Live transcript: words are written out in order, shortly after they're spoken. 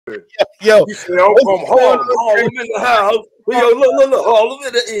Yo, he said, I'm from Harlem. Harlem in the house. Yo, look, Harlem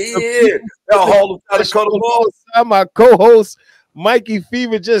in the Now Harlem trying to cut him off. My co-host Mikey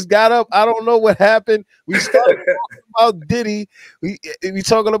Fever just got up. I don't know what happened. We started talking about Diddy. We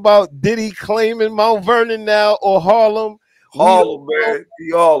talking about Diddy claiming Mount Vernon now or Harlem. Harlem, man.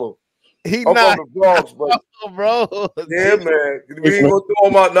 Harlem. He I'm not from the Bronx, but bro. yeah, man. We ain't gonna throw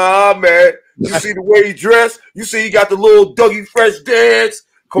him out. Nah, man. You see the way he dressed? You see he got the little Dougie Fresh dance.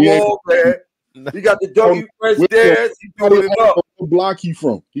 Come on, man. He got the Dougie Fresh dance. He doing it up. What block he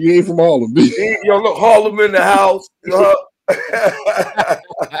from? He ain't from Harlem. Yo, look, Harlem in the house. Yo.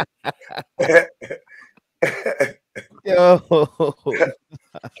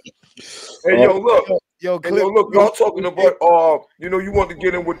 Hey, yo, look. Look, y'all talking about you want to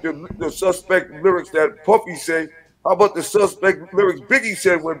get in with the suspect lyrics that Puffy said. How about the suspect lyrics Biggie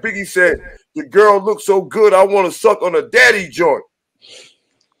said when Biggie said, the girl looks so good, I want to suck on a daddy joint.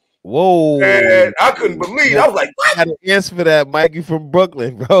 Whoa. And I couldn't believe it. I was like, what? I had an answer for that, Mikey from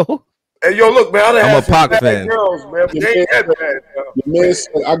Brooklyn, bro. Hey, yo, look, man, I'm a Pac fan. Girls, man, but they ain't that bad. The man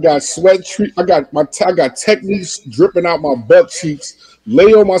said, I got sweat treat. I got techniques dripping out my butt cheeks.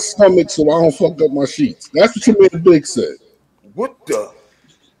 Lay on my stomach so I don't fuck up my sheets. That's what your man Big said. What the?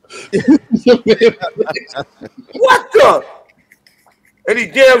 What the? And he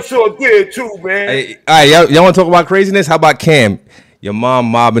damn sure did too, man. Hey, all right, y'all want to talk about craziness? How about Cam? Your mom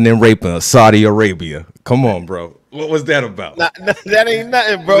mobbing and raping Saudi Arabia. Come on, bro. What was that about? That ain't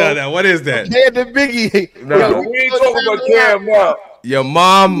nothing, bro. No, what is that? Diddy and Biggie. No, we ain't talking about Cam now. Your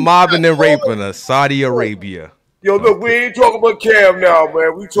mom mobbing and raping Saudi Arabia. Yo, look, we ain't talking about Cam now,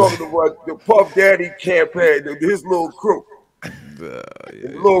 man. We talking about the Puff Daddy campaign, his little crew.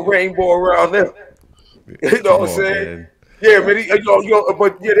 His little rainbow around there. You know what I'm saying? Man. Yeah, man.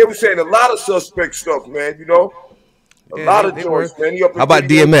 But yeah, they were saying a lot of suspect stuff, man. You know, a lot of joints, man. How about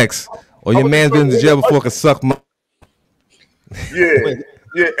DMX? Or your man's been in jail before could suck my. Yeah.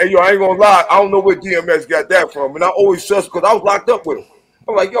 Hey, yo, I ain't gonna lie. I don't know where DMX got that from, and I always sus because I was locked up with him.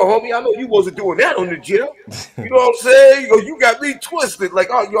 I'm like, yo, homie, I know you wasn't doing that on the jail. You know what I'm saying? Yo, you got me twisted. Like,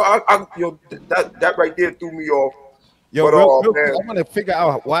 oh, yo, that right there threw me off. Yo, but, real quick, I want to figure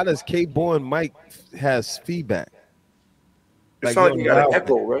out why does K-Boy Mike has feedback? It sounds like you got an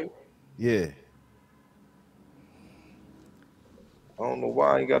echo, right? Yeah. I don't know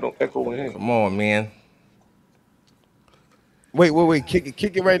why I ain't got no echo in here. Come on, man. Wait.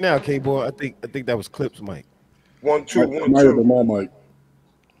 Kick it right now, K-Boy. I think that was Clips, Mike. 1 2 1 2. Might have been my mic.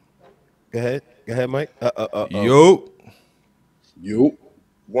 Go ahead, Mike. Yo.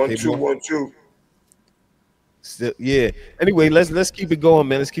 1 2 1 2. Still, yeah. Anyway, let's keep it going,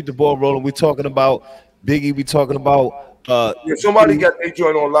 man. Let's keep the ball rolling. We're talking about Biggie. We're talking about yeah. Somebody got their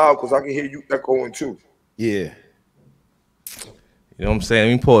joint on loud because I can hear you echoing too. Yeah. You know what I'm saying?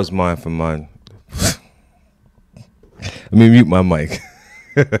 Let me pause mine for mine. Let me mute my mic.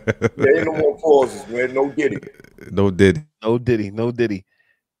 There ain't no more pauses, man. No Diddy. No Diddy.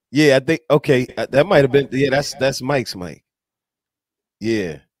 Yeah, I think that might have been that's Mike's mic.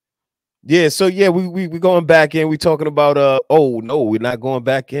 Yeah. Yeah, so yeah, we going back in. We talking about oh no, we're not going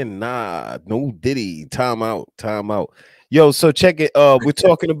back in. Nah, no Diddy. Time out. Yo, so check it. We're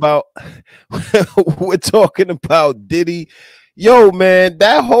talking about Diddy. Yo, man,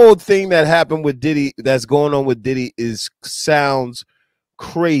 that whole thing that happened with Diddy, that's going on with Diddy, sounds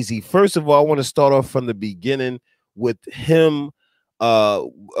crazy. First of all, I want to start off from the beginning with him,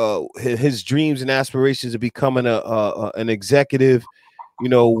 his dreams and aspirations of becoming an executive, you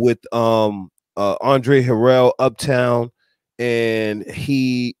know, with Andre Harrell Uptown, and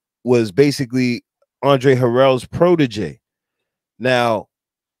he was basically Andre Harrell's protege. Now,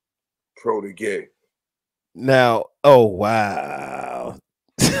 oh wow.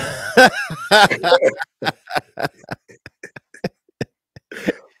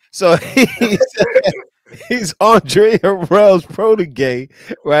 So he's Andre Harrell's protege,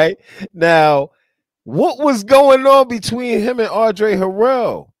 right? Now, what was going on between him and Andre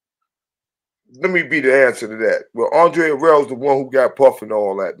Harrell? Let me be the answer to that. Well, Andre Harrell's the one who got Puff and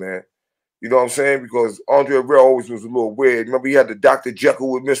all that, man. You know what I'm saying? Because Andre Harrell always was a little weird. Remember he had the Dr.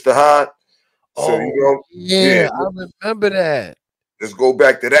 Jekyll with Mr. Hyde? So, you know, yeah, I remember that. Let's go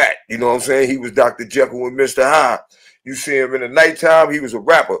back to that. You know what I'm saying? He was Dr. Jekyll with Mr. Hyde. You see him in the nighttime, he was a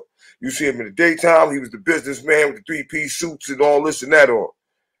rapper. You see him in the daytime, he was the businessman with the 3-piece suits and all this and that on.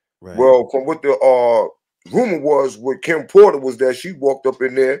 Right. Well, from what the rumor was with Kim Porter was that she walked up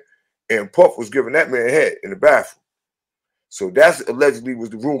in there and Puff was giving that man head in the bathroom. So that's allegedly was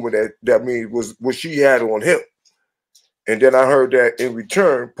the rumor that means was what she had on him. And then I heard that in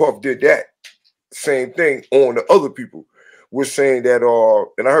return, Puff did that same thing on the other people. was saying that,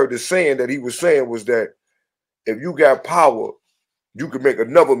 and I heard the saying that he was saying was that if you got power, you can make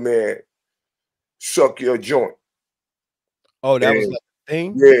another man suck your joint. Oh, that was the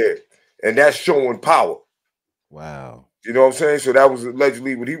thing? Yeah, and that's showing power. Wow. You know what I'm saying? So that was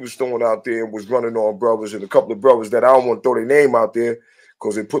allegedly what he was throwing out there and was running on brothers and a couple of brothers that I don't want to throw their name out there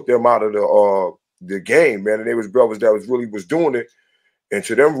because it put them out of the game, man. And they was brothers that was doing it. And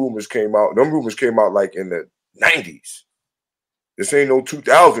so them rumors came out. Them rumors came out like in the 90s. This ain't no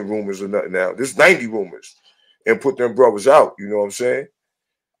 2000 rumors or nothing now. This 90 rumors and put them brothers out. You know what I'm saying?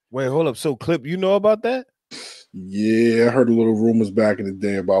 Wait, hold up. So, Clip, you know about that? Yeah, I heard a little rumors back in the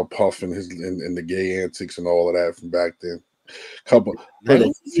day about Puff and and the gay antics and all of that from back then. Heard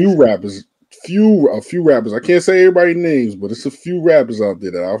a few rappers. A few rappers. I can't say everybody's names, but it's a few rappers out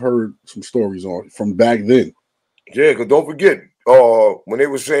there that I've heard some stories on from back then. Yeah, because don't forget, when they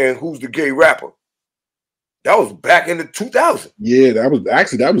were saying who's the gay rapper, that was back in the 2000s. Yeah, that was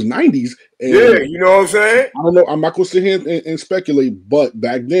 90s. And yeah, you know what I'm saying? I don't know. I'm not gonna sit here and speculate, but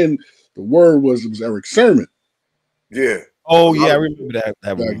back then the word was it was Eric Sermon. Yeah. Oh yeah, I remember that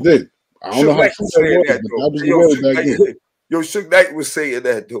back then. I don't know how true that was, but that was the word back then. Yo, Suge Knight was saying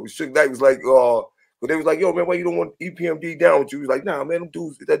that though. Suge Knight was like, but they was like, yo, man, why you don't want EPMD down with you? He was like, nah, man,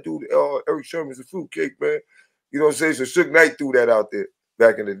 that dude, Eric Sherman's a fruitcake, man. You know what I'm saying? So Suge Knight threw that out there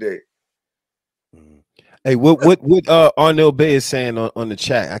back in the day. Hey, what Arnell Bay is saying on the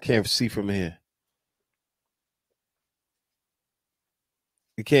chat? I can't see from here.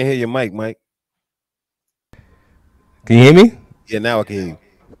 You can't hear your mic, Mike. Can you hear me? Yeah, now I can hear you.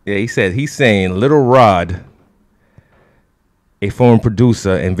 Yeah, he's saying Little Rod, a former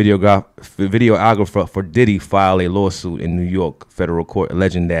producer and videographer for Diddy, filed a lawsuit in New York federal court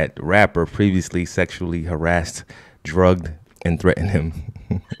alleging that the rapper previously sexually harassed, drugged, and threatened him.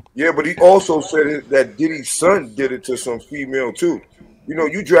 Yeah, but he also said that Diddy's son did it to some female too. You know,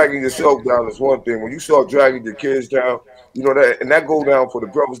 you dragging yourself down is one thing. When you start dragging your kids down, you know that, and that go down for the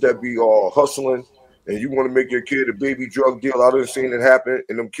brothers that be hustling, and you want to make your kid a baby drug deal. I done seen it happen,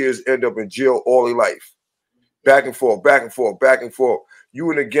 and them kids end up in jail all their life. Back and forth, back and forth, back and forth.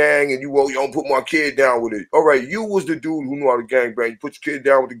 You in a gang, and you don't put my kid down with it. All right, you was the dude who knew how to gang bang. You put your kid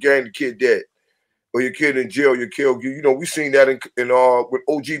down with the gang, the kid dead. Or your kid in jail, your kid, you know, we seen that in with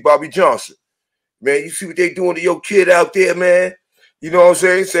OG Bobby Johnson. Man, you see what they doing to your kid out there, man? You know what I'm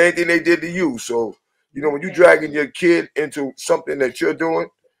saying? Same thing they did to you. So, you know, when you dragging your kid into something that you're doing,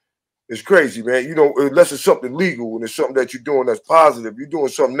 it's crazy, man. You know, unless it's something legal and it's something that you're doing that's positive. You're doing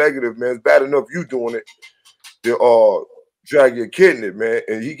something negative, man. It's bad enough you doing it to drag your kid in it, man.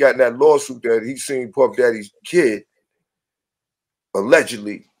 And he got in that lawsuit that he seen Puff Daddy's kid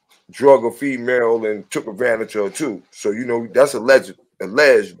allegedly drug a female and took advantage of her too. So, you know, that's alleged,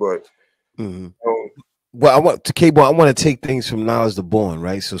 but well, I want to K-Ball, I want to take things from knowledge to born,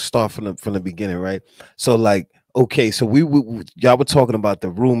 right? So start from the beginning, right? So like, okay, so y'all were talking about the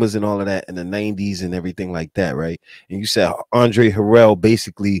rumors and all of that in the 90s and everything like that, right? And you said Andre Harrell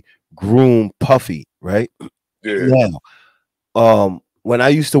basically groomed Puffy, right? Yeah. Now, when I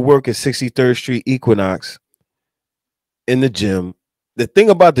used to work at 63rd Street Equinox in the gym, the thing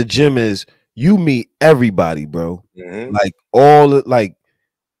about the gym is you meet everybody, bro. Like all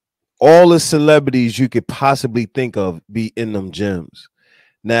the celebrities you could possibly think of be in them gyms.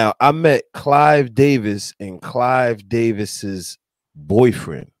 Now, I met Clive Davis and Clive Davis's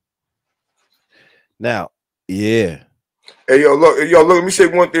boyfriend. Now, yeah. Hey, look, let me say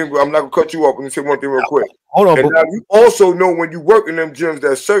one thing. I'm not gonna cut you off. Let me say one thing real quick. Hold on. And now you also know when you work in them gyms,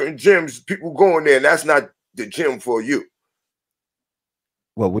 there's certain gyms people go in there, and that's not the gym for you.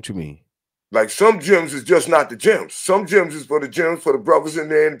 Well, what you mean? Like some gyms is just not the gyms. Some gyms is for the gyms, for the brothers in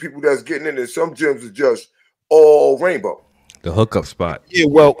there and the people that's getting in there. Some gyms is just all rainbow. The hookup spot. Yeah,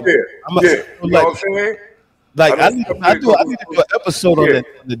 well, yeah. You know what I'm saying? Like I need to do an episode on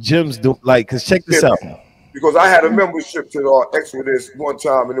the gyms. Because check this out. Because I had a membership to Exodus one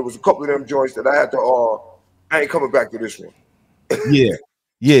time, and there was a couple of them joints that I had to. I ain't coming back to this one. Yeah.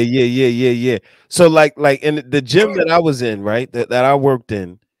 So like in the gym that I was in, right, that I worked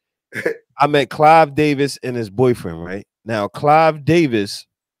in, I met Clive Davis and his boyfriend, right? Now, Clive Davis,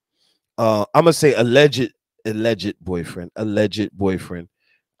 I'm gonna say alleged boyfriend.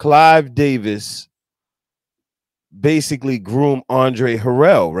 Clive Davis basically groomed Andre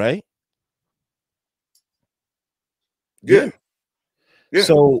Harrell, right? Yeah.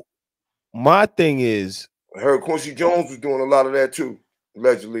 So my thing is, I heard Quincy Jones was doing a lot of that too,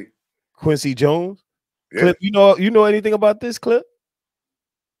 allegedly. Quincy Jones? Yeah. Clip, you know anything about this, Clip?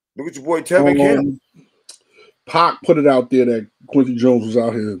 Look at your boy Tevin Campbell. Pac put it out there that Quincy Jones was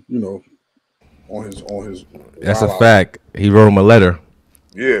out here, you know, on his. That's a fact. He wrote him a letter.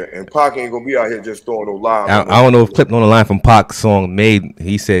 Yeah, and Pac ain't gonna be out here just throwing no lies. I don't know if clipped on the line from Pac's song made.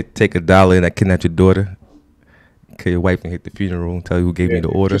 He said, "Take $1 and I kidnapped your daughter. Kill your wife and hit the funeral and tell you who gave me the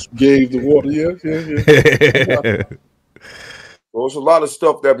order." Just gave the water. Yeah. Well, there's a lot of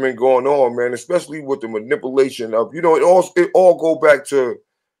stuff that been going on, man, especially with the manipulation of, it all go back to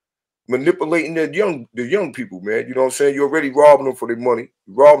manipulating the young people, man. You know what I'm saying? You're already robbing them for their money,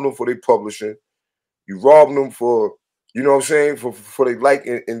 you're robbing them for their publishing, you're robbing them for, you know what I'm saying, for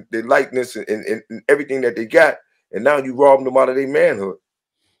their and their likeness and everything that they got, and now you robbing them out of their manhood.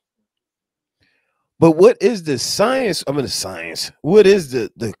 But what is the science? I mean, the science. What is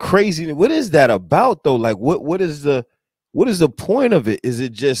the crazy? What is that about though? Like, what is the point of it? Is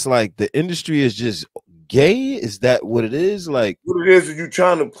it just like the industry is just gay? Is that what it is? Like, what it is you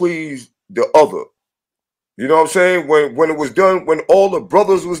trying to please the other. You know what I'm saying? When it was done, when all the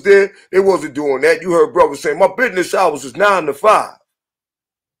brothers was there, they wasn't doing that. You heard brothers saying, my business hours is 9 to 5.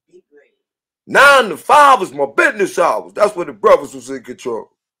 9 to 5 is my business hours. That's when the brothers was in control.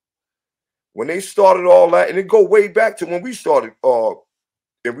 When they started all that, and it go way back to when we started,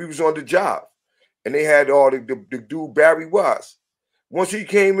 and we was on the job, and they had the dude Barry Watts. Once he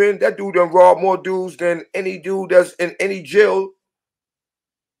came in, that dude done robbed more dudes than any dude that's in any jail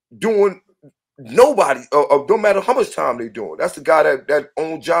doing nobody, no matter how much time they doing. That's the guy that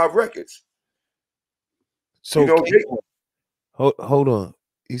owned Jive Records. So, hold on.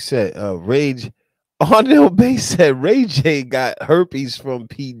 He said, Rage, Arnell Bay said Ray J got herpes from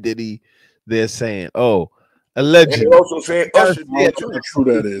P. Diddy. They're saying, allegedly. And also saying Usher did too. How true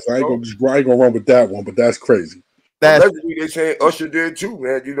that is. I ain't gonna run with that one, but that's crazy. Allegedly, they saying Usher did too,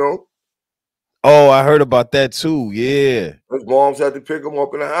 man. Oh, I heard about that too. Yeah, his moms had to pick him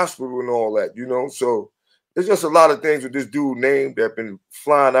up in the hospital and all that. So there's just a lot of things with this dude name that been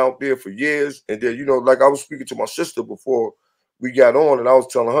flying out there for years. And then like I was speaking to my sister before we got on, and I was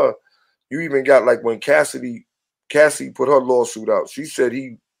telling her, you even got like when Cassie put her lawsuit out, she said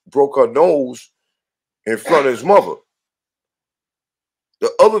he broke her nose in front of his mother.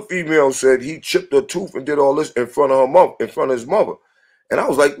 The other female said he chipped her tooth and did all this in front of her mother, in front of his mother. And I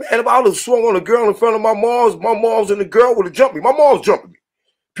was like, man, if I would have swung on a girl in front of my mom's and the girl would have jumped me. My mom's jumping me,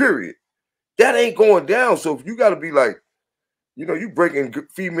 period. That ain't going down. So if you got to be like, you breaking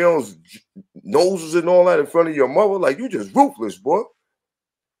females' noses and all that in front of your mother, like you just ruthless, boy.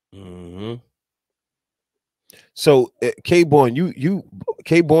 Mm-hmm. So K-Born,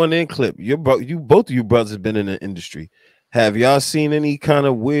 K-Born and Clip, both of you brothers have been in the industry. Have y'all seen any kind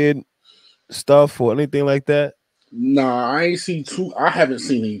of weird stuff or anything like that? Nah, I haven't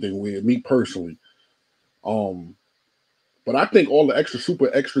seen anything weird, me personally. But I think all the extra super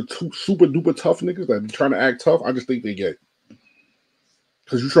duper tough niggas that be trying to act tough, I just think they get.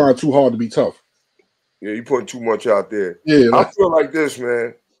 Because you're trying too hard to be tough. Yeah, you putting too much out there. Yeah, I feel like this,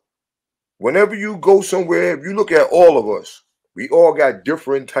 man. Whenever you go somewhere, if you look at all of us, we all got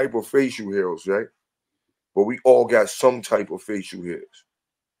different type of facial hairs, right? But we all got some type of facial hairs.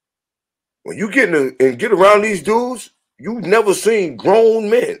 When you get get around these dudes, you've never seen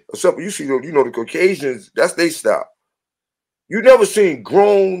grown men, except you see the Caucasians, that's their style. You never seen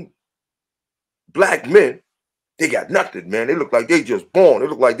grown black men. They got nothing, man. They look like they just born. They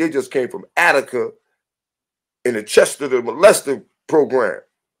look like they just came from Attica in the Chester the Molester program.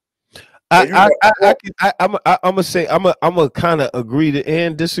 I'm gonna say I'm gonna kind of agree to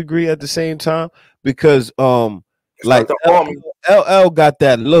and disagree at the same time because like LL got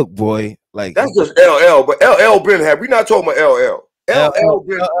that look, boy. Like that's just LL, but LL been had. We not talking about LL. LL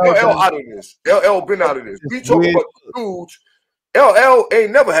been out of this. LL been out of this. We talking about the dudes. LL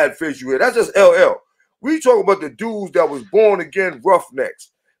ain't never had facial hair. That's just LL. We talking about the dudes that was born again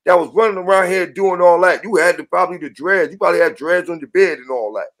roughnecks that was running around here doing all that. You had probably the dreads. You probably had dreads on your bed and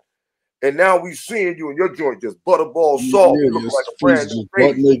all that. And now we seeing you in your joint just butterball soft. Yeah, you looking like a brand new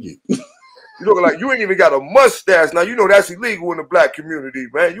baby. Naked. You looking like you ain't even got a mustache. Now you know that's illegal in the black community,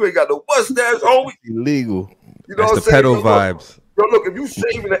 man. You ain't got no mustache, homie. Illegal. You know that's what I'm saying? Pedo vibes. Look, if you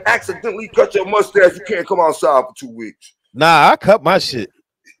shaving and accidentally cut your mustache, you can't come outside for 2 weeks. Nah, I cut my shit.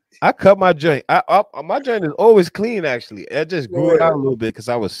 I cut my joint. My joint is always clean. Actually, I just grew it out a little bit because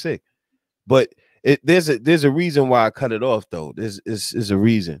I was sick. But there's a reason why I cut it off though. There's a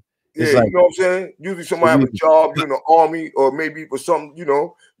reason. It's you know what I'm saying? Usually somebody have a job, you're in the army, or maybe for something,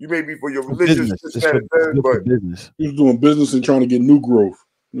 you may be for your religious but business. You're doing business and trying to get new growth.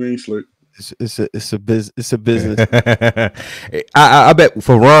 You ain't slick. It's a business. I bet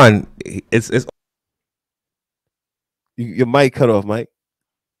for Ron, it's your mic cut off, Mike.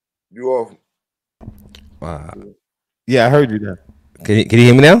 You off? Yeah, I heard you now. Can you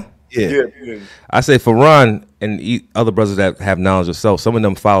hear me now? Yeah. I say for Ron and other brothers that have knowledge of self, some of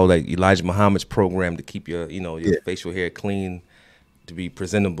them follow like Elijah Muhammad's program to keep your, your facial hair clean, to be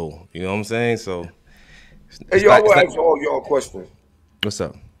presentable. You know what I'm saying? So, hey, y'all, will ask all y'all questions. What's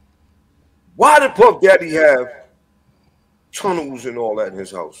up? Why did Puff Daddy have tunnels and all that in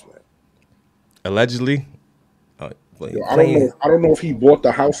his house, man? Allegedly. I don't know if he bought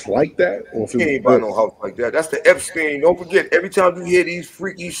the house like that, or if he ain't buy no house like that. That's the Epstein. Don't forget, every time you hear these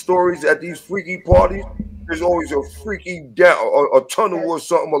freaky stories at these freaky parties, there's always a freaky a tunnel or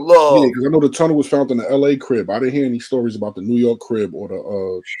something of love. Yeah, because I know the tunnel was found in the LA crib. I didn't hear any stories about the New York crib or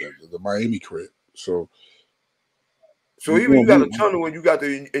the Miami crib. So even you got a tunnel and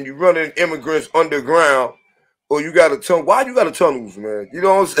you running immigrants underground, or you got a tunnel. Why you got a tunnels, man? You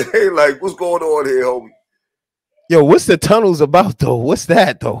know what I'm saying? Like, what's going on here, homie? Yo, what's the tunnels about though? What's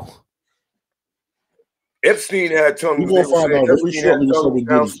that though? Epstein had tunnels. We're gonna find out very shortly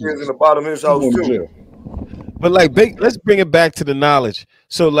downstairs in the bottom of his house too. But like, let's bring it back to the knowledge.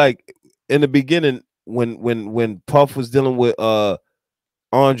 So like in the beginning, when Puff was dealing with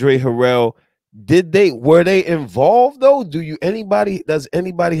Andre Harrell, were they involved though? Does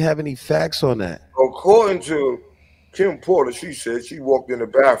anybody have any facts on that? According to Kim Porter, she said she walked in the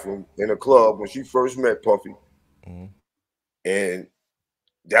bathroom in a club when she first met Puffy. And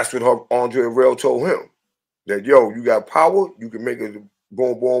that's what Andre Harrell told him. That, yo, you got power, you can make it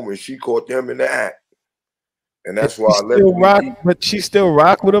boom boom, and she caught them in the act. And that's why I let her. But she still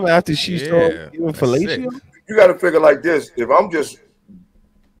rock with him after she started giving fellatio? You got to figure like this. If I'm just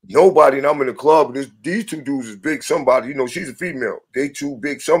nobody and I'm in the club, and these two dudes is big somebody, she's a female. They two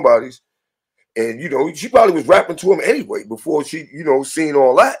big somebodies. And, she probably was rapping to him anyway before she, seen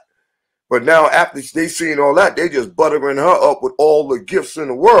all that. But now after they seen all that, they just buttering her up with all the gifts in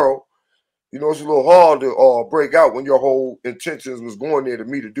the world. It's a little hard to break out when your whole intentions was going there to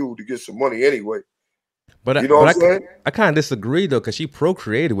meet a dude to get some money anyway. But I kind of disagree though, because she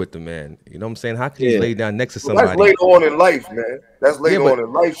procreated with the man. You know what I'm saying? How can you lay down next to somebody? That's later on in life, man. That's later on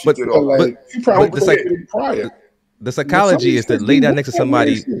in life. She did all that. She probably prior. The psychology is to lay down next to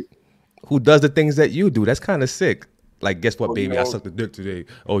somebody who does the things that you do. That's kind of sick. Like, guess what, baby? I sucked the dick today.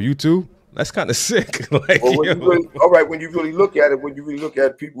 Oh, you too? That's kind of sick. Like, all right, when you really look at it, when you really look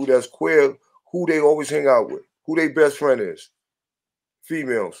at people that's queer, who they always hang out with, who their best friend is,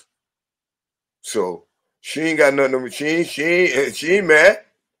 females. So she ain't got nothing. She ain't mad.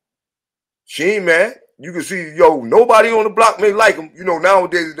 She ain't mad. You can see, nobody on the block may like him.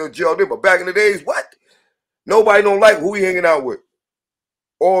 Nowadays they'll jail them, but back in the days, what? Nobody don't like who he hanging out with.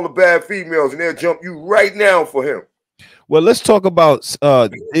 All the bad females, and they'll jump you right now for him. Well, let's talk about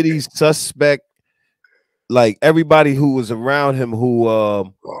Diddy's suspect, like everybody who was around him who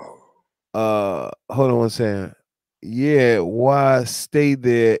hold on one second. Yeah, why stay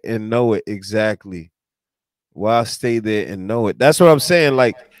there and know it exactly? Why stay there and know it? That's what I'm saying.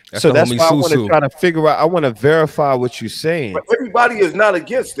 Like, that's why I want to try to figure out. I want to verify what you're saying. But everybody is not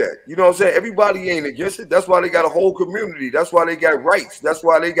against that. You know what I'm saying? Everybody ain't against it. That's why they got a whole community. That's why they got rights. That's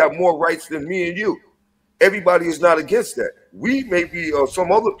why they got more rights than me and you. Everybody is not against that. We may be, or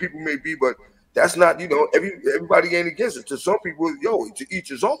some other people may be, but that's not, everybody ain't against it. To some people, to each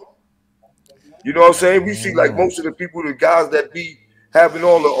his own. You know what I'm saying? We see like most of the people, the guys that be having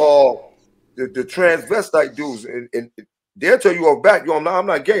all the transvestite dudes, and they'll tell you off back, I'm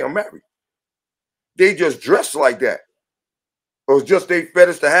not gay, I'm married. They just dress like that. Or it's just they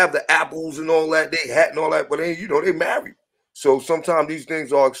fetish to have the apples and all that, they hat and all that, but they married. So sometimes these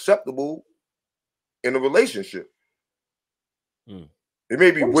things are acceptable in a relationship. It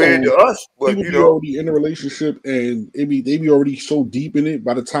may be weird to us, but people be already in a relationship, and they be already so deep in it.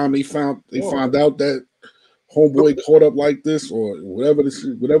 By the time they find out that homeboy caught up like this, or whatever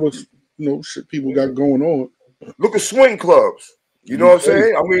shit people got going on. Look at swing clubs. You know what I'm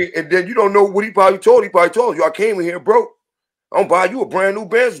saying? I mean, and then you don't know what he probably told. He probably told you, I came in here broke. I'm buy you a brand new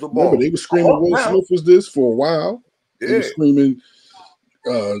Benz to ball. Remember, they were screaming Will Smith was this for a while. Yeah. They were screaming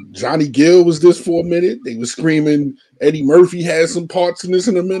Johnny Gill was this for a minute. They were screaming Eddie Murphy had some parts in this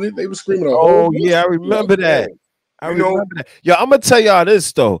in a minute. They were screaming I remember that. I remember that. Yo, I'm gonna tell y'all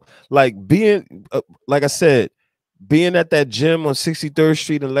this though. Like being like I said, being at that gym on 63rd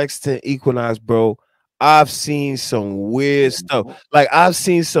Street in Lexington Equinox, bro, I've seen some weird stuff. Like I've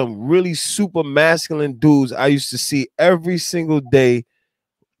seen some really super masculine dudes I used to see every single day.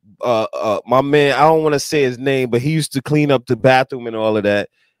 My man, I don't want to say his name, but he used to clean up the bathroom and all of that.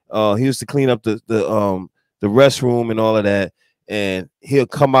 He used to clean up the restroom and all of that, and he'll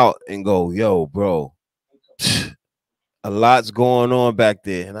come out and go, "Yo, bro, a lot's going on back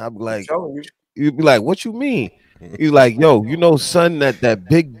there." And I'm like, you'd be like, "What you mean?" He's like, yo, you know, son, that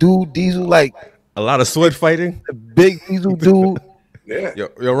big dude Diesel, like A lot of sword fighting. the big Diesel dude, Yeah.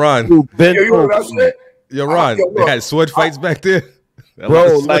 Yo, Ron. dude bent You know over, what I said? Yo, Ron. Yo, They look, had sword fights back there. A lot bro. of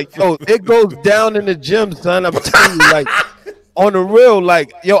sword Like, yo, fights. it goes down in the gym, son. I'm telling you, like, on the real,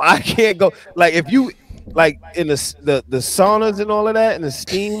 like, yo, I can't go. Like, if you like in the saunas and all of that, and the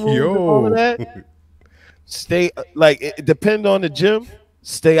steam rooms and all of Yo. that, stay like it depend on the gym.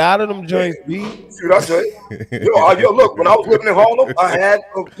 Stay out of them joints, B. See what I say? Yo, look, when I was living in Harlem, I had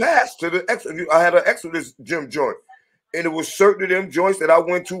a pass to the Exodus. I had an Exodus gym joint. And it was certain of them joints that I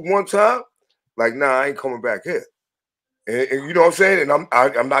went to one time. Like, nah, I ain't coming back here. And you know what I'm saying? And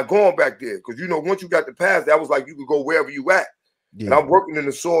I'm not going back there. Because, you know, once you got the pass, that was like you could go wherever you at. Yeah. And I'm working in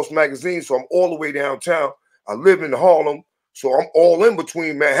the Source magazine, so I'm all the way downtown. I live in Harlem, so I'm all in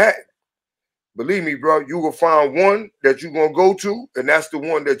between Manhattan. Believe me, bro, you will find one that you're going to go to, and that's the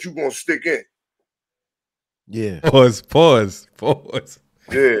one that you're going to stick in. Yeah. Pause.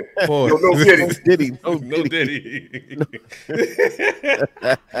 Yeah. Pause. Yo, no Diddy. No Diddy.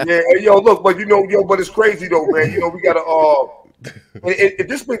 Yeah, yo, look, but you know, but it's crazy though, man. You know, we gotta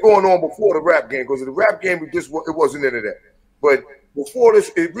this been going on before the rap game, because the rap game it wasn't into that. But before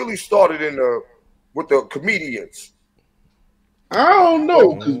this, it really started with the comedians. I don't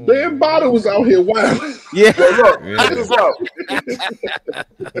know, because Bambaataa was out here wild. Yeah. Yo, look, check this out.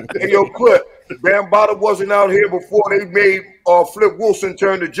 Hey, yo, Clip, Bambaataa wasn't out here before they made Flip Wilson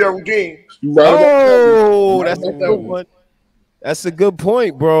turn to Geraldine. Oh, that's a good one. That's a good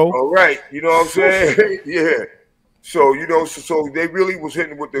point, bro. All right, you know what I'm saying? Yeah. So you know, so they really was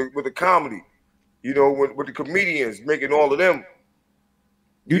hitting with the comedy, you know, with the comedians making all of them.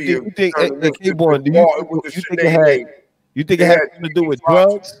 You think K-Born, you think it had something to do with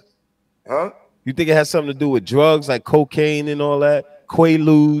drugs? Huh? You think it has something to do with drugs, like cocaine and all that?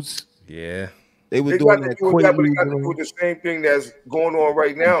 Quaaludes. Yeah. They were doing that. But they got to do the same thing that's going on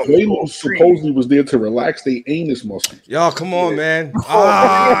right now. Quaaludes supposedly was there to relax their anus muscles. Y'all, come on, man.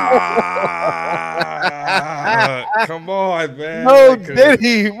 Come on, man. No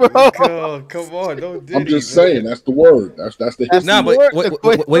Diddy, bro. Come on, no Diddy. I'm just saying, that's the word. That's the history. Nah,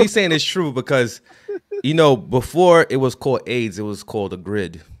 but what he's saying is true, because, you know, before it was called AIDS, it was called a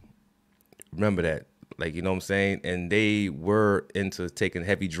grid. Remember that. Like, you know what I'm saying? And they were into taking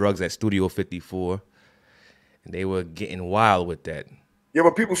heavy drugs at Studio 54. And they were getting wild with that. Yeah,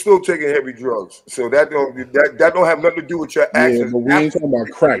 but people still taking heavy drugs. So that don't have nothing to do with your actions. Yeah, but we ain't talking about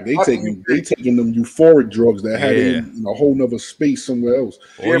crack. They taking them euphoric drugs that had in a whole nother space somewhere else.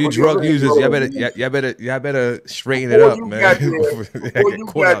 All you drug users, y'all better straighten it up, man. Before you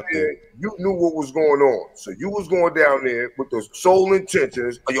got there, you knew what was going on. So you was going down there with the sole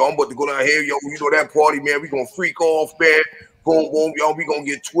intentions. Yo, I'm about to go down here. Yo, you know that party, man. We gonna freak off, man. Boom, boom, y'all. We gonna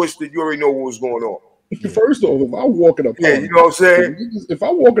get twisted. You already know what was going on. First off, if I walk in a party, you know what I'm saying? If I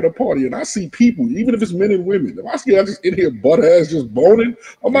walk in a party and I see people, even if it's men and women, if I see I just in here butt ass just boning,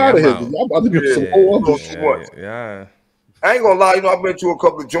 I'm out of here. I'm about to get some whole other Yeah. I ain't gonna lie, you know, I've been to a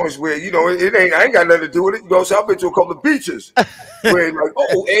couple of joints where, you know, I ain't got nothing to do with it. You know, so I've been to a couple of beaches where like,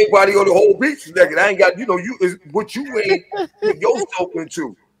 everybody on the whole beach is naked. I ain't got, you know, what you ain't put yourself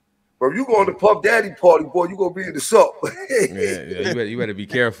into. But if you going to Puff Daddy party, boy, you gonna be in the sup. You better be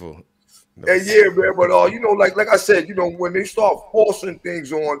careful. Yeah, man, but you know, like I said, you know, when they start forcing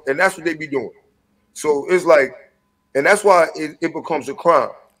things on, and that's what they be doing. So it's like, and that's why it becomes a crime.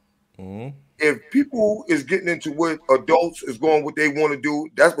 Mm-hmm. If people is getting into what adults is going what they want to do,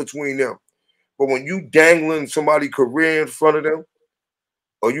 that's between them. But when you dangling somebody's career in front of them,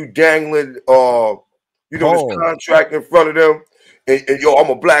 or you dangling this contract in front of them, and yo, I'm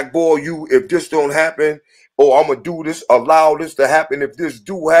a black boy, if this don't happen, or I'm gonna do this, allow this to happen, if this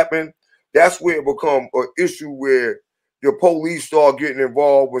do happen. That's where it become an issue where the police start getting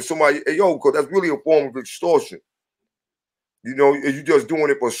involved with somebody, because that's really a form of extortion. You know, you're just doing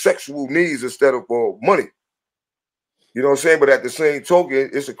it for sexual needs instead of for money. You know what I'm saying? But at the same token,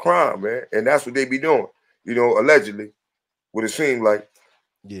 it's a crime, man. And that's what they be doing, you know, allegedly, what it seemed like.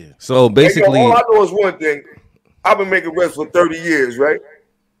 Yeah. So basically, all I know is one thing. I've been making records for 30 years, right?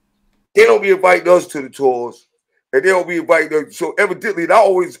 They don't be inviting us to the tours. And they don't be invited. So evidently, I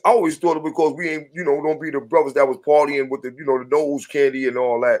always thought it because we ain't, you know, don't be the brothers that was partying with the, you know, the nose candy and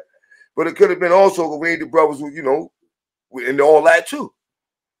all that. But it could have been also because we ain't the brothers who, you know, and all that too.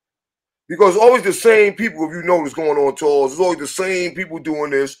 Because it's always the same people, if you know what's going on tours, it's always the same people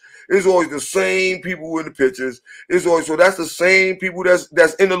doing this. It's always the same people in the pictures. It's always, so that's the same people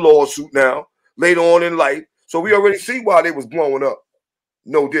that's in the lawsuit now, later on in life. So we already see why they was blowing up.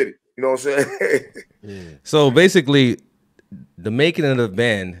 No Diddy. You know what I'm saying? Yeah. So basically, the making of the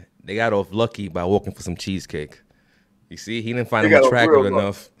band, they got off lucky by walking for some cheesecake. You see, he didn't find They him got a attractive real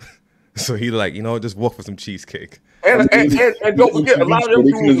enough, so he like, you know, just walk for some cheesecake. And don't forget, a lot of them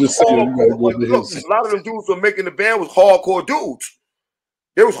dudes was hardcore. Look, a lot of them dudes who were making the band was hardcore dudes.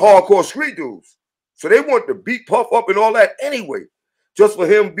 They was hardcore street dudes. So they wanted to beat Puff up and all that anyway, just for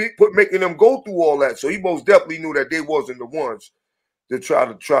him making them go through all that. So he most definitely knew that they wasn't the ones to try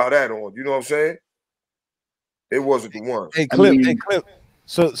that on. You know what I'm saying? They wasn't the ones. Hey, Clip. Hey, Clip.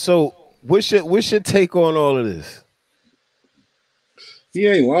 So what's your take on all of this? He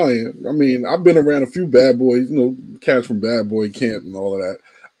ain't lying. I mean, I've been around a few bad boys, you know, cats from Bad Boy Camp and all of that.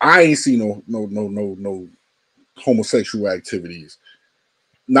 I ain't seen no homosexual activities.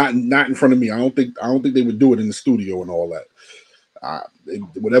 Not in front of me. I don't think they would do it in the studio and all that.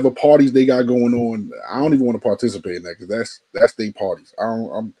 Whatever parties they got going on, I don't even want to participate in that because that's their parties.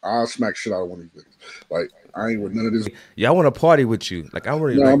 I'll smack shit out of one of these things. Like I ain't with none of this. Yeah, I want to party with you. Like I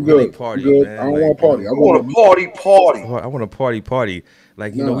want to. I'm good. Party, I'm good. man. I don't like, want to party. I want a party. I want a party.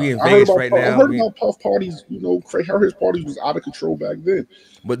 Like you know, we in Vegas right now. I heard about Puff parties. You know, his parties was out of control back then.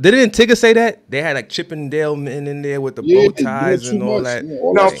 But didn't Tigger say that they had like Chippendale men in there with the bow ties and all that?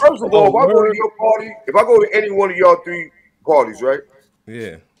 Now, first of all, if I go to your party, if I go to any one of y'all three parties, right?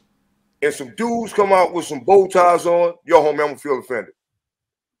 Yeah. And some dudes come out with some bow ties on, yo, homie, I'm gonna feel offended.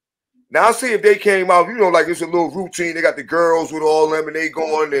 Now I see if they came out, you know, like it's a little routine. They got the girls with all them, and they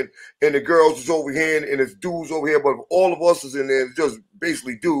going, and the girls is over here, and it's dudes over here, but all of us is in there, it's just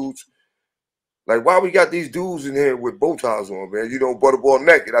basically dudes. Like, why we got these dudes in here with bow ties on, man? You know, butterball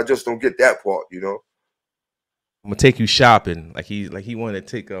naked. I just don't get that part, you know. I'm gonna take you shopping. Like he wanted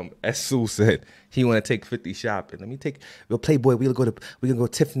to take as Sue said, he wanted to take 50 shopping. Let me take Playboy. We're gonna go to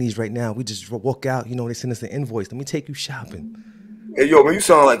Tiffany's right now. We just walk out. You know, they send us an invoice. Let me take you shopping. Hey, yo, man, you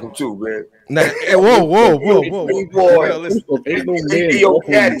sound like him too, man. Nah, whoa. Boy, ain't no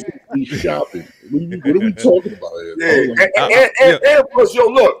man shopping. What are we talking about here? Yeah, and plus, yo,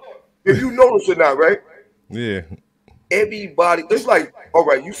 look, if you notice or not, right? Yeah. Everybody, it's like, all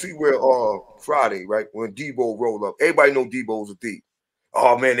right, you see where Friday, right? When Debo roll up, everybody know Debo's a thief.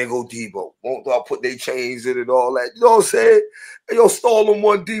 Oh man, they go Debo. Won't I put their chains in and all that? You know what I'm saying? Hey, yo, stall them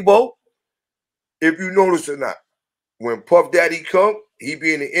one Debo. If you notice or not, when Puff Daddy come, he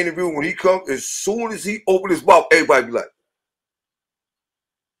be in the interview. When he come, as soon as he open his mouth, everybody be like,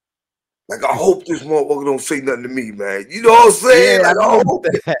 I hope this motherfucker don't say nothing to me, man. You know what I'm saying? Yeah,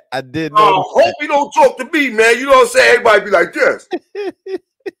 like, I did. I hope he don't talk to me, man. You know what I'm saying? Everybody be like this.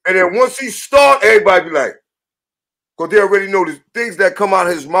 And then once he start, everybody be like, because they already know the things that come out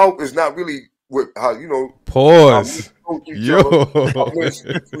of his mouth is not really with how, you know. Pause.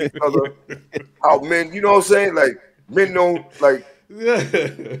 How men, you know what I'm saying? Like, men don't, like,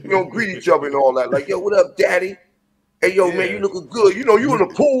 you don't greet each other and all that. Like, yo, what up, daddy? Hey, yo, man, you looking good. You know, you in the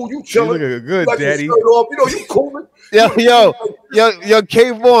pool, you chilling. You looking good, you daddy. Your shirt off. You know, you cooling. Yo,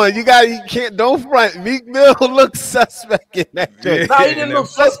 K-Born, you can't, don't front. Meek Mill looks suspect in that joint. Nah, he didn't look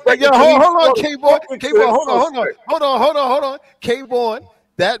suspect. Yo, hold on, K-Born, hold on. K-Born,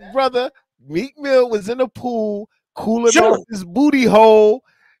 that brother, Meek Mill was in the pool, cooling off his booty hole.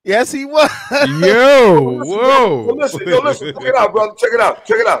 Yes, he was. Whoa. Listen, check it out, brother. Check it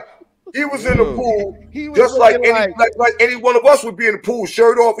out. He was in the pool, just like any one of us would be in the pool,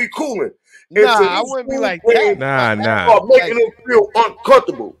 shirt off, he cooling. I wouldn't be like that. Nah. Making him feel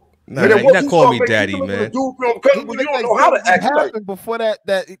uncomfortable. Nah, you're not calling me daddy, man. Dude feel uncomfortable. You don't know how to act like. Before that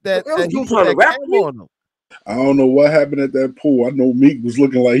he trying to rap me on him. I don't know what happened at that pool. I know Meek was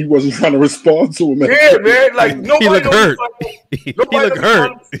looking like he wasn't trying to respond to him. Yeah, man. Like nobody. He looked hurt. He looked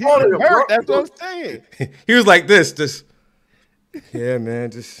hurt. That's what I'm saying. He was like this. Yeah,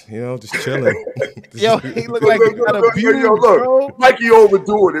 man, just chilling. Yo, he looked like he got abused, look, Mikey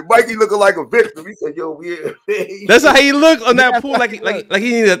overdoing it. Mikey looking like a victim. He said, "Yo, yeah." That's how he looked on that pool, like he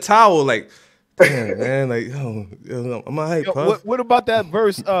needed a towel. Like, damn, man, like, yo, I'm alright, Puff. What about that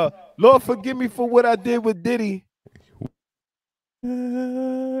verse? Lord, forgive me for what I did with Diddy.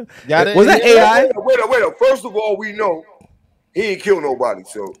 Was that AI? Wait. First of all, we know he ain't kill nobody.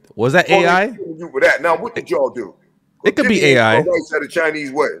 So was that AI? For that. Now, what did y'all do? It could be AI. At a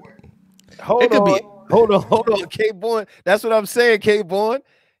Chinese wedding. Hold on, K-Born. That's what I'm saying, K-Born.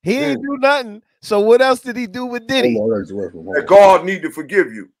 He ain't do nothing. So what else did he do with Diddy? That God need to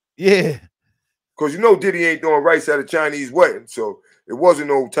forgive you. Yeah. Because you know Diddy ain't doing rights at a Chinese wedding. So it wasn't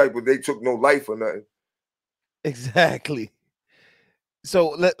no type of, they took no life or nothing. Exactly.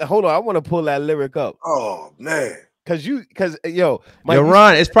 So hold on. I want to pull that lyric up. Oh, man. Because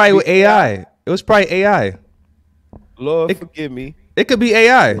Ron, it's probably with AI. It was probably AI. Lord, forgive me. It could be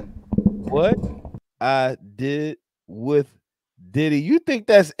AI. What I did with Diddy. You think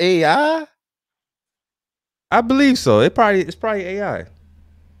that's AI? I believe so. It's probably AI.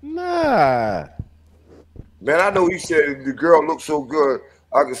 Nah. Man, I know he said the girl looked so good,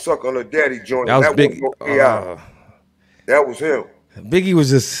 I could suck on her daddy joint. That was That wasn't big. no AI. That was him. Biggie was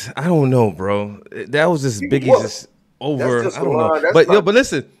just, I don't know, bro. That was just Biggie just That's over. just I don't know. line. That's But not, but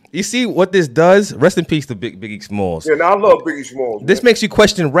listen, you see what this does? Rest in peace to Biggie Smalls. yeah, now I love Biggie Smalls. This makes you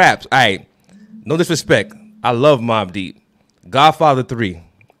question raps. All right, no disrespect. I love Mobb Deep. Godfather 3.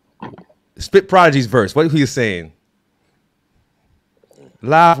 Spit Prodigy's verse. What he was saying?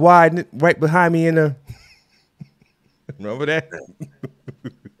 Live wide right behind me in the. Remember that?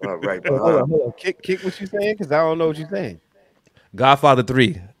 All right, Hold on. Kick what you saying? Because I don't know what you're saying. Godfather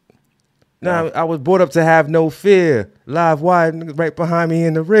 3. Now I was brought up to have no fear. Live wide right behind me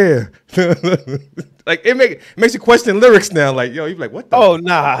in the rear. Like it makes you question lyrics now. Like, yo, you be like, what the? Oh,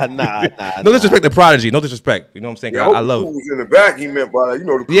 nah. No disrespect to Prodigy. No disrespect. You know what I'm saying? Yeah, I love. Was in the back. He meant by that. You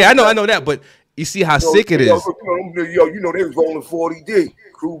know. Yeah, I know that. But you see how sick it is. You know they was rolling 40D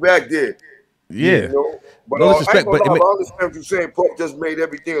crew back there. Yeah. You know? But No disrespect, I understand what you're saying. Pop just made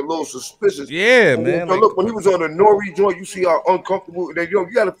everything a little suspicious. Yeah, man. Like, look, when he was on the Nori joint, you see how uncomfortable. And then, you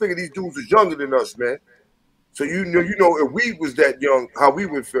got to figure these dudes are younger than us, man. So you know, if we was that young, how we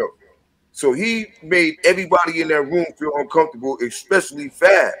would feel. So he made everybody in that room feel uncomfortable, especially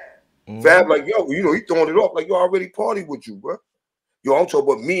Fab. Fab, like, yo, you know, he throwing it off like, yo, I already partied with you, bro. Yo, I'm talking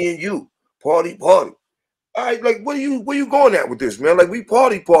about me and you, party. All right, like, where you going at with this, man? Like, we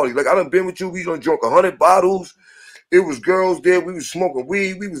party. Like, I done been with you. We done drunk 100 bottles. It was girls there. We was smoking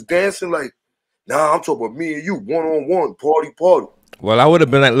weed. We was dancing. Like, nah, I'm talking about me and you, one-on-one, party. Well, I would have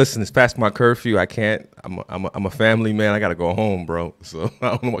been like, listen, it's past my curfew. I can't. I'm a family man. I gotta go home, bro. So I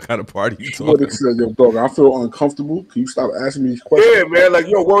don't know what kind of party you talking. What it said, yo, dog, I feel uncomfortable. Can you stop asking me these questions? Yeah, man. Like,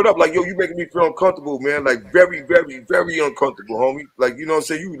 yo, word up. Like, yo, you making me feel uncomfortable, man. Like, very, very, very uncomfortable, homie. Like, you know what I'm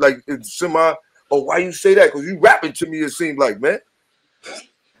saying? You like it's semi. Oh, why you say that? Because you rapping to me, it seemed like, man.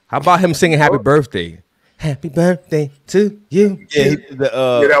 How about him singing Happy Birthday? Happy birthday to you. Yeah, that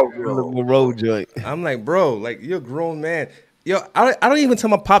was the road joint. I'm like, bro, like you're a grown man. Yo, I don't even tell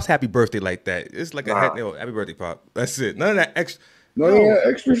my pops happy birthday like that. It's like happy birthday, pop. That's it. None of that extra. No,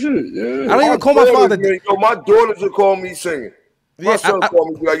 extra shit. Yeah. I don't even call my father. Yo, my daughters will call me singing. My son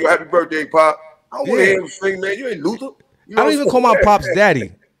call me like, yo, happy birthday, pop. I don't want to hear him sing, man. You ain't Luther. You know I don't even call my pops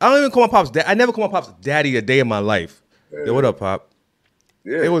daddy. I never call my pops daddy a day in my life. Yeah. Yo, what up, pop?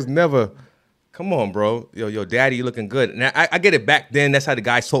 Yeah. It was never. Come on, bro. Yo, daddy, you looking good. Now I get it back then. That's how the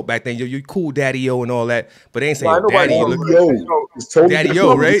guys talk back then. Yo, you cool, daddy, yo, and all that. But they ain't saying daddy, you look good. Daddy,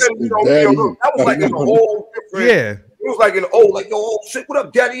 yo, right? That was like in a whole different. Yeah. It was like an old, like, yo, oh shit, what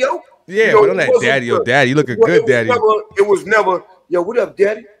up, daddy, yo? Yeah, but I'm like, daddy, yo, daddy, you looking good, daddy. It was never, yo, what up,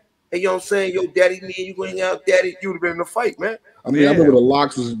 daddy? Hey, you know what I'm saying? Yo, daddy, me and you going out, daddy. You would have been in a fight, man. I mean, I remember the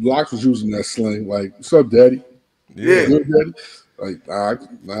Locks was using that slang, like, what's up, daddy? Yeah. Good, daddy? Like,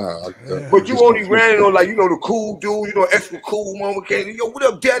 nah. But you only ran on, like, you know, the cool dude, you know, extra cool mama came. Yo, what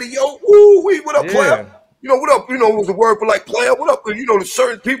up, daddy? Yo, woo, what up, player? You know, what up? You know, it was a word for like player. What up? You know, the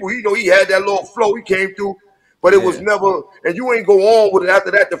certain people, you know, he had that little flow he came through, but it was never, and you ain't go on with it after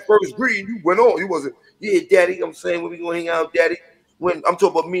that. The first greed, you went on. It wasn't, yeah, daddy, I'm saying, when we gonna hang out, daddy? When I'm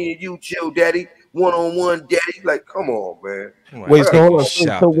talking about me and you, chill, daddy, one-on-one, daddy. Like, come on, man. Wait, so hold on.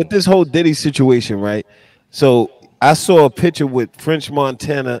 So with this whole Diddy situation, right? So I saw a picture with French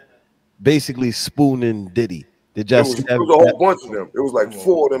Montana basically spooning Diddy. It was a whole bunch of them. It was like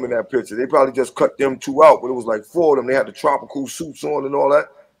 4 of them in that picture. They probably just cut them 2 out, but it was like 4 of them. They had the tropical suits on and all that.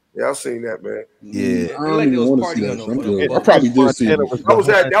 Yeah, I seen that, man. Yeah, I don't even want to see that. I probably did see it.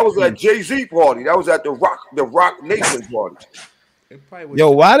 That was at Jay-Z party. That was at the Rock Nation party.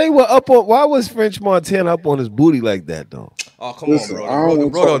 Yo, why was French Montana up on his booty like that though? Oh, come on,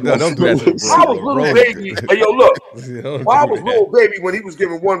 bro. Don't do that to the bro. I was little baby. Hey, yo, look. I was little baby when he was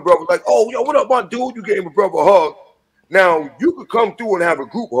giving one brother like, oh, yo, what up, my dude? You gave a brother a hug. Now, you could come through and have a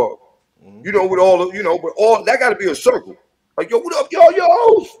group hug. You know, with all the, you know, but all that got to be a circle. Like, yo, what up, yo?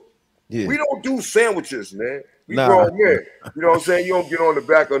 Yeah. We don't do sandwiches, man. We grown men. You know what I'm saying? You don't get on the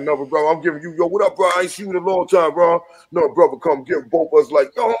back of another brother. I'm giving you, yo, what up, bro? I ain't seen you in a long time, bro. No, brother, come give both of us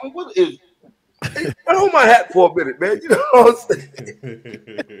like, yo, what is, hey, hold my hat for a minute, man. You know what I'm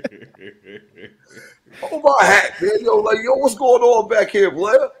saying? Hold my hat, man. Yo, like, yo, what's going on back here,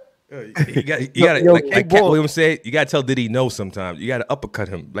 Blair? You got like Cat Williams said, you got to tell Diddy no sometimes. You got to uppercut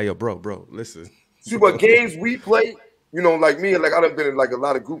him. Like, yo, bro, listen. See what games we play, you know, like me, and like I done been in like a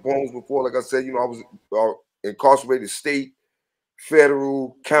lot of group homes before. Like I said, you know, I was incarcerated state,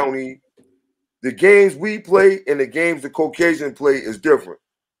 federal, county. The games we play and the games the Caucasian play is different.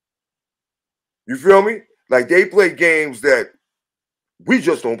 You feel me? Like they play games that we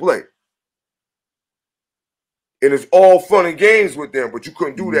just don't play. And it's all fun and games with them, but you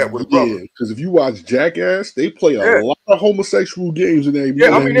couldn't do that with a brother. Yeah, because if you watch Jackass, they play a lot of homosexual games in there.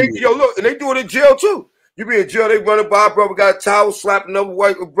 Yeah, I mean, look, and they do it in jail too. You be in jail, they running by, brother got a towel, slap another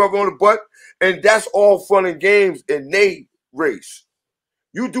white brother on the butt, and that's all fun and games in they race.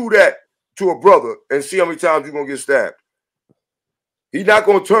 You do that to a brother and see how many times you're gonna get stabbed. He's not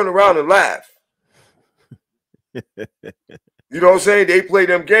gonna turn around and laugh. You know what I'm saying? They play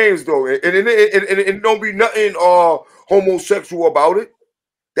them games though, and it don't be nothing homosexual about it.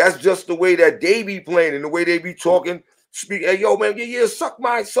 That's just the way that they be playing and the way they be talking. Speak, hey, yo, man, yeah, suck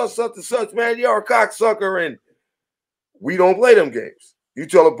my such and such, man. You're a cocksucker, and we don't play them games. You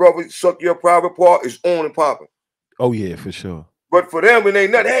tell a brother, suck your private part, it's on and popping. Oh, yeah, for sure. But for them, it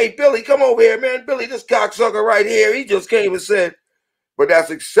ain't nothing. Hey, Billy, come over here, man. Billy, this cocksucker right here, he just came and said, but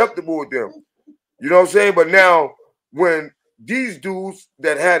that's acceptable with them. You know what I'm saying? But now, when these dudes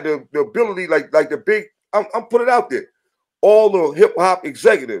that had the ability, like the big, I'm putting it out there, all the hip-hop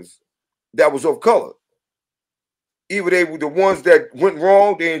executives that was of color, either they were the ones that went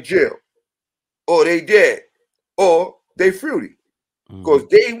wrong, they in jail, or they dead, or they fruity. Because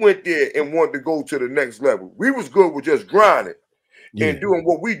they went there and wanted to go to the next level. We was good with just grinding and doing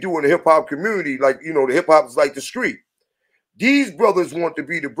what we do in the hip-hop community. Like, you know, the hip-hop is like the street. These brothers want to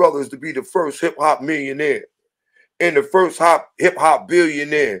be the brothers to be the first hip-hop millionaire and the first hip-hop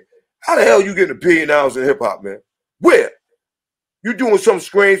billionaire. How the hell you getting $1 billion in hip-hop, man? Where? You doing something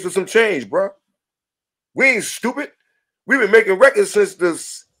strange for some change, bro. We ain't stupid. We've been making records since the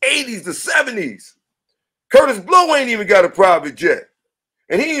 80s, the 70s. Curtis Blow ain't even got a private jet.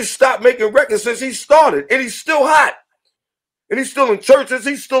 And he ain't stopped making records since he started. And he's still hot. And he's still in churches.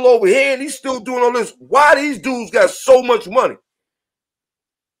 He's still over here. And he's still doing all this. Why these dudes got so much money?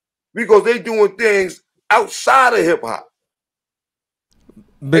 Because they doing things outside of hip-hop.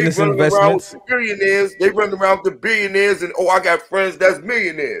 Business investments. Billionaires. They run around with the billionaires. And, oh, I got friends that's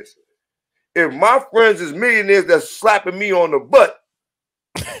millionaires. If my friends is millionaires that's slapping me on the butt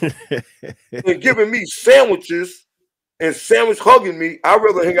and giving me sandwiches and sandwich hugging me, I'd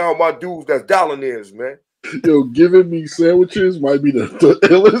rather hang out with my dudes that's dollionaires, man. Yo, giving me sandwiches might be the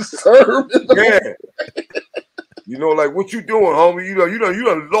illest term. Yeah. You know, like, what you doing, homie? You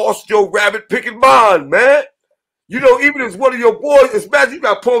done lost your rabbit picking mind, man. You know, even as one of your boys, imagine you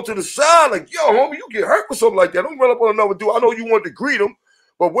got pulled to the side, like, yo, homie, you get hurt with something like that. Don't run up on another dude. I know you want to greet him,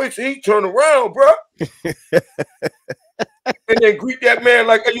 but wait till he turn around, bro. And then greet that man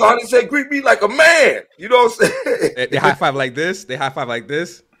like, you know how they say, greet me like a man. You know what I'm saying? They high five like this. They high five like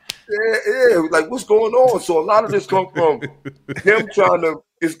this. Yeah. Like, what's going on? So a lot of this come from him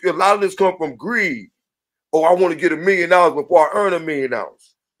a lot of this come from greed. Oh, I want to get $1 million before I earn $1 million.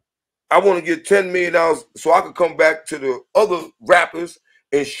 I want to get $10 million so I can come back to the other rappers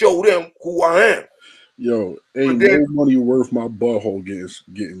and show them who I am. Yo, ain't no money worth my butthole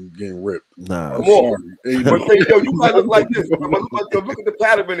getting ripped. Nah, I'm sorry. But yo, you gotta look like this. Look at the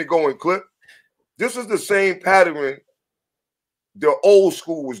pattern it going, Clip. This is the same pattern the old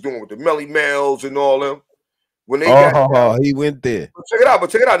school was doing with the Melly Mels and all them. When they got down, he went there. But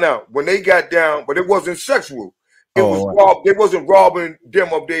check it out now. When they got down, but it wasn't sexual. It was they wasn't robbing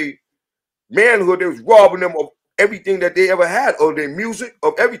them of their manhood. They was robbing them of everything that they ever had, of their music,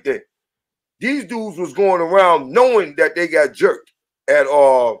 of everything. These dudes was going around knowing that they got jerked at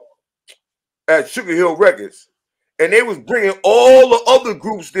Sugar Hill Records. And they was bringing all the other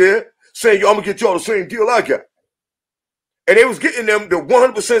groups there saying, yo, I'm going to get y'all the same deal I got. And they was getting them the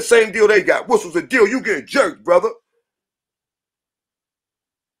 100% same deal they got. Which was a deal you getting jerked, brother.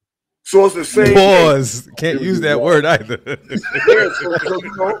 So it's the same. Pause. Can't use that word either. Yeah,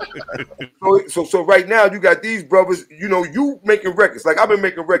 so right now you got these brothers, you know, you making records. Like, I've been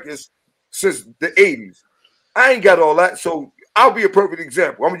making records since the 80s. I ain't got all that, so I'll be a perfect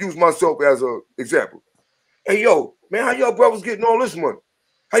example. I'm gonna use myself as an example. Hey, yo, man, how y'all brothers getting all this money?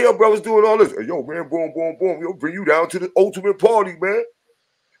 How y'all brothers doing all this? Hey, yo, man, boom, boom, boom. We'll bring you down to the ultimate party, man.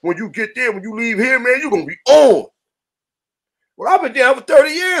 When you get there, when you leave here, man, you're gonna be on. Well, I've been down for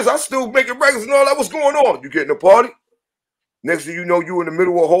 30 years. I still making records and all that. What's going on? You getting a party? Next thing you know, you in the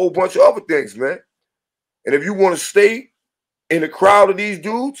middle of a whole bunch of other things, man. And if you want to stay in the crowd of these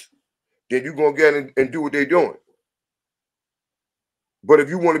dudes, then you're going to get in and do what they're doing. But if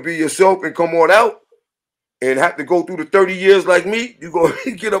you want to be yourself and come on out and have to go through the 30 years like me, you're going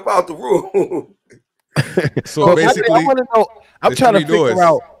to get up out the room. So basically, I want to know, I'm trying to figure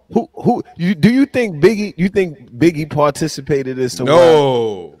out who do you think Biggie participated in some?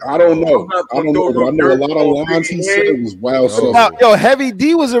 No, I don't know. I don't know. But I know a lot of lines he said was wild. Yo, Heavy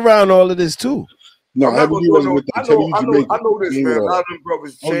D was around all of this too. No, Heavy D wasn't with I that. Heavy D Jamaican. know this, He man. A ain't with lot all of them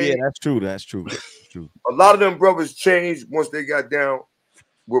brothers changed. Oh yeah, that's true. That's true. That's true. A lot of them brothers changed once they got down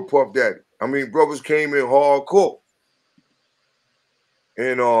with Puff Daddy. I mean, brothers came in hardcore.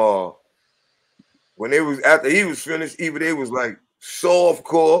 And when they was after he was finished, either they was like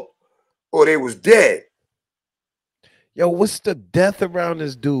softcore or they was dead. Yo, what's the death around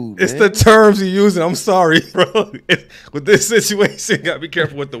this dude? It's man? the terms you're using. I'm sorry, bro. With this situation, you gotta be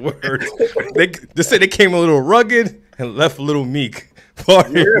careful with the words. They just say they came a little rugged and left a little meek.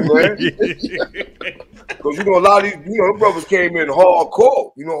 Pardon man. me. Because a lot of these, the brothers came in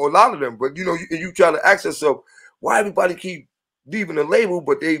hardcore. A lot of them. But you try to ask yourself, why everybody keep leaving the label,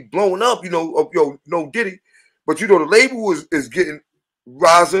 but they blowing up? No Diddy, but the label is getting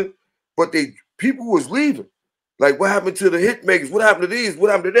rising, but people was leaving. Like, what happened to the hit makers? What happened to these? What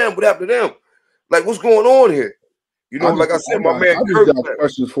happened to them? What happened to them? Like, what's going on here? Like I said, my man. I just got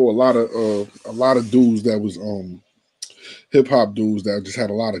questions for a lot of dudes that was hip hop dudes that just had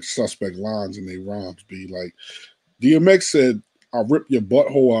a lot of suspect lines in their rhymes. Be like, DMX said, "I'll rip your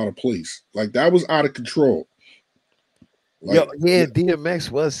butthole out of place." Like, that was out of control. Like, yeah, DMX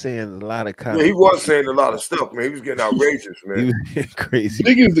was saying a lot of Yeah, he was saying a lot of stuff, man. He was getting outrageous, man. He was getting crazy.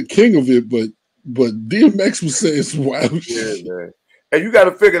 Biggie is the king of it, but DMX was saying some wild shit. Man. And you got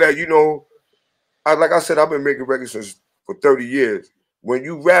to figure that, like I said, I've been making records for 30 years. When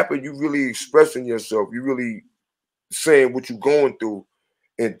you rapping, you really expressing yourself. You really saying what you're going through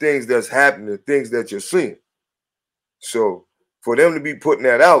and things that's happening, things that you're seeing. So for them to be putting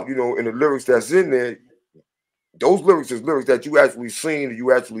that out, in the lyrics that's in there, those lyrics is lyrics that you actually seen,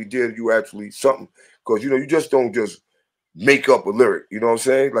 you actually did, you actually something. Because, you just don't just make up a lyric. You know what I'm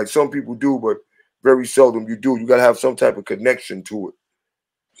saying? Like some people do, but very seldom you do. You got to have some type of connection to it.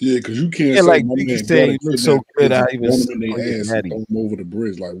 Yeah, because you can't say like Biggie saying you look so good. I even throw them over the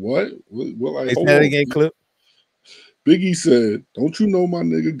bridge. Like what? Like, is that again, Clip? Biggie said, "Don't you know my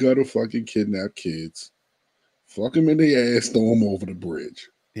nigga gutter fucking kidnap kids? Fuck him in the ass, throw him over the bridge."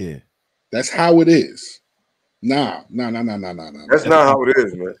 Yeah, that's how it is. Nah. That's not how it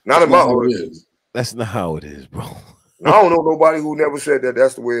is, man. Not in my hood. That's not how it is, bro. I don't know nobody who never said that.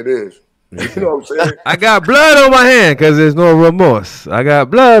 That's the way it is. You know what I'm saying? I got blood on my hand because there's no remorse. I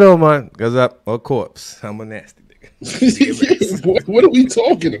got blood on my because I'm a corpse. I'm a nasty nigga. Boy, what are we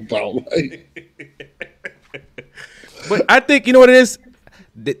talking about? Like, but I think you know what it is.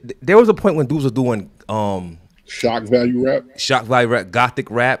 There was a point when dudes were doing shock value rap, gothic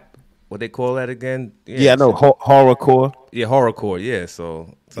rap. What they call that again? Yeah, I know horrorcore. Yeah, horrorcore. Yeah,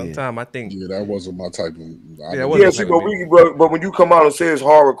 so sometimes I think that wasn't my type of. But when you come out and say it's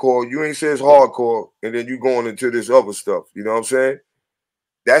horrorcore, you ain't say it's hardcore, and then you going into this other stuff. You know what I'm saying?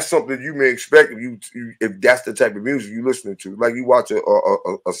 That's something you may expect if that's the type of music you listening to. Like you watch a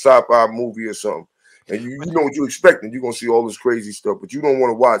sci-fi movie or something, and you know what you're expecting. You're gonna see all this crazy stuff, but you don't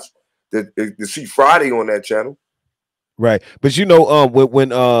want to watch to see Friday on that channel. Right, but when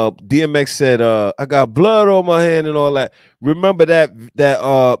DMX said I got blood on my hand and all that. Remember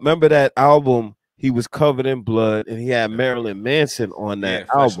that album? He was covered in blood, and he had Marilyn Manson on that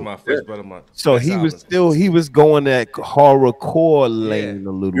album. So he was going that horrorcore lane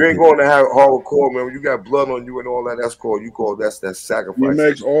a little. You ain't going to have horrorcore, man. When you got blood on you and all that, that's that sacrifice.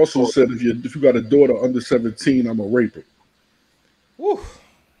 DMX also said if you got a daughter under 17, I'm a raper. Woo.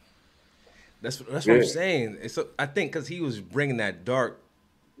 That's what I'm saying. I think because he was bringing that dark.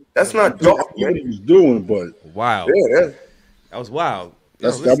 That's not dark. What he was doing, but wow. Yeah, that was wild.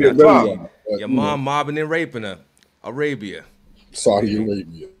 That's wild. Your mom mobbing and raping her, Arabia, Saudi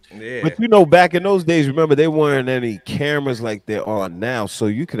Arabia. Yeah. But back in those days, remember they weren't any cameras like there are now, so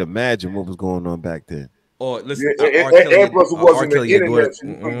you could imagine what was going on back then. Or listen, and plus it wasn't the internet. So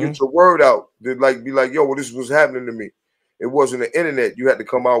you could get your word out. To be like, yo, well, this was happening to me. It wasn't the internet. You had to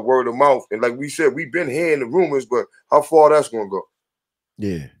come out word of mouth. And like we said, we've been hearing the rumors, but how far that's going to go?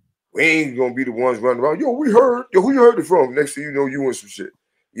 Yeah. We ain't going to be the ones running around. Yo, we heard. Yo, who you heard it from? Next thing you know, you in some shit.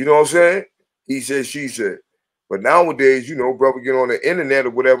 You know what I'm saying? He said, she said. But nowadays, brother get on the internet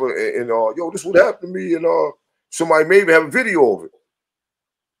or whatever and yo, this would happen to me. And somebody maybe have a video of it.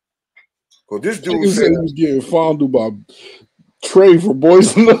 Because this dude said he was getting fondled by Trey for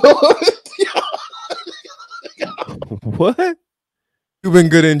Boys in the Hood. What? Cuban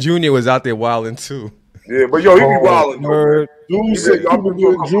Gooding Jr. was out there wilding too. Yeah, but yo, he be wilding. Dude said Cuban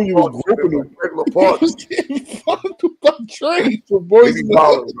Gooding Jr. was groping him. Regular parts. He was getting fondled by Trey for Boys in the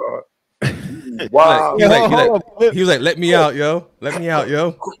Hood. Wow. He was like, let me out, yo. Let me out,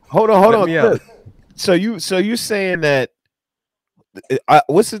 yo. Hold on. So you saying that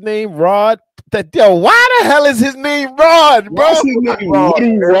what's his name? Rod. Yo, why the hell is his name Rod, bro? What's his name?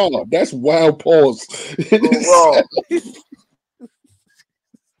 Little Rod. That's wild pause. Rod.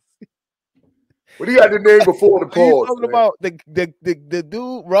 What do you got the name before the pause? You talking about the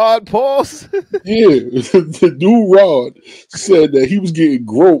dude Rod Pauls? Yeah, the dude Rod said that he was getting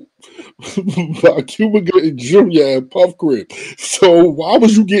groped by Cuba Gooding Jr. and Puff Crib. So why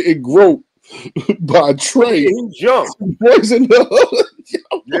was you getting groped by Trey? He's young. Boys in the hood.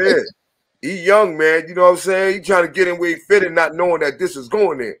 Yeah. He young, man. You know what I'm saying? He trying to get in where he fit and not knowing that this is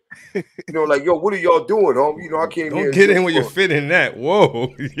going there. You know, like, yo, what are y'all doing, homie? You know, I came here. Don't get in where you fit in that.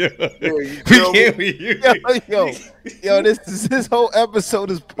 Whoa. Yeah. Yo, this whole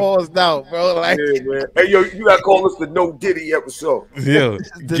episode is paused out, bro. Like, yeah, man. Hey, yo, you gotta call this the No Diddy episode. Yo,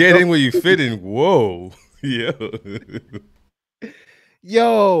 get in where you fit in. Whoa. Yeah.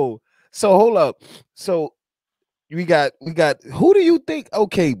 Yo. So hold up. So we got who do you think?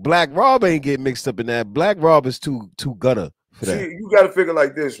 Okay, Black Rob ain't get mixed up in that. Black Rob is too gutter for that. See, you gotta figure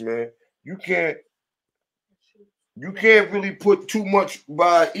like this, man. You can't really put too much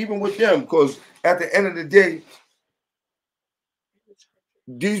by even with them, because at the end of the day,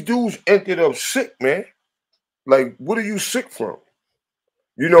 these dudes ended up sick, man. Like, what are you sick from?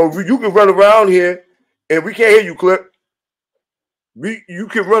 You know, you can run around here and we can't hear you, Clip. You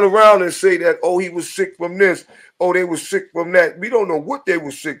can run around and say that, oh, he was sick from this, oh, they were sick from that. We don't know what they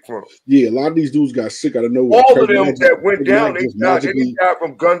were sick from. Yeah, a lot of these dudes got sick out of nowhere. All of them that went down, they didn't die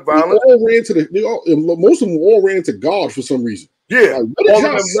from gun violence. Most of them all ran to God for some reason. Yeah, all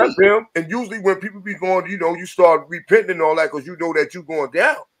of them left him. And usually when people be going, you know, you start repenting and all that because you know that you're going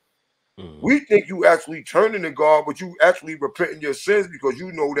down. We think you actually turning to God, but you actually repenting your sins because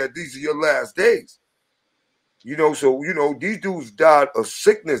you know that these are your last days. You know, so, you know, these dudes died of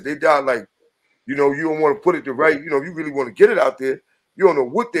sickness. They died like, you know, you don't want to put it the right, you know, if you really want to get it out there, you don't know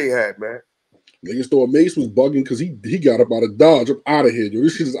what they had, man. Niggas thought Mace was bugging because he got up out of Dodge. I'm out of here, yo.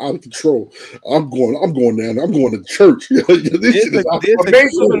 This shit is out of control. I'm going down. I'm going to church. This shit is out.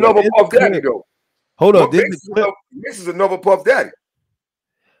 Mace is another Puff Daddy, though. Hold on. Mace is another Puff Daddy.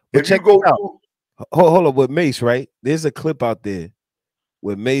 But check it out. Hold on, with Mace, right? There's a clip out there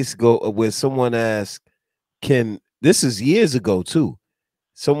where Mace where someone asked, this is years ago too.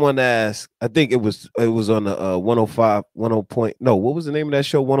 Someone asked, I think it was on the 105, 10 no, what was the name of that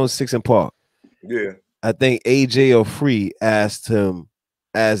show? 106 in Park. Yeah. I think AJ or Free asked him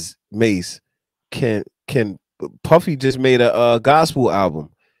as Mace, can Puffy just made a gospel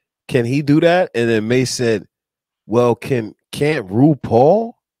album? Can he do that? And then Mace said, well, can't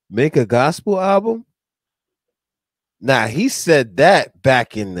RuPaul make a gospel album? Nah, he said that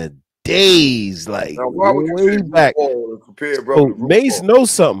back in the days, like way back. So Mace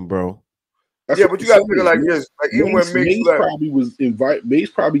knows something, bro. But you gotta figure like this. Like even when Mace probably was invited, Mace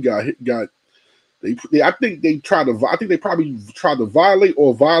probably got. I think they probably tried to violate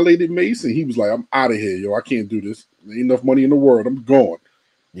or violated Mace, and he was like, "I'm out of here, yo. I can't do this. There ain't enough money in the world. I'm gone."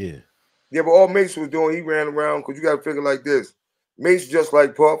 Yeah, but all Mace was doing, he ran around because you gotta figure like this. Mace just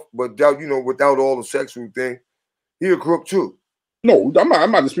like Puff, but without all the sexual thing, he a crook too. No, I'm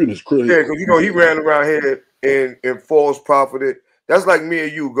not disputing his credit. Yeah, because he ran around here and false profited. That's like me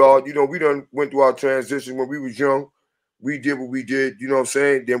and you, God. You know, we done went through our transition when we was young. We did what we did, you know what I'm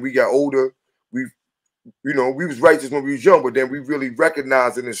saying? Then we got older. We was righteous when we was young, but then we really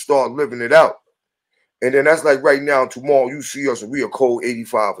recognized it and start living it out. And then that's like right now, tomorrow you see us and we are cold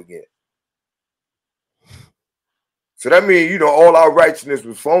 85 again. So that means, all our righteousness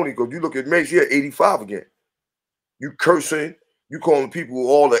was phony because you look at Mace, you're 85 again. You cursing. You calling people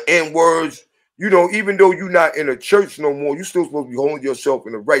all the N-words. Even though you're not in a church no more, you still supposed to be holding yourself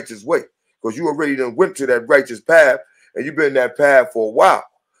in a righteous way because you already done went to that righteous path and you've been in that path for a while.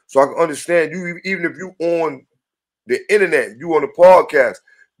 So I can understand you, even if you on the internet, you on the podcast,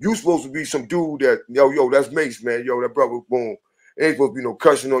 you supposed to be some dude that, yo, that's Mace, man. Yo, that brother, boom. There ain't supposed to be no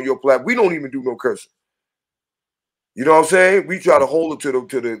cursing on your platform. We don't even do no cursing. You know what I'm saying? We try to hold it to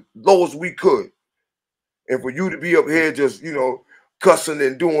the lowest we could. And for you to be up here just, cussing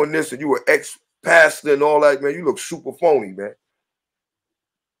and doing this, and you were ex-pastor and all that, man, you look super phony, man.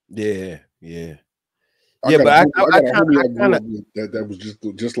 Yeah. But I kind of that was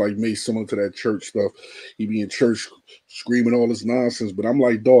just like me, similar to that church stuff. He be in church screaming all this nonsense, but I'm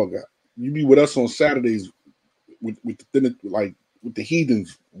like, dog, you be with us on Saturdays with the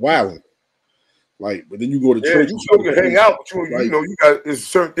heathens wilding. Like, but then you go to church. You still can hang out, but you got there's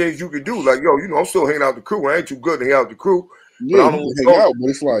certain things you can do. Like, yo, I'm still hanging out with the crew. I ain't too good to hang out with the crew. Yeah, I don't hang out, but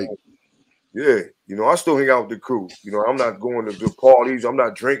it's like, yeah, I still hang out with the crew. I'm not going to the parties. I'm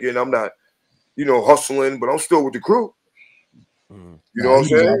not drinking. I'm not, hustling, but I'm still with the crew. You know what I'm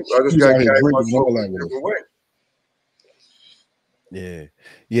saying? I just got to carry myself all a different way. Yeah,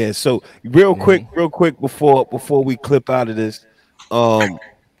 yeah. So real quick before we clip out of this, I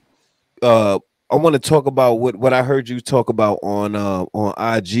want to talk about what I heard you talk about on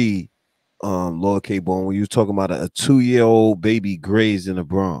IG, Lord K Bone, when you was talking about a 2-year-old baby grazed in the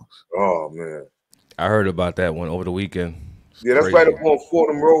Bronx. Oh man, I heard about that one over the weekend. Yeah, that's right up on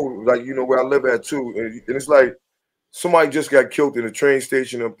Fordham Road, like where I live at too. And it's like somebody just got killed in a train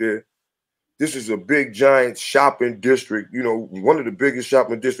station up there. This is a big, giant shopping district. One of the biggest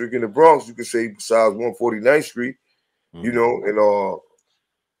shopping districts in the Bronx, you could say, besides 149th Street. And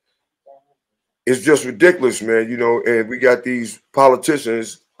it's just ridiculous, man. And we got these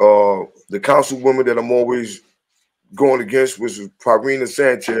politicians. The councilwoman that I'm always going against was Parina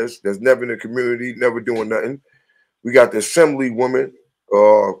Sanchez. That's never in the community, never doing nothing. We got the assemblywoman,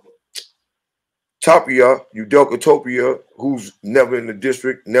 Tapia, Udelka, who's never in the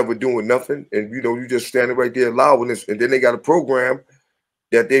district, never doing nothing. And, you just standing right there allowing this. And then they got a program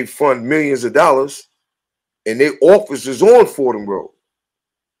that they fund millions of dollars, and their office is on Fordham Road.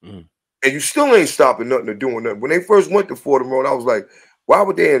 And you still ain't stopping nothing or doing nothing. When they first went to Fordham Road, I was like, why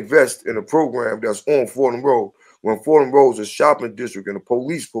would they invest in a program that's on Fordham Road when Fordham Road is a shopping district and the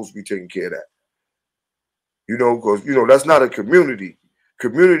police supposed to be taking care of that? Because, that's not a community.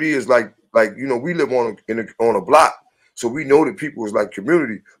 Community is like we live on a block, so we know that people is like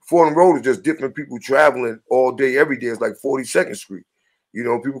community. Fordham Road is just different people traveling all day, every day. It's like 42nd Street.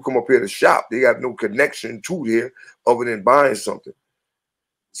 People come up here to shop. They have no connection to there other than buying something.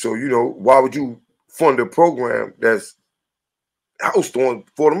 So, why would you fund a program that's housed on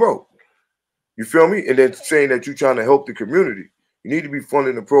Fordham Road? You feel me? And then saying that you're trying to help the community. You need to be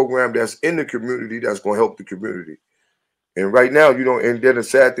funding a program that's in the community that's going to help the community. And right now, and then the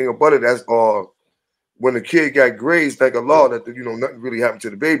sad thing about it, that's when the kid got grazed, thank Allah that, nothing really happened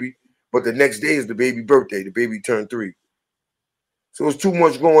to the baby. But the next day is the baby birthday. The baby turned 3. So it's too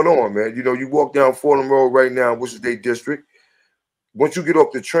much going on, man. You walk down Fordham Road right now, which is their district. Once you get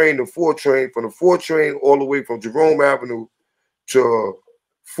off the train, the 4 train, from the 4 train all the way from Jerome Avenue to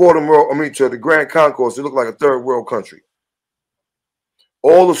Fordham Road, to the Grand Concourse, it looked like a third world country.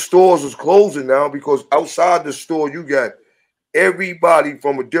 All the stores is closing now because outside the store, you got everybody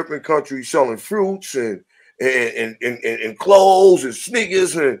from a different country selling fruits and clothes and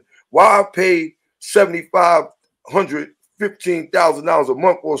sneakers. And why pay $7,500, $15,000 a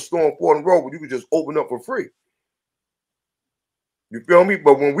month for a store on Fordham Road when you could just open up for free? You feel me?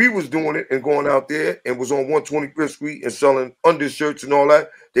 But when we was doing it and going out there and was on 125th Street and selling undershirts and all that,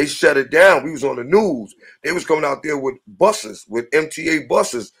 they shut it down. We was on the news. They was coming out there with buses, with MTA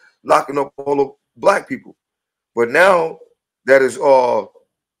buses, locking up all the black people. But now that is the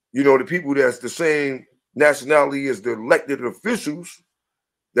people that's the same nationality as the elected officials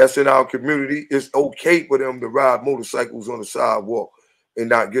that's in our community, it's okay for them to ride motorcycles on the sidewalk and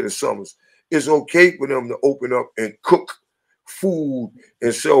not get a summons. It's okay for them to open up and cook food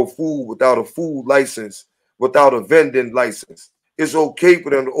and sell food without a food license, without a vending license. It's okay for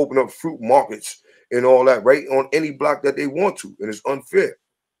them to open up fruit markets and all that, right, on any block that they want to, and it's unfair.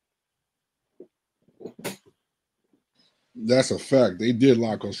 That's a fact. They did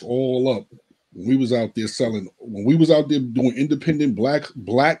lock us all up when we was out there selling. When we was out there doing independent black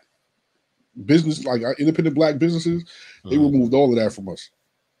business, like independent black businesses, they removed all of that from us.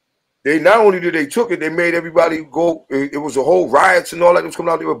 They not only did they took it, they made everybody go. It was a whole riots and all that. It was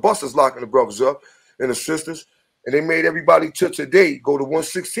coming out there with buses locking the brothers up and the sisters, and they made everybody to today go to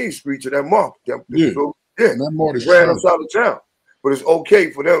 116th Street to that market. That market ran us out of town. But it's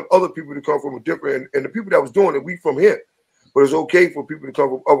okay for them, other people to come from a different, and the people that was doing it, we from here. But it's okay for people to come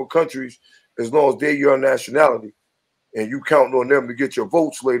from other countries as long as they're your nationality, and you counting on them to get your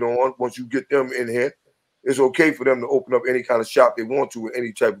votes later on. Once you get them in here, it's okay for them to open up any kind of shop they want to with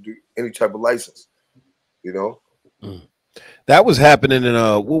any type of license. That was happening in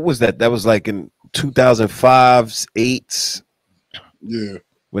what was that? That was like in 2005's 8s. Yeah,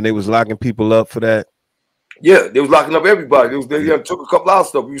 when they was locking people up for that. Yeah, they was locking up everybody. They took a couple of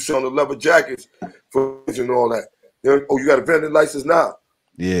stuff. You selling the leather jackets for and all that. Oh, you got a vending license now.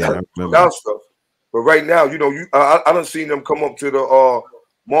 Yeah, I remember that stuff. But right now, I done seen them come up to the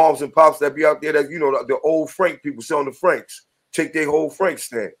moms and pops that be out there that the old Frank people selling the Franks, take their whole Frank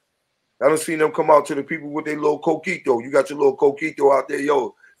stand. I done seen them come out to the people with their little coquito. You got your little coquito out there,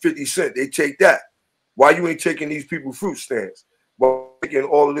 50 cents. They take that. Why you ain't taking these people fruit stands? Well, taking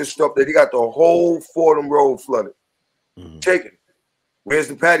all of this stuff that they got the whole Fordham Road flooded. Taking. Where's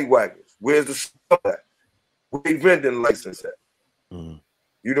the paddy wagons? Where's the stuff at? Where they vending license at? So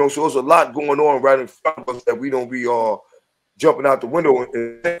there's a lot going on right in front of us that we don't be jumping out the window,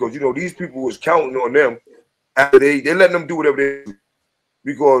 because you know these people was counting on them after they letting them do whatever they do,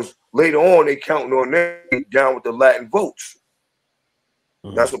 because later on they counting on them down with the Latin votes.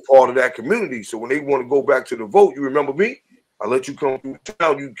 That's a part of that community. So when they want to go back to the vote, you remember me? I let you come through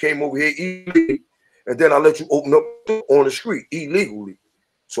town. You came over here illegally, and then I let you open up on the street illegally.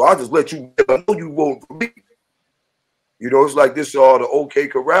 So I just let you know you vote for me. You know, it's like this all the OK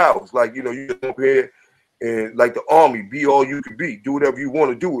Corral. It's like, you know, you come up here and like the army, be all you can be. Do whatever you want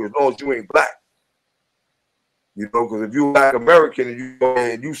to do as long as you ain't black. You know, because if you're black American and you go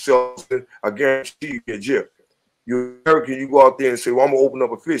and you sell something, I guarantee you get jail. You're American, you go out there and say, well, I'm going to open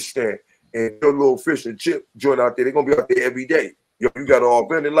up a fish stand and your little fish and chip joint out there. They're going to be out there every day. You got an all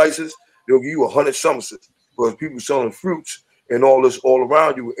vending license, they'll give you 100 Somersets because people selling fruits and all this all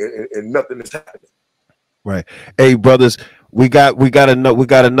around you and nothing is happening. Right. Hey, brothers, we got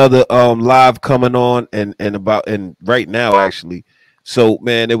another live coming on and right now actually. So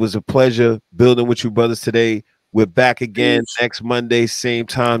man, it was a pleasure building with you brothers today. We're back again next Monday, same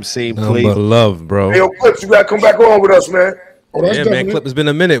time, same place. But love, bro. Hey, yo, Clips, you gotta come back on with us, man. Oh, that's man, Clip, it's been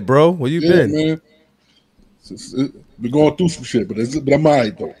a minute, bro. Where you been? Man. We're going through some shit, but I'm all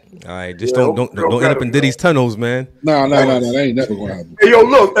right though. All right, just don't end up in Diddy's tunnels, man. Nah, that ain't never gonna happen. Hey, yo,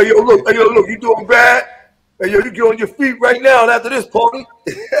 look, you doing bad? Hey, yo, you get on your feet right now after this party.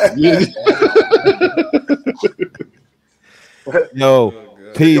 Yo,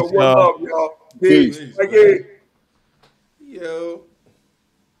 peace, yo, one love, y'all. Peace. Yo.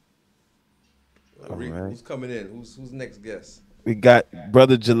 All right. Who's coming in? Who's next guest? We got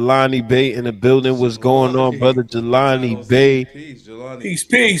Brother Jelani Bay in the building. What's going on, Brother Jelani Bay? Peace, Jelani.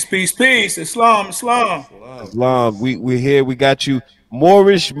 Peace. Islam. We're here. We got you.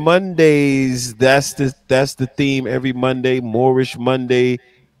 Moorish Mondays. That's the theme every Monday. Moorish Monday.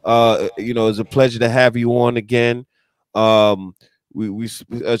 You know, it's a pleasure to have you on again.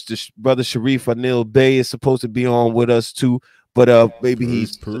 Brother Sharif Anil Bay is supposed to be on with us too. But maybe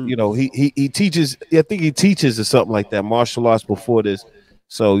he's, you know, he teaches. I think he teaches or something like that, martial arts before this.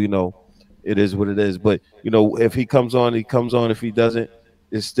 So you know, it is what it is. But you know, if he comes on, he comes on. If he doesn't,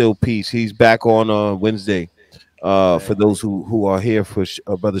 it's still peace. He's back on Wednesday. For those who are here for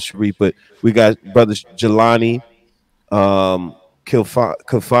Brother Sharif, but we got Brother Jelani,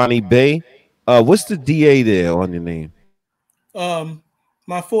 Kafani Bay. What's the DA there on your name?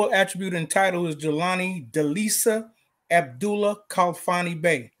 My full attribute and title is Jelani Delisa Abdullah Kalfani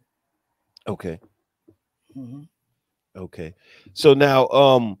Bay. Okay. Okay. So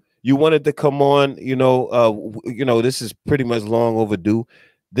now you wanted to come on, you know, this is pretty much long overdue.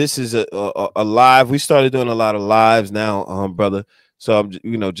 This is a live. We started doing a lot of lives now, brother. So I'm,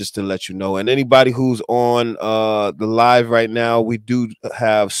 you know, just to let you know. And anybody who's on the live right now, we do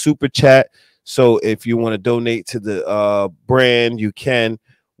have super chat. So if you want to donate to the brand, you can.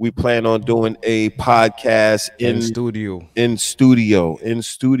 We plan on doing a podcast in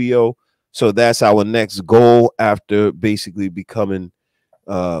studio. So that's our next goal after basically becoming,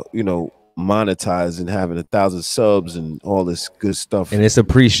 you know, monetized and having 1,000 subs and all this good stuff. And it's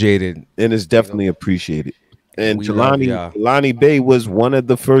appreciated. And it's definitely appreciated. And Jelani Bay was one of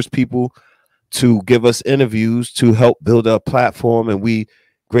the first people to give us interviews to help build our platform, and we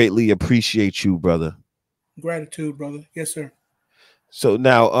greatly appreciate you, brother. Gratitude, brother. Yes, sir. So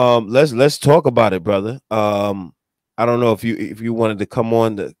now let's talk about it, brother. I don't know if you wanted to come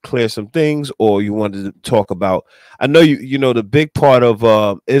on to clear some things, or you wanted to talk about. I know you know the big part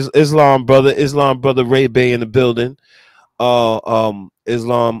of Islam brother Ray Bay in the building.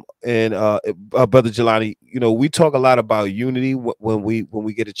 Islam and Brother Jelani. You know, we talk a lot about unity when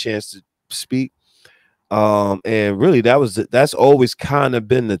we get a chance to speak. And really that's always kind of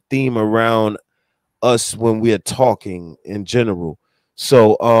been the theme around us when we are talking in general.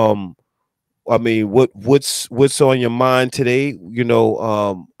 So I mean, what's on your mind today? You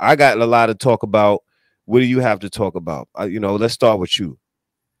know, I got a lot to talk about. What do you have to talk about? You know, let's start with you.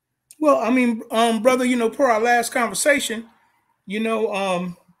 Well, I mean, brother, you know, per our last conversation, you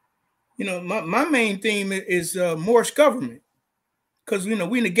know, my main theme is Moorish government, because you know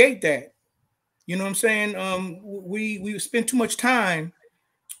we negate that. You know what I'm saying? We spend too much time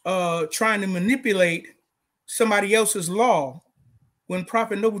trying to manipulate somebody else's law when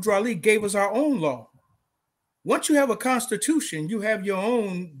Prophet Noble Drew Ali gave us our own law. Once you have a constitution, you have your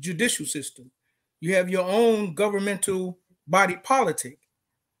own judicial system. You have your own governmental body politic.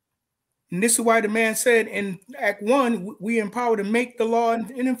 And this is why the man said in Act 1, we empower to make the law and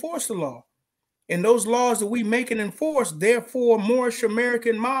enforce the law. And those laws that we make and enforce, therefore, Moorish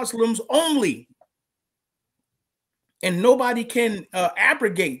American Muslims only. And nobody can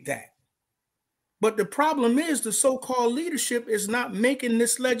abrogate that. But the problem is the so-called leadership is not making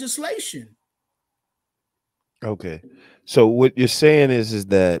this legislation. Okay. So what you're saying is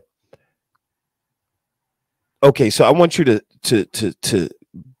that okay, so I want you to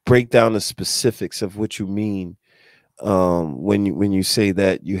break down the specifics of what you mean when you say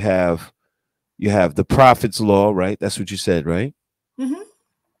that you have the prophet's law, right? That's what you said, right? Mm-hmm.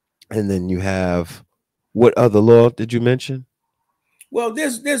 And then you have what other law did you mention? Well,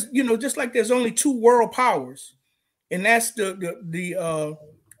 there's just like there's only two world powers, and that's the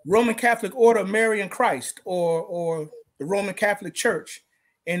Roman Catholic Order of Mary and Christ, or the Roman Catholic Church,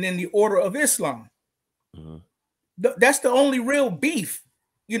 and then the Order of Islam. Mm-hmm. That's the only real beef,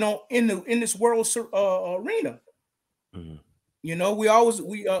 in this world arena. Mm-hmm.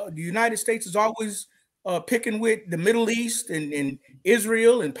 The United States is always picking with the Middle East and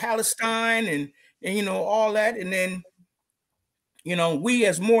Israel and Palestine and all that, and then we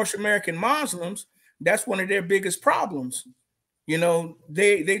as Moorish American Muslims, that's one of their biggest problems.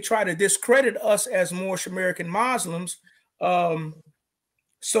 They try to discredit us as Moorish American Muslims,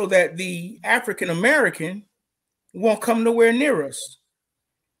 so that the African American won't come nowhere near us.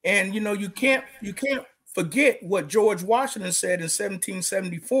 And you can't forget what George Washington said in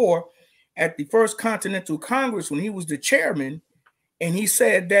 1774 at the First Continental Congress when he was the chairman, and he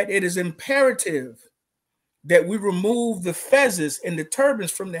said that it is imperative that we remove the fezzes and the turbans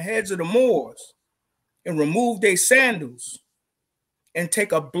from the heads of the Moors and remove their sandals and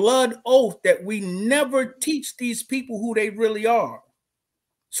take a blood oath that we never teach these people who they really are,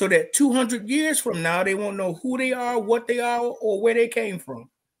 so that 200 years from now, they won't know who they are, what they are, or where they came from.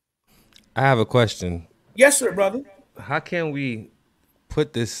 I have a question. Yes, sir, brother. How can we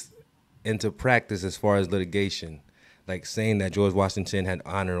put this into practice as far as litigation? Like saying that George Washington had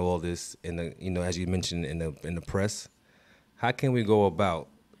honored all this in the, as you mentioned in the press. How can we go about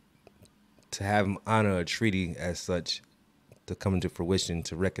to have him honor a treaty as such to come into fruition,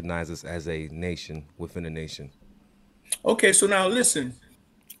 to recognize us as a nation within a nation? Okay, so now listen.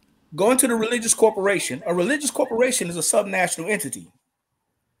 Going to the religious corporation. A religious corporation is a subnational entity.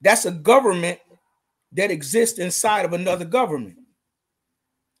 That's a government that exists inside of another government.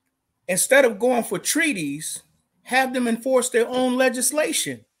 Instead of going for treaties, have them enforce their own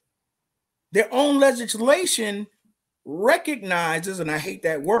legislation. Their own legislation recognizes, and I hate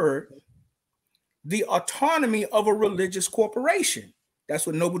that word, the autonomy of a religious corporation. That's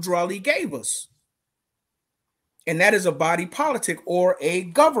what Noble Drew Ali gave us. And that is a body politic or a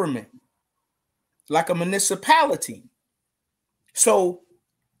government, like a municipality. So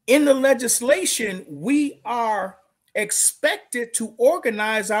in the legislation, we are expected to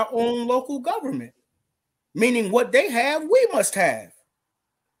organize our own local government, meaning what they have, we must have.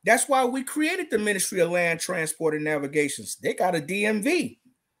 That's why we created the Ministry of Land, Transport, and Navigations. They got a DMV.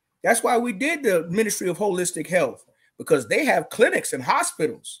 That's why we did the Ministry of Holistic Health, because they have clinics and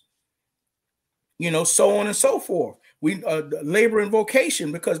hospitals, so on and so forth. We labor and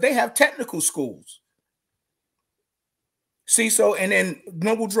vocation, because they have technical schools. See, so, and then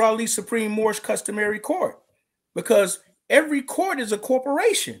Noble Drew Ali Supreme Moorish Customary Court, because every court is a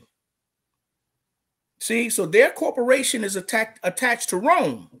corporation. See, so their corporation is attached to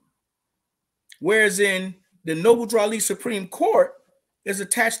Rome, whereas in the Noble Drew Ali Supreme Court is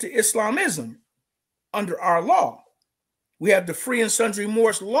attached to Islamism under our law. We have the Free and Sundry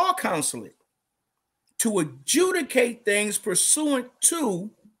Moorish Law Consulate to adjudicate things pursuant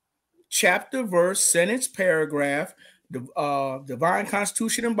to chapter, verse, sentence, paragraph, the divine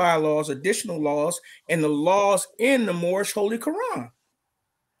constitution and bylaws, additional laws, and the laws in the Moorish Holy Quran.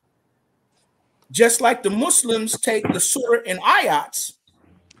 Just like the Muslims take the surah and ayats,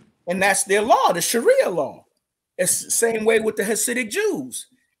 and that's their law, the Sharia law. It's the same way with the Hasidic Jews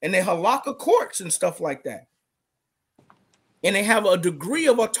and their halakha courts and stuff like that. And they have a degree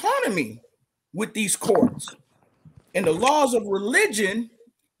of autonomy with these courts. And the laws of religion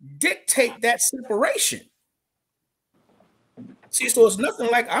dictate that separation. See, so it's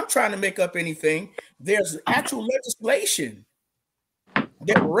nothing like I'm trying to make up anything. There's actual legislation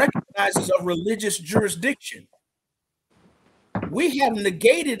that recognizes a religious jurisdiction. We have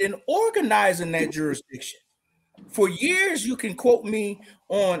negated and organizing that jurisdiction. For years, you can quote me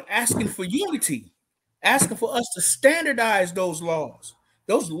on asking for unity, asking for us to standardize those laws.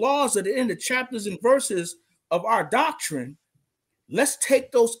 Those laws that are in the chapters and verses of our doctrine, let's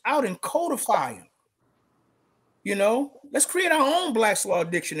take those out and codify them. Let's create our own Black's Law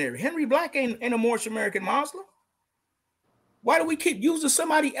Dictionary. Henry Black ain't a Moorish American Muslim. Why do we keep using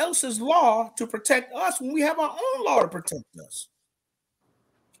somebody else's law to protect us when we have our own law to protect us?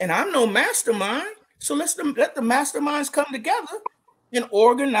 And I'm no mastermind, so let the masterminds come together and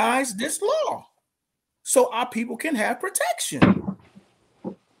organize this law. so our people can have protection.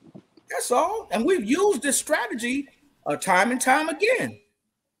 That's all. And we've used this strategy time and time again.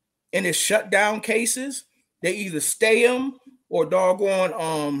 And it's shut down cases. They either stay them or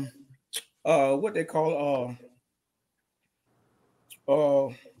doggone what they call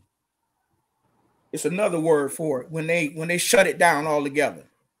it's another word for it when they shut it down altogether.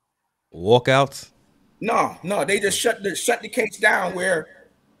 Walkouts? No, they just shut the case down where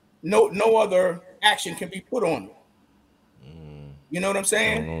no other action can be put on it. You know what I'm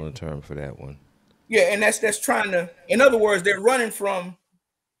saying? I don't know the term for that one. Yeah, and that's trying to, in other words, they're running from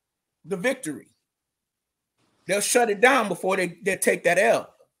the victory. They'll shut it down before they take that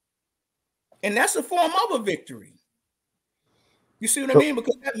L. And that's a form of a victory. You see what I mean?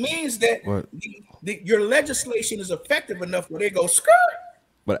 Because that means that your legislation is effective enough where they go skirt.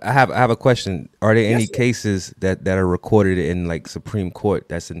 But I have a question. Are there any sir. cases that are recorded in like Supreme Court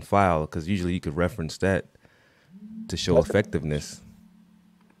that's in file? Because usually you could reference that to show effectiveness.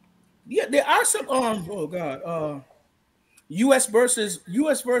 Yeah, there are some US versus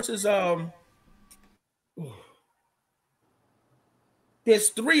there's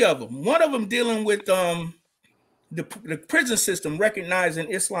 3 of them. One of them dealing with the prison system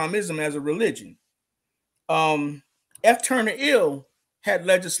recognizing Islamism as a religion. F. Turner Ill had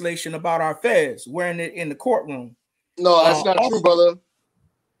legislation about our feds wearing it in the courtroom. No, that's not true, brother.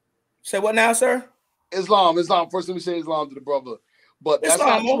 Say what now, sir? Islam. First, let me say Islam to the brother. But that's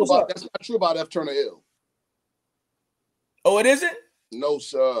not true about F. Turner Ill. Oh, it isn't? No,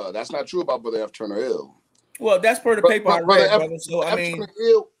 sir. That's not true about Brother F. Turner Ill. Well, that's per the paper I read, brother. So I mean,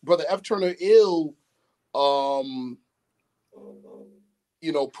 Brother F. Turner Ill,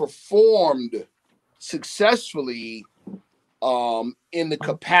 performed successfully in the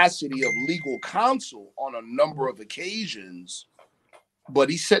capacity of legal counsel on a number of occasions, but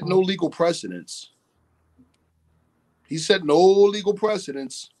he set no legal precedents. Did he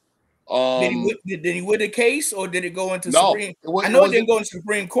win the case, or did it go into Supreme? I know it didn't go into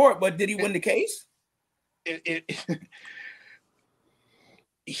Supreme Court, but did he win the case?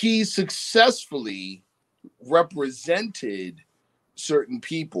 He successfully represented certain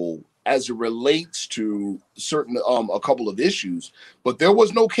people as it relates to certain a couple of issues, but there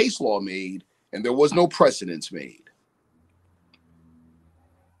was no case law made and there was no precedents made.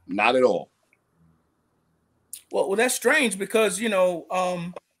 Not at all. Well, that's strange because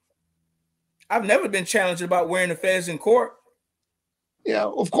I've never been challenged about wearing the fez in court. Yeah,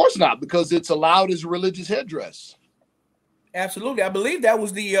 of course not, because it's allowed as a religious headdress. Absolutely. I believe that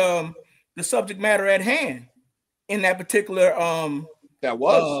was the subject matter at hand in that particular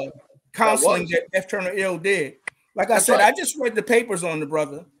counseling that F. Turner Ill did. Like I said, I just read the papers on the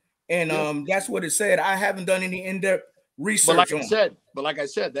brother, and that's what it said. I haven't done any in-depth research. But like I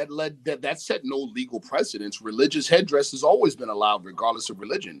said, that set no legal precedence. Religious headdress has always been allowed, regardless of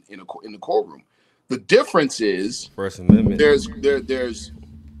religion, in the courtroom. The difference is First Amendment. Here's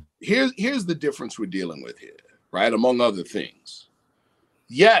the difference we're dealing with here, right? Among other things.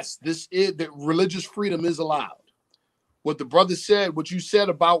 Yes, that religious freedom is allowed. What the brother said, what you said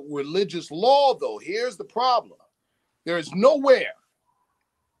about religious law, though, here's the problem. There is nowhere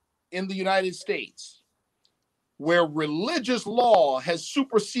in the United States where religious law has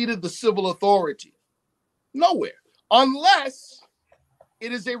superseded the civil authority. Nowhere. Unless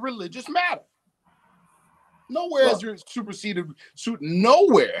it is a religious matter. Nowhere has it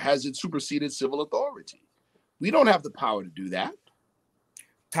superseded civil authority. We don't have the power to do that.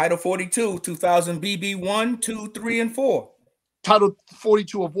 Title 42, 2000 BB 1, 2, 3, and 4. Title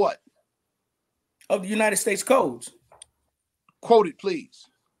 42 of what? Of the United States codes. Quote it, please.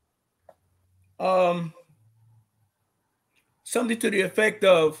 Something to the effect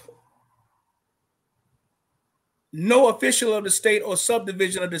of no official of the state or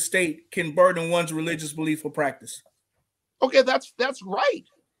subdivision of the state can burden one's religious belief or practice. Okay, that's right.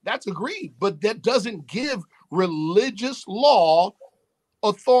 That's agreed. But that doesn't give religious law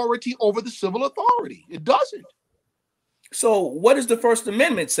authority over the civil authority. It doesn't. So what does the First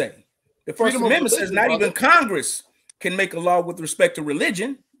Amendment say? The First Amendment says not even Congress can make a law with respect to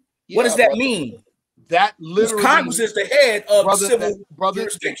religion. What does that mean? That literally Congress is the head of civil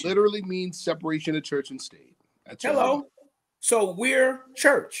jurisdiction. It literally means separation of church and state. That's hello. So we're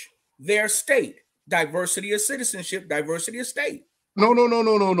church, their state, diversity of citizenship, diversity of state. No.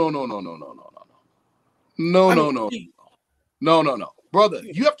 Brother,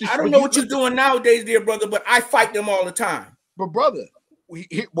 you have to. I don't know what you're doing nowadays, dear brother, but I fight them all the time. But brother,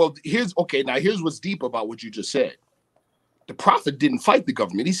 here's what's deep about what you just said. The prophet didn't fight the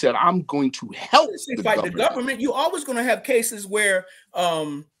government. He said, I'm going to help the government. You're always going to have cases where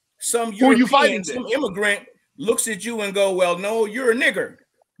some Who are you European, fighting some then? immigrant looks at you and go, well, no, you're a nigger.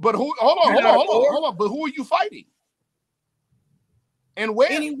 But who? Hold on. But who are you fighting? And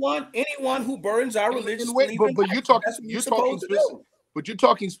where? Anyone who burdens our religious belief. But you're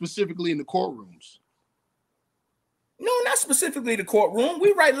talking specifically in the courtrooms. No, not specifically the courtroom.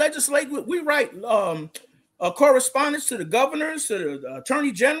 We write legislative. We write correspondence to the governors, to the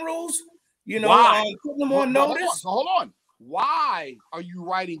attorney generals. You know, putting them on notice. Hold on. Why are you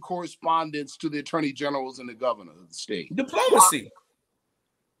writing correspondence to the attorney generals and the governor of the state? Diplomacy.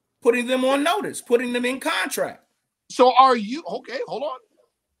 Putting them on notice, putting them in contract. So are you, okay, hold on.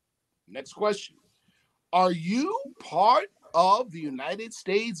 Next question. Are you part of the United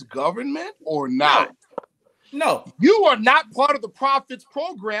States government or not? No. You are not part of the Prophet's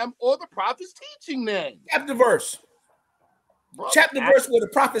program or the Prophet's teaching then. Chapter verse. Chapter verse where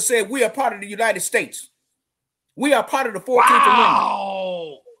the Prophet said we are part of the United States. We are part of the 14th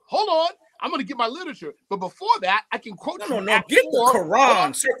Amendment. Hold on. I'm going to get my literature. But before that, I can quote No. Get the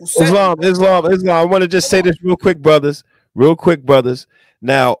Quran. Islam. I want to just say this real quick, brothers.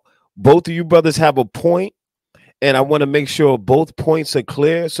 Now, both of you brothers have a point, and I want to make sure both points are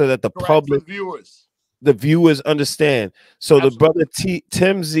clear so that the public, the viewers understand. So the brother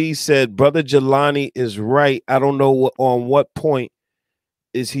Tim Z said, Brother Jelani is right. I don't know on what point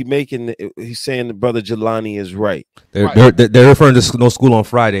is he making. He's saying that Brother Jelani is right. They're referring to no school on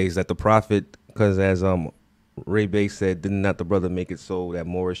Fridays. That the Prophet, because as Ray Bay said, did not the brother make it so that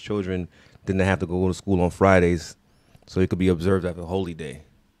Moorish children didn't have to go to school on Fridays, so it could be observed as a holy day?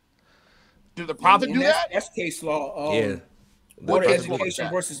 Did the Prophet do that? That's case law. Yeah. Board of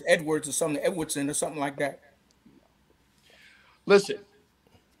Education versus Edwards or something, Edwardson or something like that. Listen,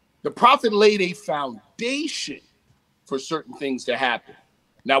 the Prophet laid a foundation for certain things to happen.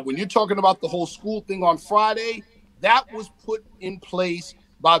 Now, when you're talking about the whole school thing on Friday, that was put in place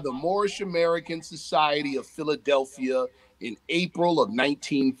by the Moorish American Society of Philadelphia in April of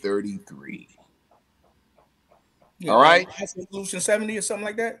 1933. Yeah, all right? Resolution 70 or something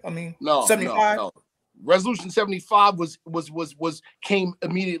like that? I mean, no, 75? No. Resolution 75 came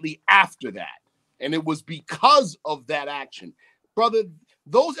immediately after that. And it was because of that action. Brother,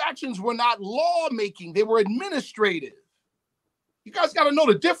 those actions were not lawmaking, they were administrative. You guys got to know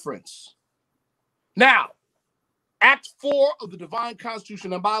the difference. Now, Act 4 of the Divine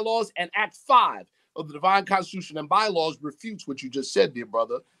Constitution and Bylaws and Act 5 of the Divine Constitution and Bylaws refutes what you just said, dear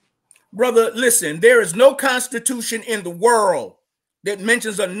brother. Brother, listen, there is no constitution in the world that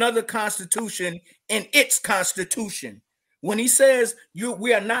mentions another constitution in its constitution. When he says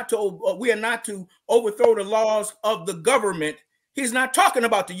we are not to overthrow the laws of the government, he's not talking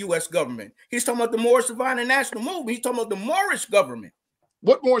about the U.S. government. He's talking about the Moorish Divine and National Movement. He's talking about the Moorish government.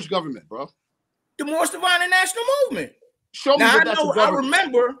 What Moorish government, bro? The Moorish Divine and National Movement. Show me now, that I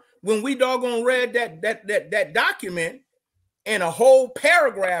remember when we doggone read that document, and a whole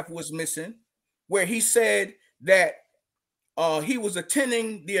paragraph was missing where he said that he was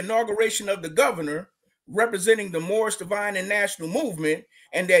attending the inauguration of the governor representing the Moorish Divine and National Movement,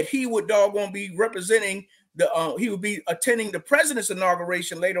 and that he would doggone be representing he would be attending the president's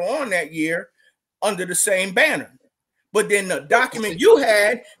inauguration later on that year under the same banner. But then the document you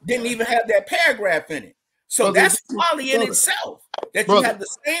had didn't even have that paragraph in it. So that's folly in itself, that you have the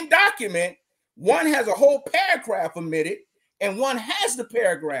same document. One has a whole paragraph omitted, and one has the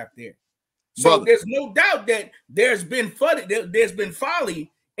paragraph there. So there's no doubt that there's been folly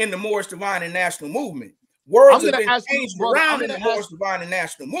in the Moorish Divine and National Movement. Words have been changed around in the Moorish Divine and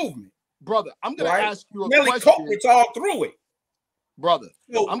National Movement. Brother, I'm going to ask you a question. Culprits all through it. Brother,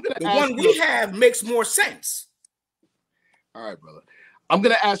 so I'm going to ask you. The one we have makes more sense. All right, brother. I'm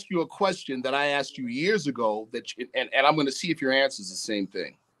going to ask you a question that I asked you years ago, and I'm going to see if your answer is the same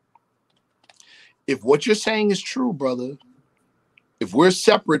thing. If what you're saying is true, brother, if we're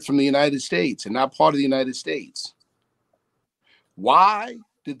separate from the United States and not part of the United States, why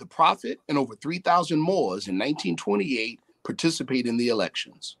did the Prophet and over 3,000 Moors in 1928 participate in the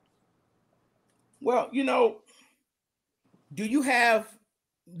elections? Well, you know, do you have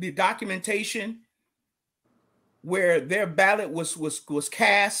the documentation where their ballot was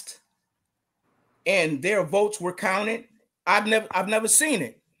cast and their votes were counted? I've never seen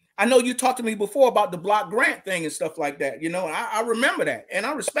it. I know you talked to me before about the block grant thing and stuff like that, you know, and I remember that and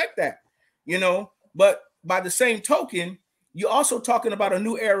I respect that, you know, but by the same token, you're also talking about a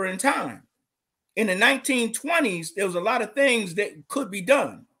new era in time. In the 1920s, there was a lot of things that could be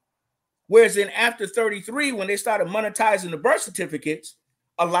done. Whereas in after 33, when they started monetizing the birth certificates,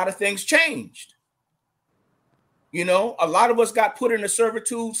 a lot of things changed. You know, a lot of us got put in a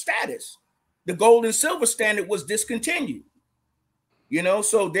servitude status. The gold and silver standard was discontinued. You know,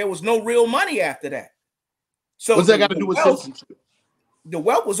 so there was no real money after that. So what's that got to do with citizenship? The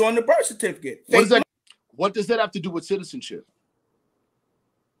wealth was on the birth certificate. What does that have to do with citizenship?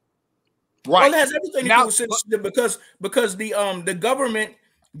 Right. Well, it has everything to do with citizenship because the government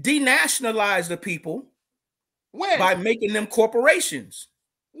denationalized the people by making them corporations.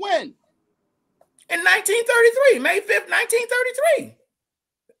 When? In 1933, May 5th, 1933.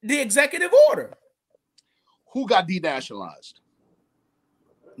 The executive order. Who got denationalized?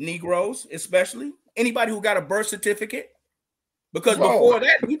 Negroes, especially. Anybody who got a birth certificate. Because before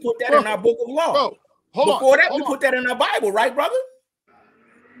that, we put that in our book of law. Before that, we put that in our Bible, right, brother?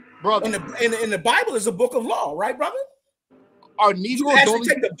 Brother. And the Bible is a book of law, right, brother? Our Negroes you actually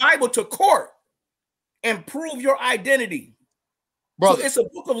take the Bible to court and prove your identity. Brother. So it's a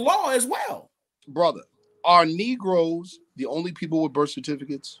book of law as well. Brother, are Negroes the only people with birth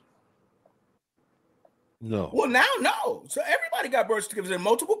certificates? No. Well, now, no. So everybody got birth certificates in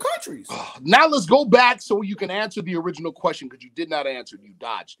multiple countries. Now let's go back so you can answer the original question, because you did not answer it. You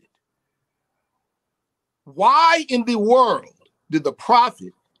dodged it. Why in the world did the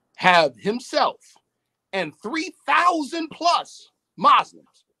prophet have himself and 3,000 plus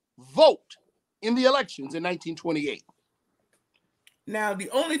Muslims vote in the elections in 1928? Now,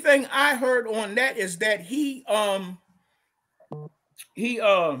 the only thing I heard on that is that he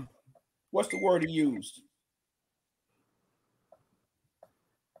what's the word he used?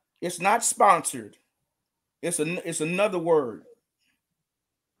 It's not sponsored. It's another word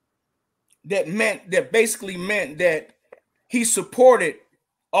that basically meant that he supported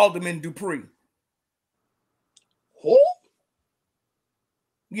Alderman Dupree. Who?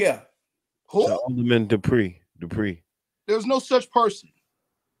 Yeah. Who? So Alderman Dupree. There's no such person.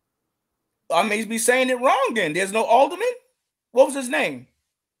 I may be saying it wrong then. There's no alderman? What was his name?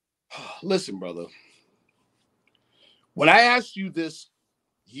 Listen, brother. When I asked you this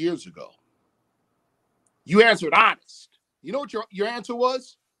years ago, you answered honest. You know what your answer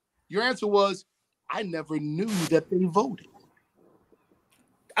was? Your answer was, I never knew that they voted.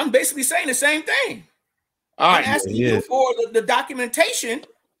 I'm basically saying the same thing. All right. I'm asking you for the documentation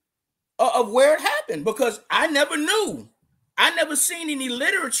of where it happened, because I never knew. I never seen any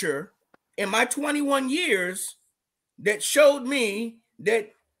literature in my 21 years that showed me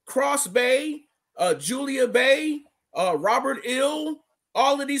that Cross Bay, Julia Bay, Robert Ill,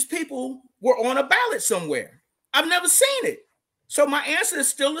 all of these people were on a ballot somewhere. I've never seen it. So my answer is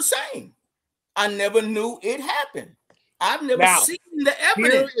still the same. I never knew it happened. I've never seen the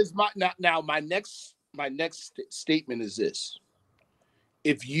evidence. Here is my next statement is this.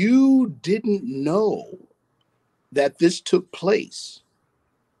 If you didn't know that this took place,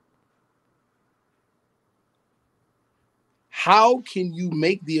 how can you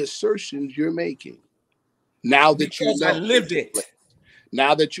make the assertions you're making now that you know? I lived it.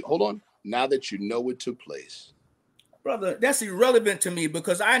 Now that you now that you know it took place. Brother, that's irrelevant to me,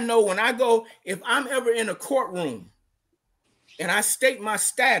 because I know when I go, if I'm ever in a courtroom and I state my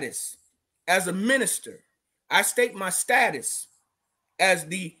status as a minister, I state my status as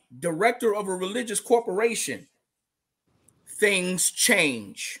the director of a religious corporation, things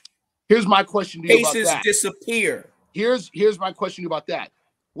change. Here's my question to you about that. Cases disappear. Here's my question to you about that.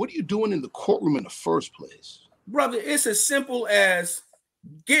 What are you doing in the courtroom in the first place? Brother, it's as simple as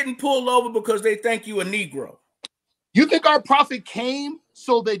getting pulled over because they think you a Negro. You think our prophet came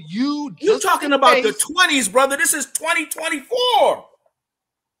so that you're talking about the 20s, brother. This is 2024.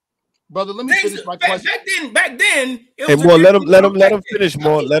 Brother, let me finish my question. Back then, it was let him finish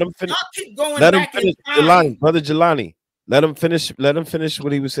more. Let him finish. Keep going let him back finish. in time. Brother Jelani. Let him finish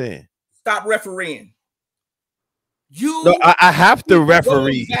what he was saying. Stop refereeing. No, I have to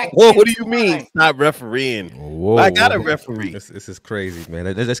referee. Whoa, what do you mean? Stop refereeing. Whoa, I got to referee. This is crazy,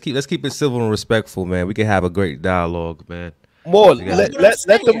 man. Let's keep it civil and respectful, man. We can have a great dialogue, man. More. Let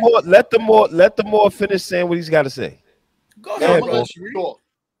the more finish saying what he's got to say. Go ahead,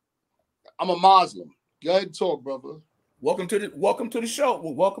 I'm a Muslim. Go ahead and talk, brother. Welcome to the show.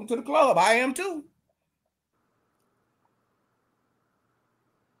 Well, welcome to the club. I am too.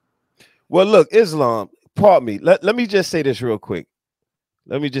 Well, look, Islam. Pardon me. Let me just say this real quick.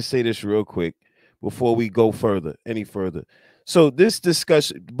 Before we go any further. So this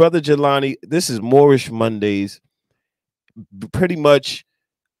discussion, Brother Jelani, this is Moorish Mondays. Pretty much,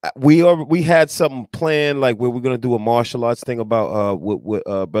 we had something planned, like where we're gonna do a martial arts thing about with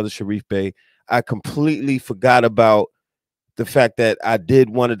Brother Sharif Bay. I completely forgot about the fact that I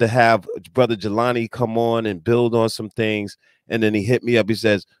wanted to have Brother Jelani come on and build on some things, and then he hit me up. He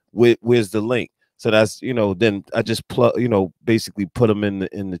says, "Where's the link?" So that's, then I just basically put them in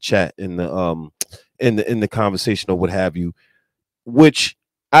the chat, in the conversation or what have you. which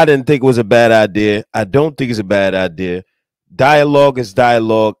I didn't think was a bad idea. I don't think it's a bad idea. Dialogue is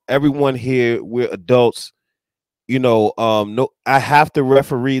dialogue. Everyone here, we're adults. You know, no, I have to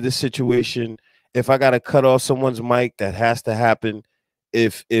referee the situation. If I gotta cut off someone's mic, that has to happen.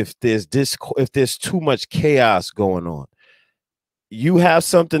 If there's too much chaos going on, you have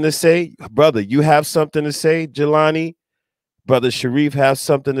something to say, brother. You have something to say, Jelani. Brother Sharif has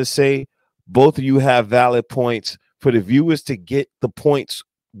something to say. Both of you have valid points. For the viewers to get the points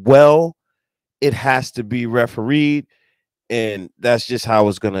well, it has to be refereed. And that's just how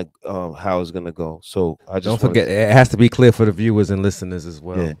it's gonna go. So I just don't forget it has to be clear for the viewers and listeners as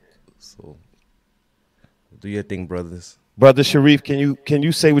well. Yeah. So do your thing, brothers. Brother Sharif, can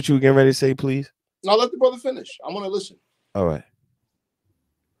you say what you were getting ready to say, please? No, let the brother finish. I want to listen. All right.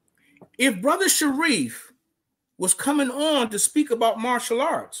 If Brother Sharif was coming on to speak about martial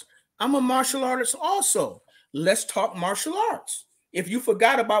arts, I'm a martial artist also. Let's talk martial arts. If you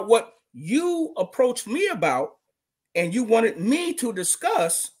forgot about what you approached me about and you wanted me to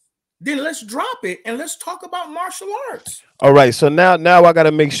discuss, then let's drop it and let's talk about martial arts. All right. So now I got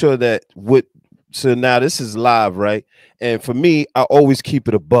to make sure that so now this is live, right? And for me, I always keep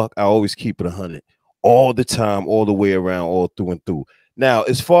it a buck. I always keep it 100 all the time, all the way around, all through and through. Now,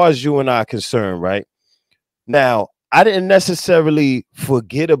 as far as you and I are concerned, right? Now, I didn't necessarily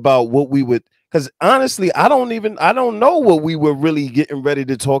forget about what we would, because honestly, I don't know what we were really getting ready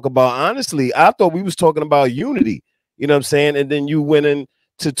to talk about. Honestly, I thought we was talking about unity. You know what I'm saying? And then you went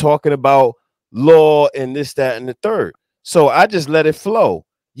into talking about law and this, that, and the third. So I just let it flow.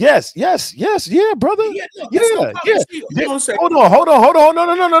 Yes, yeah, brother. Yeah. Hold on.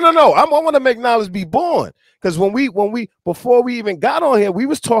 No. I want to make knowledge be born. Because when we before we even got on here, we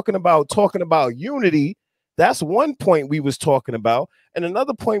was talking about unity. That's one point we was talking about. And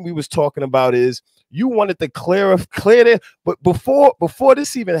another point we was talking about is you wanted to clear it. But before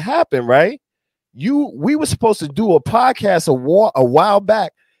this even happened, right? We were supposed to do a podcast a while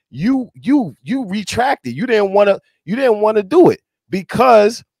back. You retracted. You didn't want to do it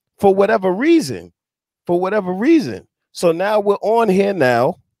because for whatever reason. So now we're on here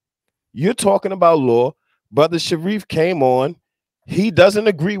now. You're talking about law. Brother Sharif came on. He doesn't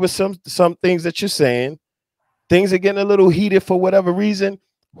agree with some things that you're saying. Things are getting a little heated for whatever reason.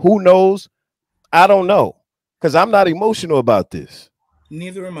 Who knows? I don't know. Because I'm not emotional about this.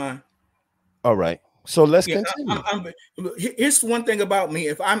 Neither am I. All right. So let's continue. Here's one thing about me.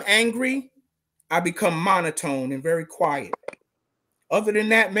 If I'm angry, I become monotone and very quiet. Other than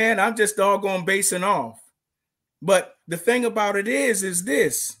that, man, I'm just doggone basing off. But the thing about it is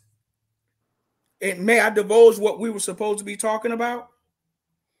this. May I divulge what we were supposed to be talking about?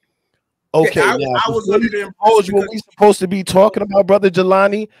 Okay, I was under the impression what we're supposed to be talking about, Brother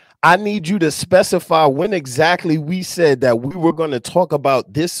Jelani. I need you to specify when exactly we said that we were going to talk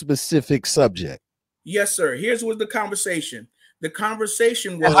about this specific subject. Yes, sir. Here's what the conversation. The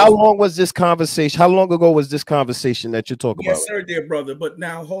conversation was. How long was this conversation? How long ago was this conversation that you're talking about? Yes, sir, dear brother. But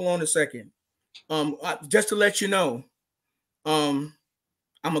now hold on a second. Just to let you know, I'm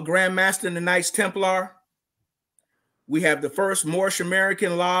a Grand Master in the Knights Templar. We have the first Moorish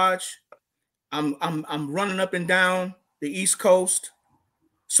American Lodge. I'm running up and down the East Coast.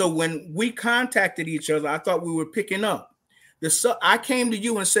 So when we contacted each other, I thought we were picking up. I came to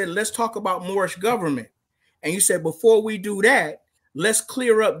you and said, let's talk about Moorish government. And you said, before we do that, let's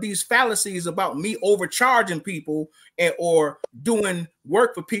clear up these fallacies about me overcharging people or doing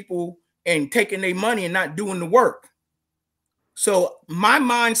work for people and taking their money and not doing the work. So my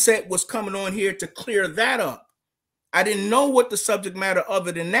mindset was coming on here to clear that up. I didn't know what the subject matter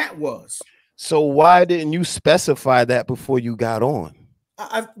other than that was. So why didn't you specify that before you got on?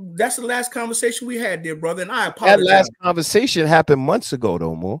 That's the last conversation we had, dear brother, and I apologize. That last conversation happened months ago,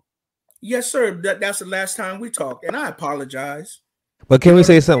 though, Mo. Yes, sir. That's the last time we talked, and I apologize. But can we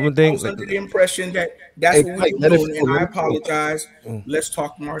say something? I was under the impression that's what we were doing, and I apologize. Let's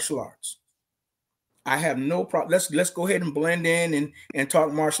talk martial arts. I have no problem. Let's go ahead and blend in and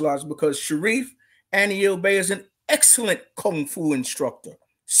talk martial arts because Sharif Diddy Bay is an excellent kung fu instructor,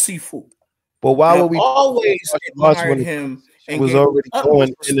 Sifu. But why would we always admire him? It was already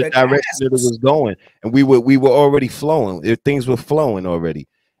going in the direction that it was going, and we were already flowing. Things were flowing already,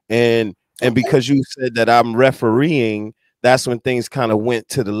 and because you said that I'm refereeing, that's when things kind of went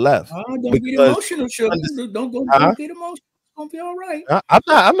to the left. Don't get emotional, Sugar. Don't get emotional. It's gonna be all right.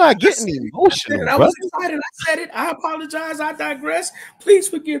 I'm not getting emotional. I was excited. I said it. I apologize. I digress. Please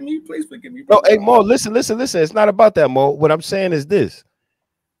forgive me. Please forgive me. No, hey Mo, listen. It's not about that, Mo. What I'm saying is this.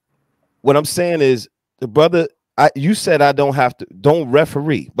 What I'm saying is the brother. you said I don't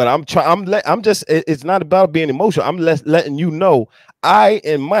referee, but I'm just, it's not about being emotional. I'm letting you know, I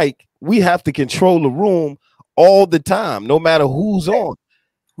and Mike, we have to control the room all the time, no matter who's on.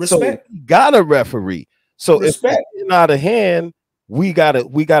 Respect. So we got a referee. So Respect. if it's out of hand, we gotta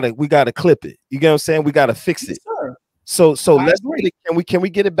clip it. You get what I'm saying? We gotta fix it. Sir. So I let's agree. Can we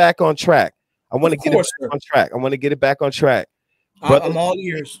get it back on track? I want to get it back sir. on track. I want to get it back on track. I'm all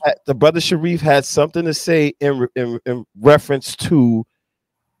ears. The brother Sharif had something to say in reference to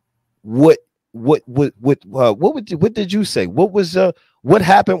what did you say? What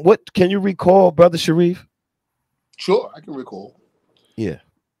happened? What can you recall, brother Sharif? Sure, I can recall. Yeah.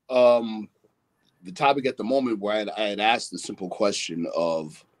 The topic at the moment where I had asked the simple question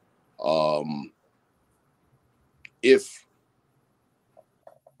of if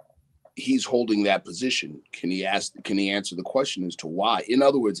he's holding that position, can he answer the question as to why? In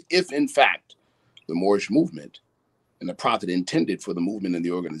other words, if in fact the Moorish movement and the Prophet intended for the movement and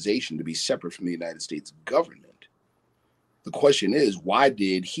the organization to be separate from the United States government, the question is, why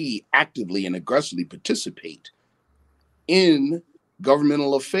did he actively and aggressively participate in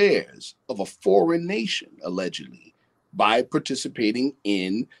governmental affairs of a foreign nation, allegedly, by participating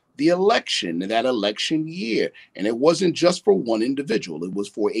in the election, that election year? And it wasn't just for one individual, it was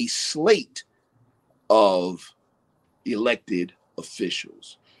for a slate of elected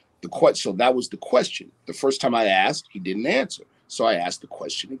officials. So that was the question. The first time I asked, he didn't answer. So I asked the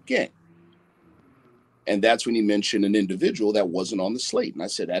question again. And that's when he mentioned an individual that wasn't on the slate. And I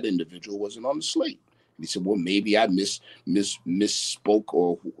said, that individual wasn't on the slate. And he said, well, maybe I misspoke,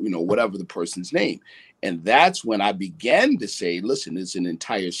 or, whatever the person's name. And that's when I began to say, listen, it's an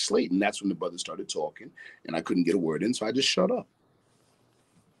entire slate. And that's when the brother started talking and I couldn't get a word in. So I just shut up.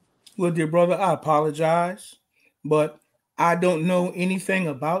 Well, dear brother, I apologize, but I don't know anything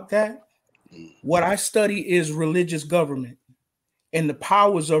about that. What I study is religious government and the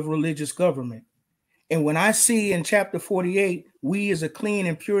powers of religious government. And when I see in chapter 48, we as a clean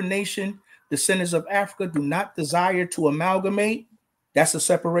and pure nation, descendants of Africa, do not desire to amalgamate, that's a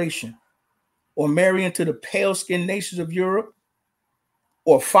separation. Or marry into the pale-skinned nations of Europe,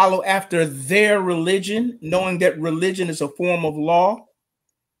 or follow after their religion, knowing that religion is a form of law.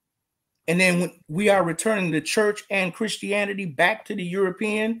 And then when we are returning the church and Christianity back to the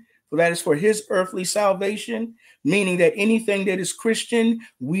European, so that is for his earthly salvation, meaning that anything that is Christian,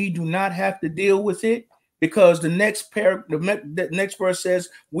 we do not have to deal with it, because the next verse says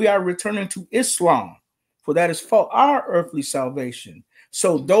we are returning to Islam, for that is for our earthly salvation.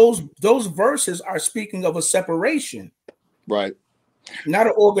 So those verses are speaking of a separation, right? Not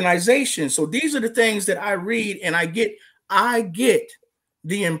an organization. So these are the things that I read, and I get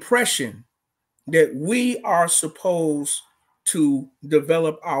the impression that we are supposed to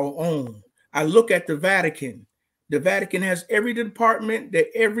develop our own. I look at the Vatican. The Vatican has every department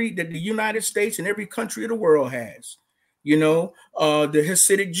that the United States and every country of the world has. The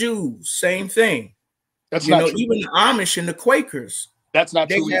Hasidic Jews, same thing. That's not true. Even the Amish and the Quakers. That's not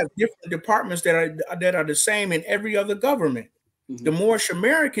true. They have different departments that are the same in every other government. Mm-hmm. The Moorish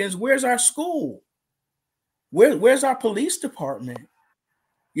Americans, where's our school? Where's our police department?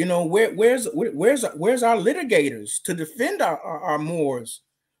 Where's our litigators to defend our Moors?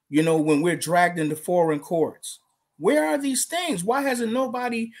 When we're dragged into foreign courts, where are these things? Why hasn't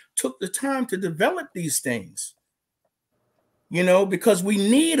nobody took the time to develop these things? Because we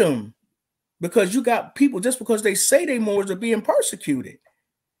need them. Because you got people, just because they say they Moors, are being persecuted,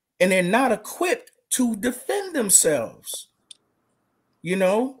 and they're not equipped to defend themselves.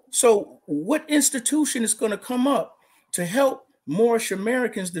 So what institution is going to come up to help Moorish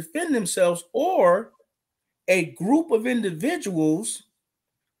Americans defend themselves, or a group of individuals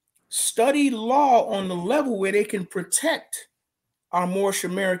study law on the level where they can protect our Moorish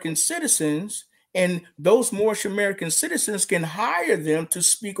American citizens, and those Moorish American citizens can hire them to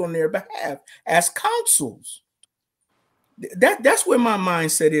speak on their behalf as counsels? That's where my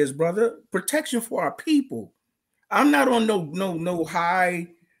mindset is, brother. Protection for our people. I'm not on no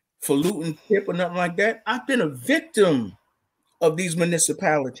highfalutin tip or nothing like that. I've been a victim of these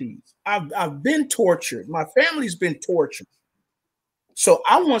municipalities. I've been tortured. My family's been tortured. So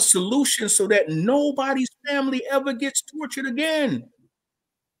I want solutions so that nobody's family ever gets tortured again.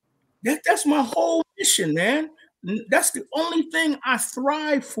 That's my whole mission, man. That's the only thing I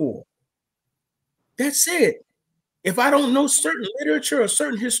thrive for. That's it. If I don't know certain literature or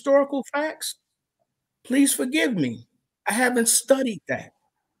certain historical facts, please forgive me. I haven't studied that,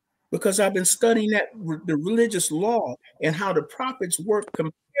 because I've been studying the religious law and how the prophets work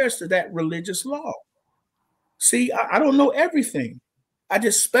compares to that religious law. See, I don't know everything. I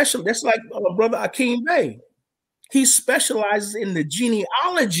just that's like Brother Akeem Bay. He specializes in the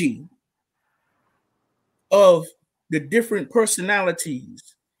genealogy of the different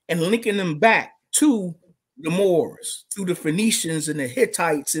personalities and linking them back to the Moors, to the Phoenicians and the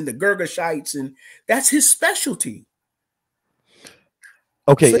Hittites and the Girgashites, and that's his specialty.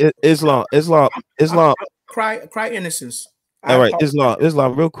 Okay, so, Islam. Cry innocence. All right,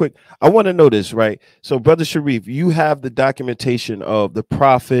 Islam, real quick. I want to know this, right? So, Brother Sharif, you have the documentation of the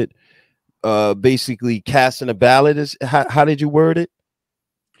Prophet basically casting a ballot. How did you word it?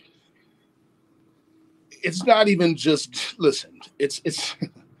 It's not even just, listen, it's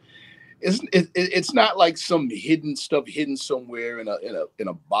not like some hidden stuff hidden somewhere in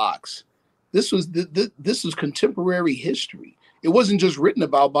a box. This is contemporary history. It wasn't just written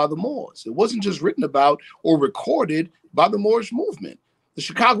about by the Moors. It wasn't just written about or recorded by the Moorish movement. The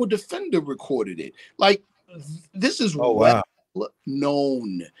Chicago Defender recorded it. Like, this is well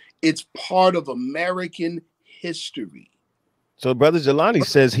known. It's part of American history. So Brother Jelani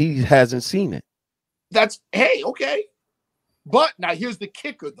says he hasn't seen it. That's, hey, okay. But now here's the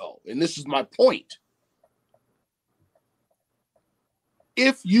kicker, though, and this is my point.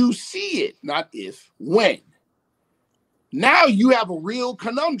 If you see it, not if, when, now you have a real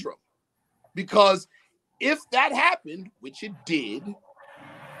conundrum. Because if that happened, which it did,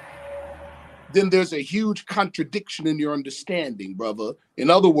 then there's a huge contradiction in your understanding, brother. In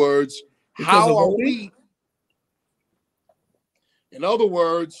other words, how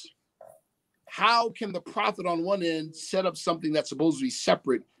can the Prophet on one end set up something that's supposed to be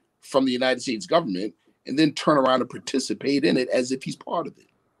separate from the United States government and then turn around and participate in it as if he's part of it?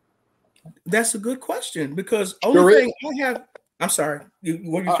 That's a good question, because only thing I have, I'm sorry,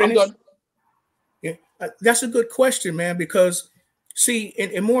 were you finished? Yeah, that's a good question, man, because see,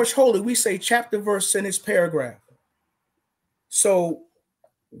 in Moorish Holy, we say chapter, verse, sentence, paragraph. So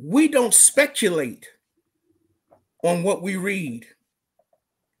we don't speculate on what we read.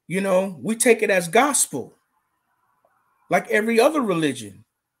 You know, we take it as gospel, like every other religion.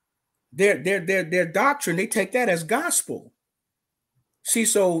 Their doctrine, they take that as gospel. See,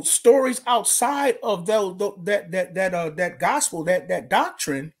 so stories outside of that gospel, that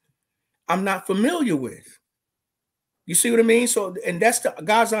doctrine, I'm not familiar with. You see what I mean? So, and that's the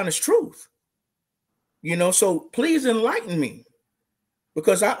God's honest truth. You know, so please enlighten me,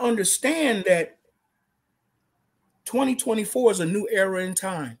 because I understand that 2024 is a new era in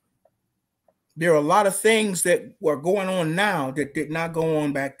time. There are a lot of things that are going on now that did not go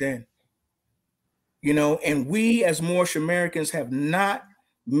on back then. You know, and we as Moorish Americans have not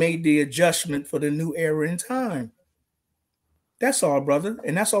made the adjustment for the new era in time. That's all, brother.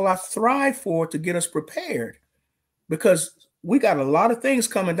 And that's all I thrive for, to get us prepared, because we got a lot of things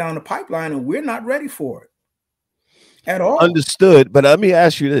coming down the pipeline and we're not ready for it at all. Understood. But let me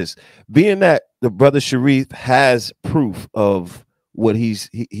ask you this. Being that the Brother Sharif has proof of what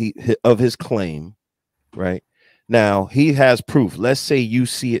of his claim, right? Now he has proof. Let's say you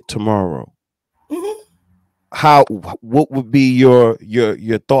see it tomorrow. What would be your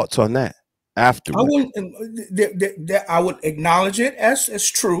thoughts on that afterwards? I would acknowledge it as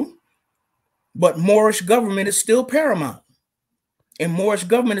true, but Moorish government is still paramount, and Moorish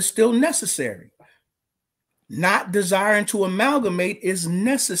government is still necessary. Not desiring to amalgamate is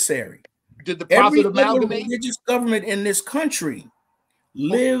necessary. Did the Prophet amalgamate? Every religious government in this country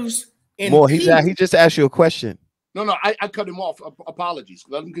lives in peace. He just asked you a question. No, I cut him off. Apologies.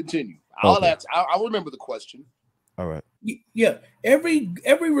 Let him continue. I'll remember the question. All right. Yeah. Every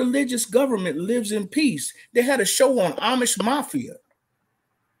religious government lives in peace. They had a show on Amish Mafia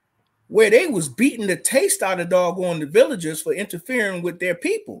where they was beating the taste out of doggone the villagers for interfering with their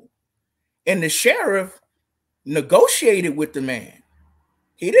people. And the sheriff negotiated with the man.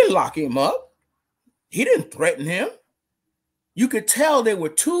 He didn't lock him up. He didn't threaten him. You could tell there were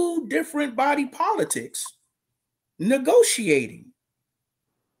two different body politics negotiating.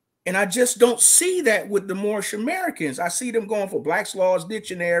 And I just don't see that with the Moorish Americans. I see them going for Black's Laws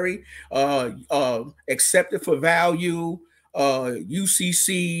Dictionary, accepted for value,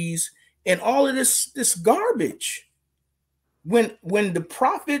 UCCs, and all of this garbage. When the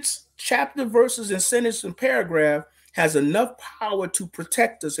Prophet's chapter, verses, and sentence and paragraph has enough power to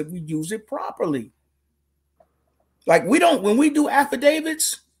protect us if we use it properly. Like when we do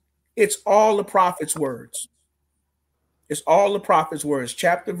affidavits, it's all the Prophet's words. It's all the Prophet's words,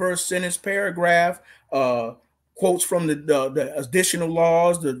 chapter, verse, sentence, paragraph, quotes from the additional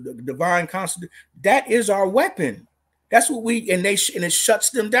laws, the divine constitution. That is our weapon. That's what and it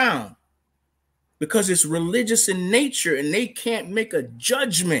shuts them down because it's religious in nature and they can't make a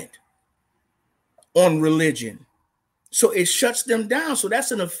judgment on religion. So it shuts them down. So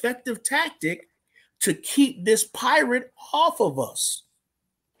that's an effective tactic to keep this pirate off of us.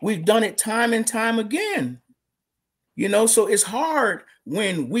 We've done it time and time again. You know, so it's hard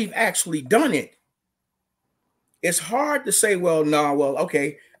when we've actually done it. It's hard to say, well, no, well,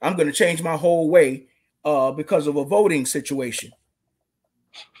 okay, I'm going to change my whole way because of a voting situation.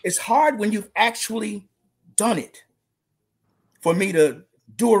 It's hard when you've actually done it for me to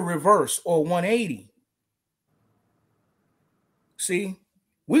do a reverse or 180. See,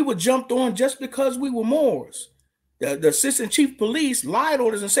 we were jumped on just because we were Moors. The assistant chief police lied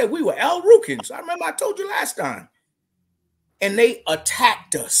on us and said we were El Rukins. I remember I told you last time. And they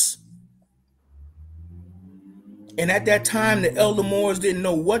attacked us. And at that time, the elder Moors didn't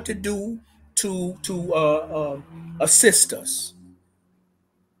know what to do to assist us.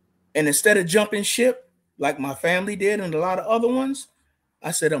 And instead of jumping ship, like my family did and a lot of other ones,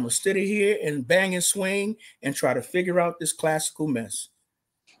 I said, I'm going to sit here and bang and swing and try to figure out this classical mess.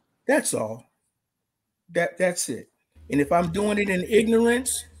 That's all. That's it. And if I'm doing it in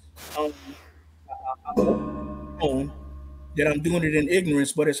ignorance, I know that I'm doing it in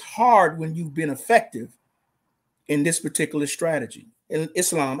ignorance, but it's hard when you've been effective in this particular strategy. In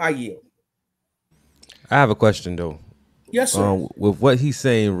Islam, I yield. I have a question though. Yes, sir. With what he's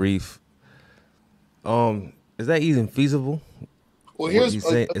saying, Reef, is that even feasible? Well, here's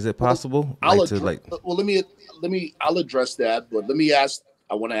is it possible? I'll address that, but let me ask.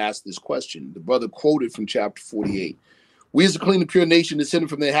 I want to ask this question. The brother quoted from chapter 48. We as a clean and pure nation descended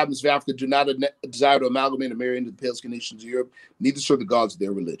from the inhabitants of Africa do not desire to amalgamate and marry into the pale-skinned nations of Europe, neither serve the gods of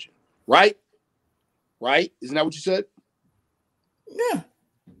their religion. Right? Right? Isn't that what you said? Yeah.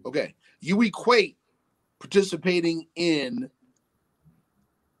 Okay. You equate participating in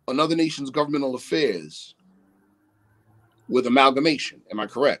another nation's governmental affairs with amalgamation. Am I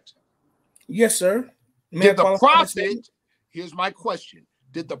correct? Yes, sir. Did the prophet, here's my question,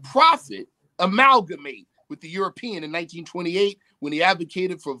 did the prophet amalgamate with the European in 1928 when he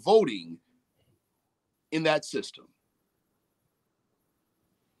advocated for voting in that system?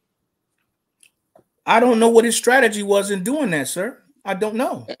 I don't know what his strategy was in doing that, sir. I don't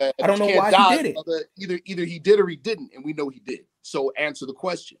know. I don't know why he did it. Either he did or he didn't, and we know he did. So answer the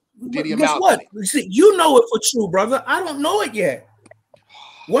question. Did he amalgamate? Guess what? See, you know it for true, brother. I don't know it yet.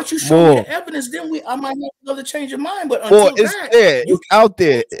 Once you show me the evidence, then I might have another change of mind. But until it's there. It's out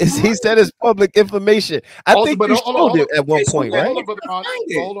there. He said it's public information. I think you showed it at one point, right? Hold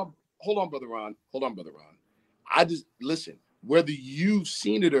on, brother Ron. Hold on, brother Ron. I just listen. Whether you've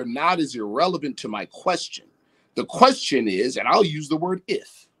seen it or not is irrelevant to my question. The question is, and I'll use the word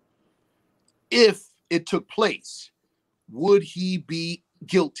if it took place, would he be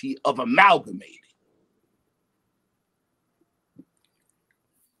guilty of amalgamating?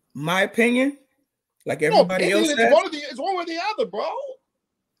 My opinion, like everybody else said, it's one or the other, bro.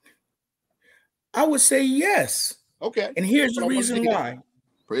 I would say yes. Okay. And here's the reason why.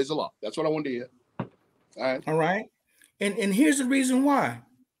 Praise the Lord. That's what I wanted to hear. All right. All right. And here's the reason why.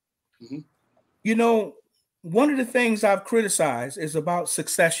 Mm-hmm. You know, one of the things I've criticized is about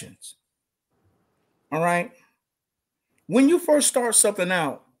successions. All right. When you first start something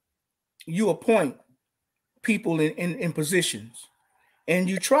out, you appoint people in positions, and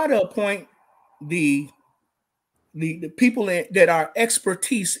you try to appoint the people that are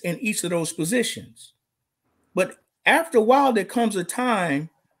expertise in each of those positions. But after a while, there comes a time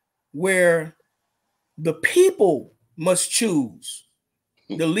where the people must choose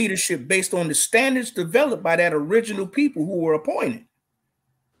the leadership based on the standards developed by that original people who were appointed.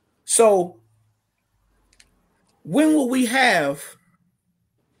 So when will we have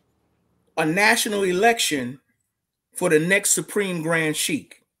a national election for the next Supreme Grand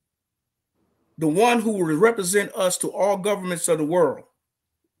Sheikh? The one who will represent us to all governments of the world.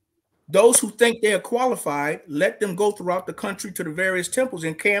 Those who think they are qualified, let them go throughout the country to the various temples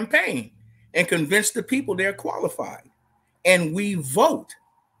and campaign and convince the people they're qualified. And we vote.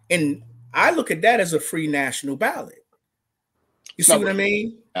 And I look at that as a free national ballot. You see what I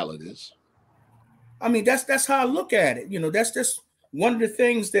mean? Ballot is. I mean, that's how I look at it. You know, that's just one of the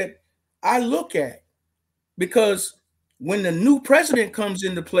things that I look at. Because when the new president comes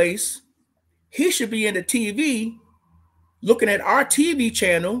into place, he should be in the TV looking at our TV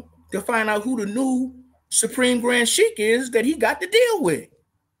channel to find out who the new Supreme Grand Sheikh is that he got to deal with.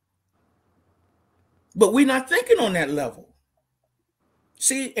 But we're not thinking on that level.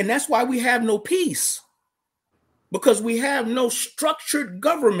 See, and that's why we have no peace. Because we have no structured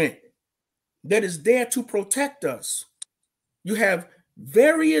government that is there to protect us. You have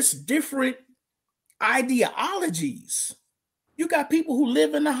various different ideologies. You got people who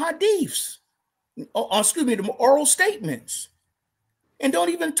live in the hadiths, the oral statements, and don't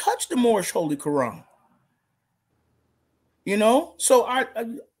even touch the Moorish Holy Quran. You know, so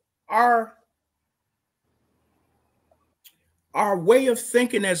our way of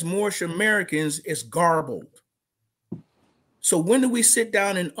thinking as Moorish Americans is garbled. So when do we sit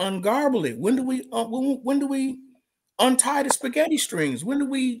down and ungarble it? When do we untie the spaghetti strings? When do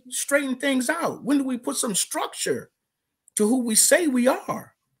we straighten things out? When do we put some structure to who we say we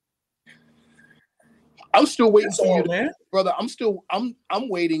are? I'm still waiting for you, man. Brother. I'm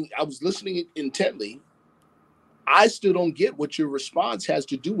waiting. I was listening intently. I still don't get what your response has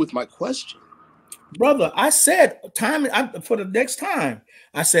to do with my question. Brother, I said for the next time,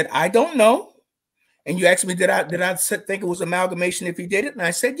 I said, I don't know. And you asked me, did I think it was amalgamation if he did it? And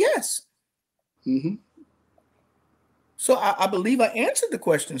I said, yes. Mm-hmm. So I believe I answered the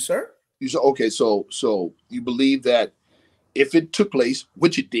question, sir. You said, okay, so you believe that if it took place,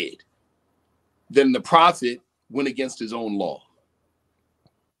 which it did, then the prophet went against his own law.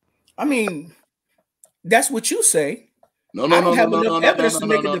 I mean, that's what you say. No, I don't have enough evidence to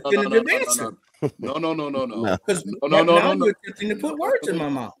make a definitive answer. No. Because now you're attempting to put words in my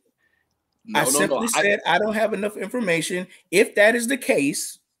mouth. I simply said I don't have enough information. If that is the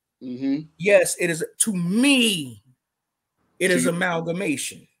case, yes, it is. To me, it is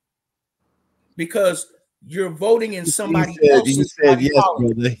amalgamation, because you're voting in somebody else's. You said yes,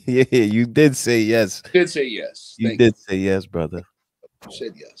 brother. Yeah, you did say yes. Did say yes. You did say yes, brother. You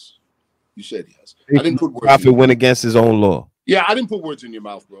said yes. You said yes. I didn't put words. Prophet went against his own law. Yeah, I didn't put words in your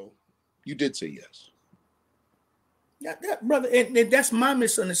mouth, bro. You did say yes. Yeah, brother, and that's my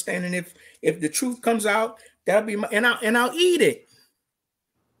misunderstanding. If the truth comes out, that'll be and I'll eat it.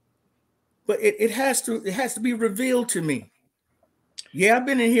 But it has to be revealed to me. Yeah, I've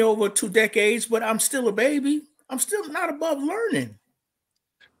been in here over 2 decades, but I'm still a baby. I'm still not above learning.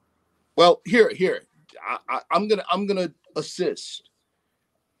 Well, here, I'm gonna assist.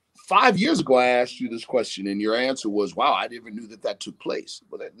 5 years ago, I asked you this question, and your answer was, "Wow, I never knew that took place."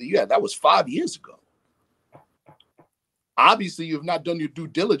 Well, that was 5 years ago. Obviously, you've not done your due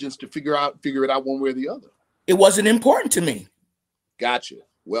diligence to figure it out one way or the other. It wasn't important to me. Gotcha.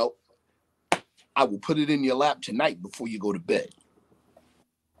 Well, I will put it in your lap tonight before you go to bed.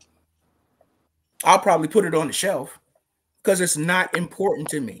 I'll probably put it on the shelf because it's not important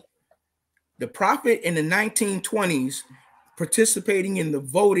to me. The prophet in the 1920s participating in the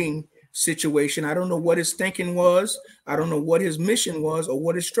voting situation, I don't know what his thinking was. I don't know what his mission was or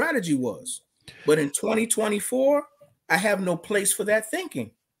what his strategy was. But in 2024, I have no place for that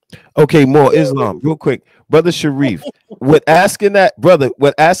thinking. Okay, more Islam, real quick, Brother Sharif. What asking that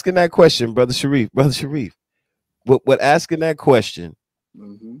question, Brother Sharif, what asking that question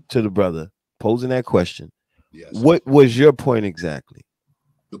to the brother, posing that question. Yes. What was your point exactly?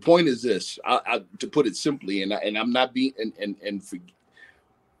 The point is this: to put it simply, and I'm not being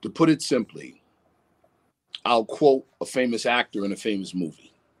to put it simply, I'll quote a famous actor in a famous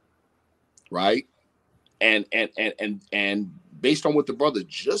movie, right? And based on what the brother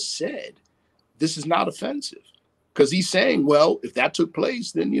just said, this is not offensive, because he's saying, well, if that took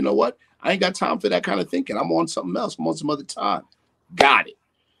place, then you know what? I ain't got time for that kind of thinking. I'm on something else. I'm on some other time. Got it.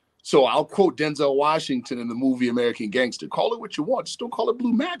 So I'll quote Denzel Washington in the movie American Gangster. Call it what you want. Just don't call it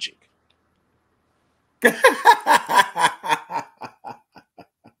blue magic.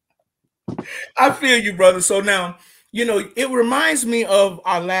 I feel you, brother. So now, it reminds me of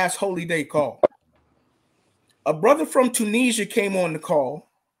our last Holy Day call. A brother from Tunisia came on the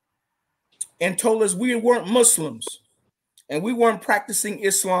call and told us we weren't Muslims and we weren't practicing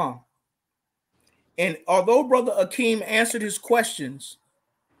Islam. And although Brother Akeem answered his questions,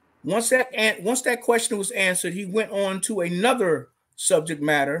 once that question was answered, he went on to another subject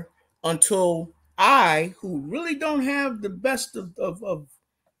matter until I, who really don't have the best of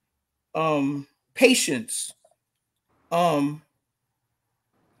patience, told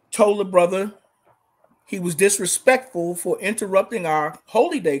the brother he was disrespectful for interrupting our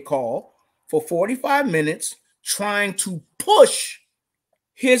Holy Day call for 45 minutes, trying to push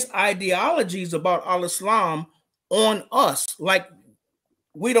his ideologies about al-Islam on us, like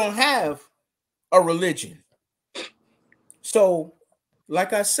we don't have a religion. So,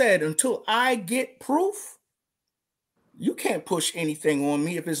 like I said, until I get proof, you can't push anything on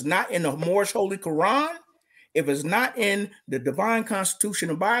me if it's not in the Moorish Holy Quran, if it's not in the divine constitution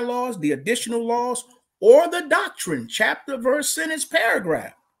and bylaws, the additional laws, or the doctrine, chapter, verse, sentence,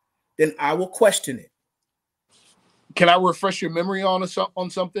 paragraph, then I will question it. Can I refresh your memory on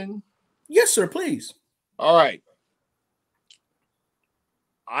something? Yes, sir, please. All right.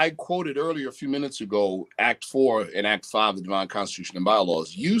 I quoted earlier a few minutes ago, Act 4 and Act 5 of the Divine Constitution and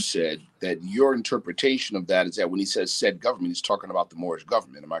Bylaws. You said that your interpretation of that is that when he says said government, he's talking about the Moorish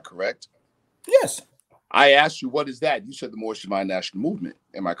government. Am I correct? Yes. I asked you, what is that? You said the Moorish Divine National Movement.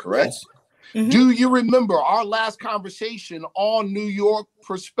 Am I correct? Yes. Mm-hmm. Do you remember our last conversation on New York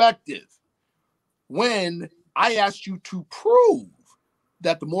Perspective when I asked you to prove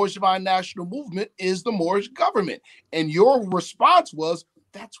that the Moorish Divine National Movement is the Moorish government? And your response was,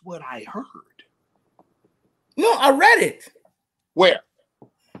 that's what I heard. No, I read it. Where?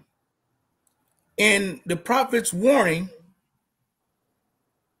 In the Prophet's warning,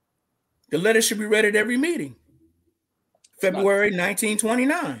 the letter should be read at every meeting. February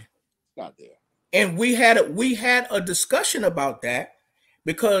 1929. Not there. And we had a discussion about that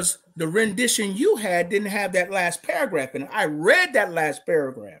because the rendition you had didn't have that last paragraph. And I read that last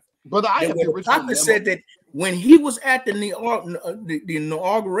paragraph. Brother, I have the The prophet said that when he was at the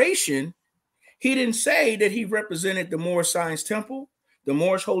inauguration, he didn't say that he represented the Moorish Science Temple, the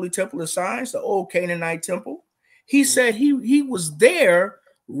Moorish Holy Temple of Science, the old Canaanite temple. He said he was there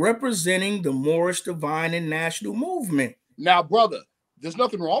representing the Moorish Divine and National Movement. Now, brother, there's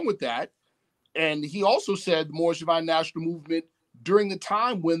nothing wrong with that. And he also said the Moorish Divine National Movement during the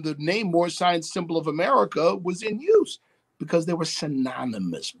time when the name Moorish Science Temple of America was in use, because they were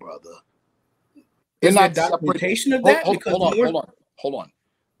synonymous, brother. Is there documentation of that? Hold on.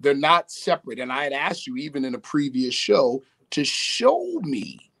 They're not separate. And I had asked you even in a previous show to show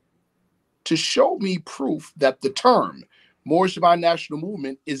me proof that the term Moorish Divine National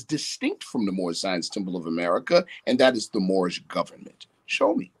Movement is distinct from the Moorish Science Temple of America, and that is the Moorish government.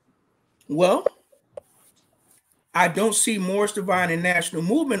 Show me. Well, I don't see Moorish Divine and National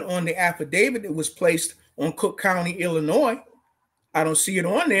Movement on the affidavit that was placed on Cook County, Illinois. I don't see it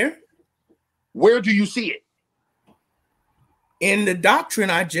on there. Where do you see it? In the doctrine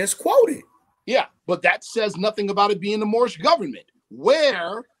I just quoted. Yeah, but that says nothing about it being the Moorish government.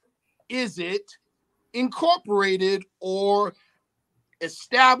 Where is it incorporated or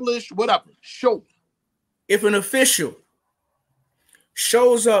established? Whatever. Show me. If an official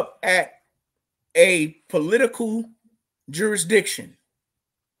shows up at a political jurisdiction,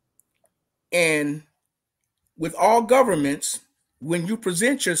 and with all governments, when you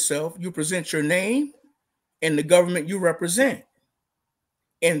present yourself, you present your name and the government you represent.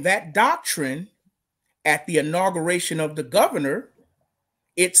 And that doctrine, at the inauguration of the governor,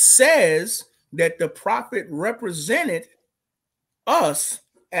 it says that the prophet represented us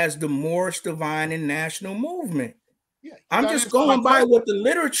as the Moorish Divine and National Movement. Yeah, I'm just going by what the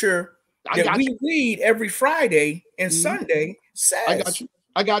literature that we read every Friday and Sunday says.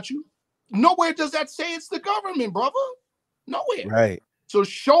 I got you. Nowhere does that say it's the government, brother. Nowhere. Right. So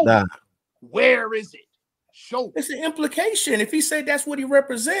show me. Where is it? Show me. It's an implication. If he said that's what he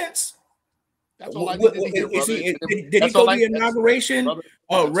represents, that's all I need to hear, brother. Did he go to the inauguration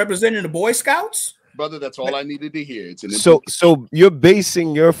representing the Boy Scouts? Brother, that's all I needed to hear. It's an so you're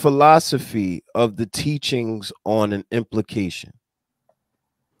basing your philosophy of the teachings on an implication.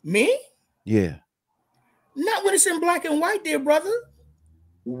 Me? Yeah. Not when it's in black and white, dear brother.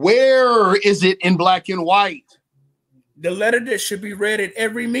 Where is it in black and white? The letter that should be read at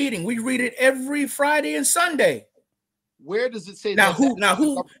every meeting. We read it every Friday and Sunday. Where does it say now? Now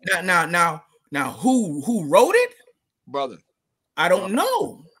who wrote it, brother? I don't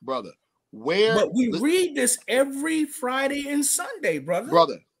know, brother. Where? But we read this every Friday and Sunday, brother.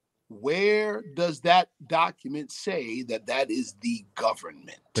 Brother, where does that document say that that is the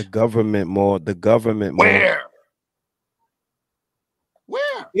government? The government more. Where?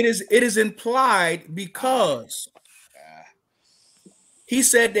 Where? It is implied because he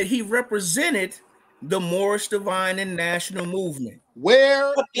said that he represented the Moorish Divine and National Movement.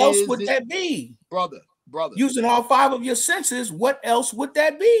 Where what else would that be? Brother. Using all five of your senses, what else would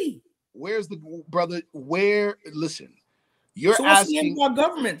that be? Where's the brother? Where? Listen, you're so asking our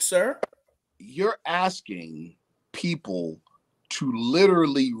government, sir. You're asking people to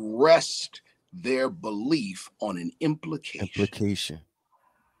literally rest their belief on an implication.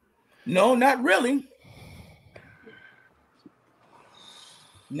 No, not really.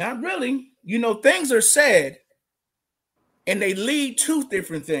 Not really. You know, things are said and they lead to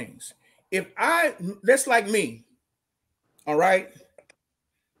different things. That's like me, all right?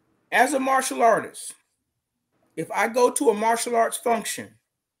 As a martial artist, if I go to a martial arts function,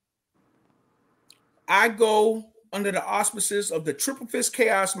 I go under the auspices of the Triple Fist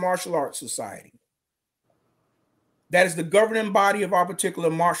Chaos Martial Arts Society. That is the governing body of our particular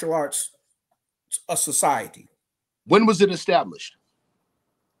martial arts society. When was it established?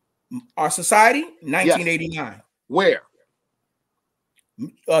 Our society, 1989. Yes. Where?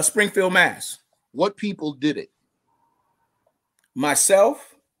 Springfield, Mass. What people did it?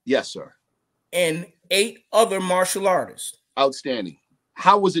 Myself. Yes, sir. And 8 other martial artists. Outstanding.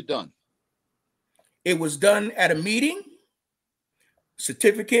 How was it done? It was done at a meeting.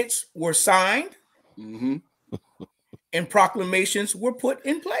 Certificates were signed. And proclamations were put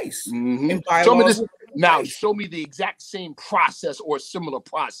in place. And bylaws show me the exact same process or similar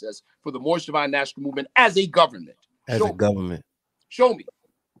process for the Moorish Divine National Movement as a government. Show me.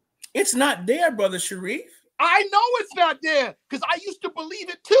 It's not there, Brother Sharif. I know it's not there because I used to believe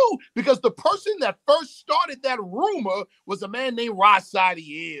it too, because the person that first started that rumor was a man named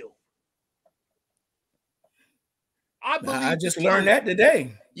Rasadiel. I just learned that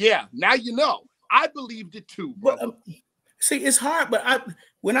today. Yeah, now you know. I believed it too, brother. But, see, it's hard, but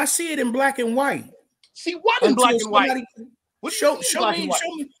when I see it in black and white. See what in black and white?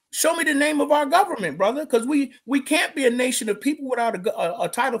 Show me the name of our government, brother, because we can't be a nation of people without a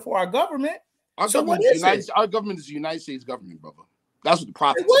title for our government. Our government is the United States government, brother. That's what the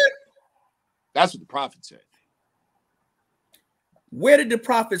prophet said. That's what the prophet said. Where did the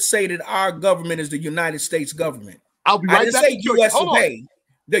prophet say that our government is the United States government? I'll be right back. I didn't say U.S. of A.,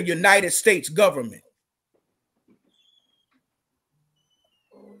 the United States government.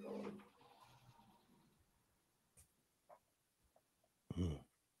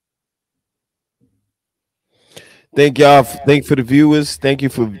 Thank y'all. Thank for the viewers. Thank you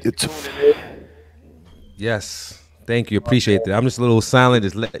for tuning in. Yes, thank you. Appreciate that. I'm just a little silent,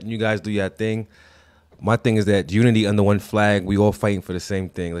 just letting you guys do your thing. My thing is that unity under one flag. We all fighting for the same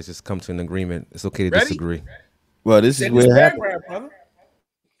thing. Let's just come to an agreement. It's okay to disagree. Well, this is where it happened.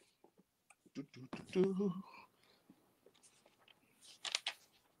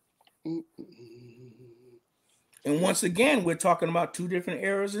 And once again, we're talking about two different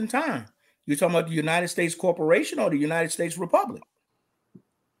eras in time. You're talking about the United States Corporation or the United States Republic?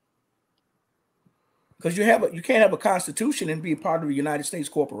 Because you can't have a constitution and be a part of the United States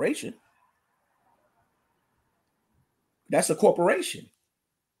Corporation. That's a corporation.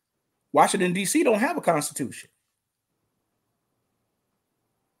 Washington, D.C. don't have a constitution.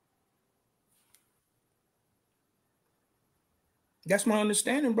 That's my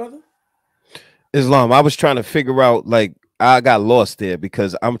understanding, brother. Islam, I was trying to figure out, like, I got lost there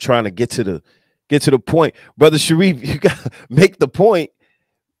because I'm trying to get to the point. Brother Sharif, you got to make the point.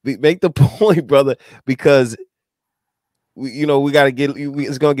 Make the point, brother, because we got to get,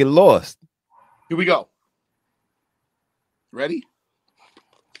 it's going to get lost. Here we go. Ready?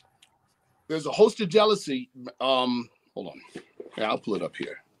 There's a host of jealousy. Hold on. Yeah, I'll pull it up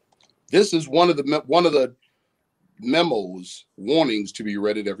here. This is one of the memos, warnings to be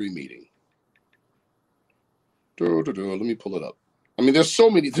read at every meeting. Let me pull it up. I mean, there's so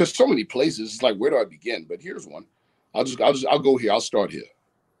many places. It's like, where do I begin? But here's one. I'll go here. I'll start here.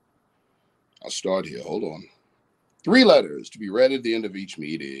 Hold on. 3 letters to be read at the end of each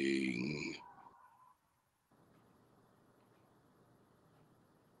meeting.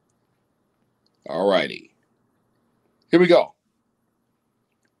 All righty. Here we go.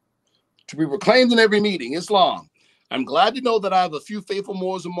 To be proclaimed in every meeting, Islam. I'm glad to know that I have a few faithful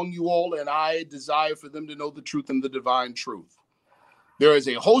Moors among you all, and I desire for them to know the truth and the divine truth. There is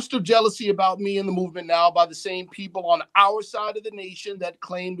a host of jealousy about me in the movement now by the same people on our side of the nation that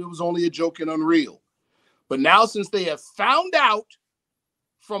claimed it was only a joke and unreal. But now, since they have found out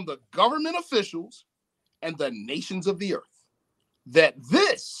from the government officials and the nations of the earth that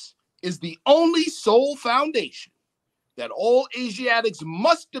this is the only sole foundation that all Asiatics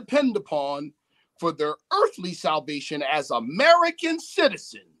must depend upon for their earthly salvation as American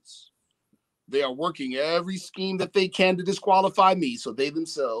citizens, they are working every scheme that they can to disqualify me so they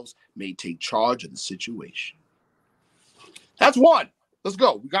themselves may take charge of the situation. That's one. Let's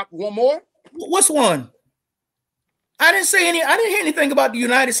go. We got one more? What's one? I didn't hear anything about the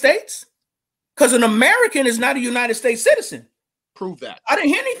United States, because an American is not a United States citizen. Prove that. I didn't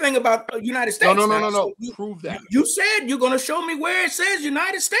hear anything about the United States. No. So prove that. You said you're going to show me where it says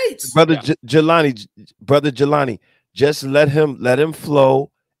United States. Brother Jelani, just let him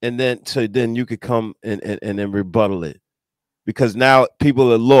flow, and then you could come and then rebuttal it. Because now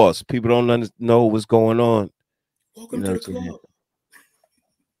people are lost. People don't know what's going on. Welcome to the club.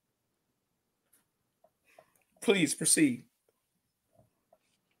 Please proceed.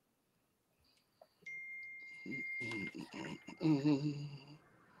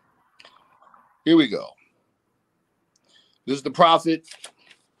 Here we go. This is the prophet.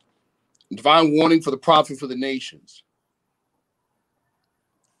 Divine warning for the prophet for the nations.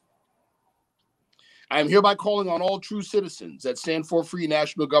 I am hereby calling on all true citizens that stand for a free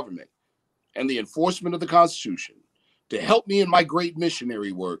national government and the enforcement of the Constitution to help me in my great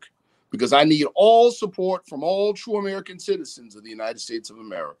missionary work, because I need all support from all true American citizens of the United States of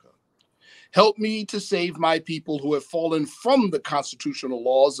America. Help me to save my people who have fallen from the constitutional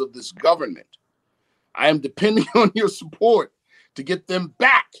laws of this government. I am depending on your support to get them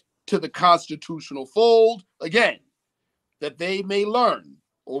back to the constitutional fold again, that they may learn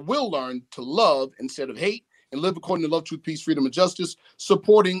or will learn to love instead of hate and live according to love, truth, peace, freedom, and justice,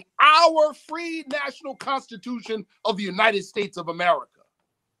 supporting our free national constitution of the United States of America.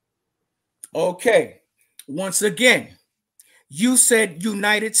 Okay. Once again, you said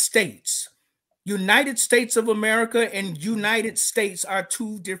United States. United States of America and United States are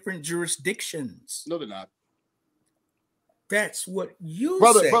two different jurisdictions. No, they're not. That's what you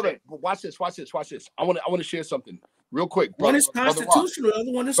said. Brother, watch this. I want to share something real quick. One is constitutional, the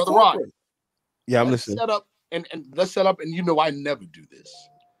other one is corporate. Yeah, I'm listening. Set up and let's set up, and you know I never do this,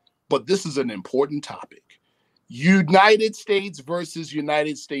 but this is an important topic. United States versus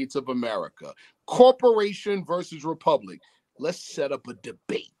United States of America. Corporation versus republic. Let's set up a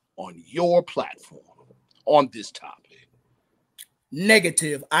debate on your platform on this topic.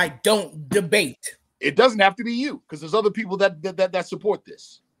 Negative. I don't debate. It doesn't have to be you, because there's other people that support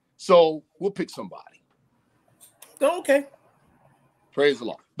this. So we'll pick somebody. Okay. Praise the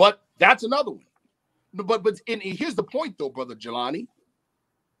Lord. But that's another one. But here's the point, though, Brother Jelani.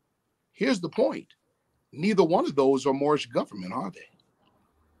 Here's the point. Neither one of those are Moorish government, are they?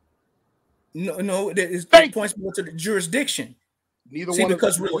 No, it points more to the jurisdiction. Neither See, one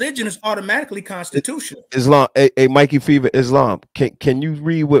because religion is automatically constitutional. Islam, hey, Mikey Fever, Islam. Can you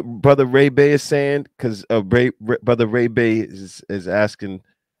read what Brother Ray Bay is saying? Because Brother Ray Bay is asking.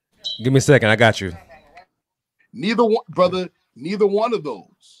 Give me a second. I got you. Neither one of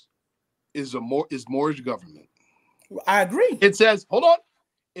those is Moorish government. I agree. It says, hold on.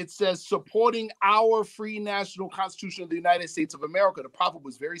 It says supporting our free national constitution of the United States of America. The prophet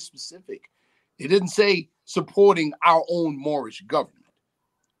was very specific. It didn't say supporting our own Moorish government.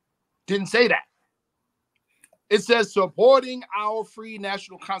 Didn't say that. It says supporting our free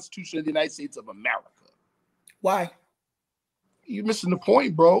national constitution of the United States of America. Why? You're missing the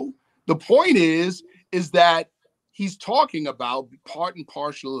point, bro. The point is that he's talking about part and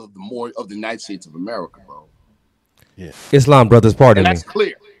parcel of the United States of America, bro. Yeah. Islam brothers, pardon me.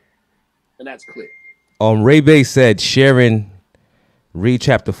 And that's clear. Ray Bay said, Sharon, read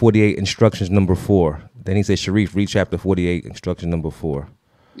chapter 48, instructions number 4. Then he said, Sharif, read chapter 48, instruction number 4.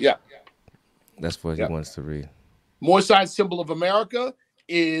 Yeah. That's what he wants to read. Moorish symbol of America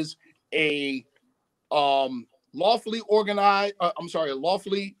is a lawfully organized,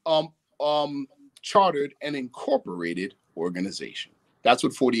 lawfully chartered and incorporated organization. That's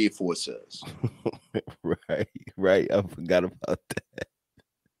what 48.4 says. Right. I forgot about that.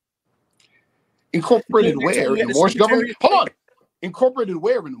 Incorporated where in the Moorish government? Hold on. Incorporated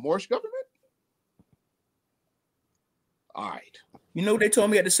where in the Moorish government? All right. You know what they told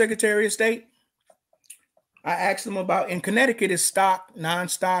me at the Secretary of State? I asked them about, in Connecticut, is stock,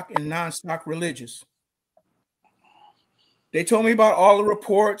 non-stock, and non-stock religious. They told me about all the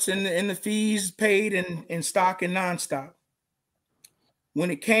reports and the fees paid in stock and non-stock. When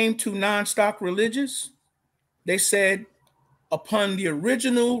it came to non-stock religious, they said upon the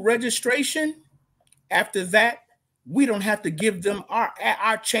original registration, after that, we don't have to give them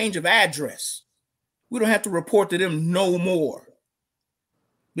our change of address. We don't have to report to them no more.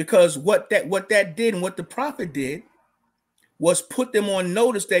 Because what that did and what the prophet did was put them on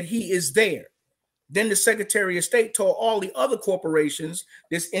notice that he is there. Then the Secretary of State told all the other corporations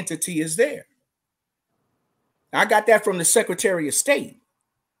this entity is there. I got that from the Secretary of State.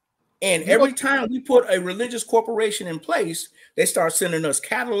 And every time we put a religious corporation in place, they start sending us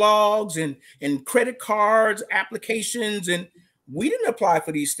catalogs and credit cards, applications, and we didn't apply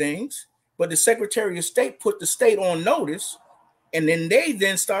for these things. But the Secretary of State put the state on notice, and then they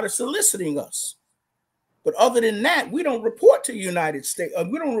started soliciting us. But other than that, we don't report to the United States.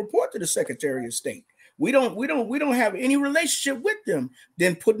 We don't report to the Secretary of State. We don't have any relationship with them.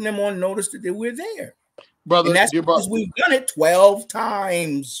 Then putting them on notice that we're there, brother. And that's because we've done it 12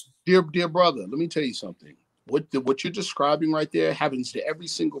 times. Dear brother, let me tell you something. What you're describing right there happens to every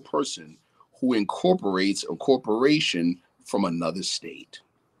single person who incorporates a corporation from another state.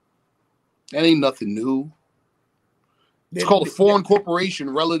 That ain't nothing new. It's called a foreign corporation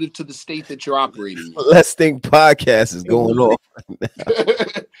relative to the state that you're operating in. Let's Think podcast is going on.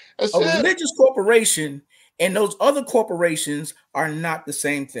 A religious corporation and those other corporations are not the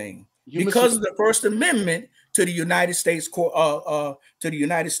same thing because of the First Amendment to the United States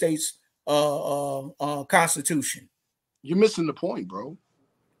Constitution. You're missing the point, bro.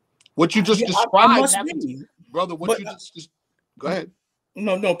 What you just described, brother. Go ahead.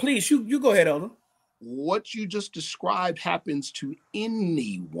 No, please. You go ahead, Elder. What you just described happens to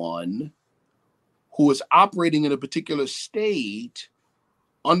anyone who is operating in a particular state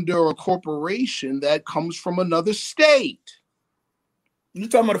under a corporation that comes from another state. You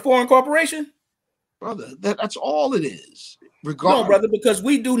talking about a foreign corporation? Brother, that's all it is. No, brother, because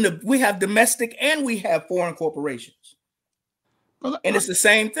we have domestic and we have foreign corporations. Brother, and it's the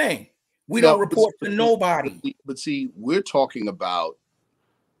same thing. We don't report to nobody. But see, we're talking about,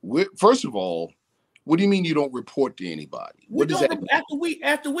 first of all, what do you mean you don't report to anybody? What does that mean?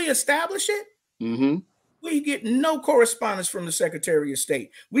 After we establish it, we get no correspondence from the Secretary of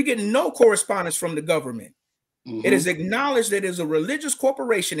State. We get no correspondence from the government. It is acknowledged that there's a religious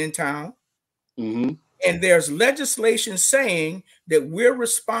corporation in town. And there's legislation saying that we're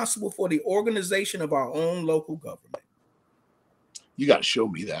responsible for the organization of our own local government. You got to show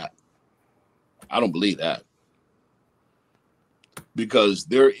me that. I don't believe that. Because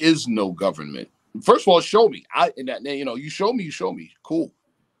there is no government. First of all, show me. You show me. Cool.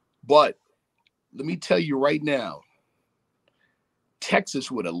 But let me tell you right now,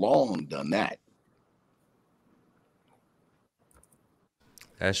 Texas would have long done that.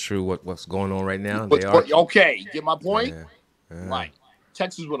 That's true. What's going on right now? Okay, you get my point? Yeah. Right.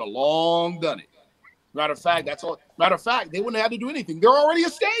 Texas would have long done it. Matter of fact, that's all. Matter of fact, they wouldn't have to do anything. They're already a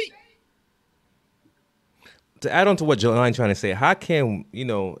state. To add on to what Jelani's trying to say, how can,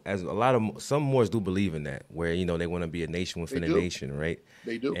 as some Moors do believe in that, where, they want to be a nation within a nation, right?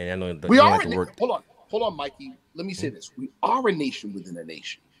 They do. And I know we are Hold on, Mikey. Let me say this. We are a nation within a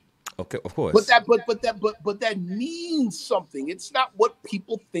nation. Okay, of course. But that means something. It's not what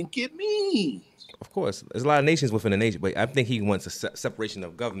people think it means. Of course, there's a lot of nations within a nation, but I think he wants a separation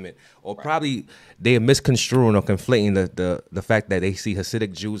of government, or probably they are misconstruing or conflating the fact that they see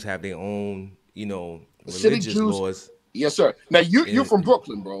Hasidic Jews have their own, religious laws. Yes, sir. Now you're from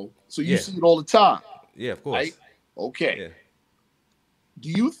Brooklyn, bro, so you see it all the time. Yeah, of course. Right? Okay. Yeah. Do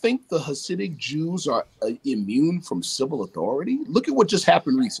you think the Hasidic Jews are immune from civil authority? Look at what just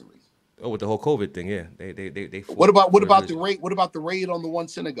happened recently. Oh, with the whole COVID thing, yeah. They what about the raid? What about the raid on the one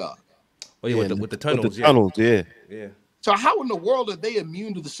synagogue? Oh yeah, with the tunnels. With the tunnels, yeah. So how in the world are they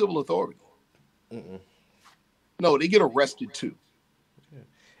immune to the civil authority? No, they get arrested too. Yeah.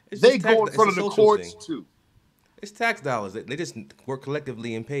 They go in front of the courts too. It's tax dollars. They just work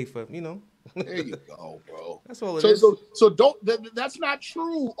collectively and pay for, There you go, bro. That's all it is. So that's not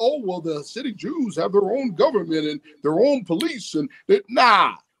true. Oh, well, the Hasidic Jews have their own government and their own police.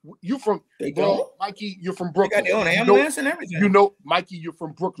 Nah. You from Mikey, you're from Brooklyn. They got their own ambulance and everything. Mikey, you're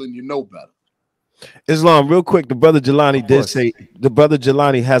from Brooklyn, you know better. Islam, real quick, the brother Jelani did say the brother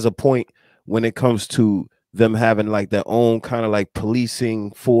Jelani has a point when it comes to them having like their own kind of like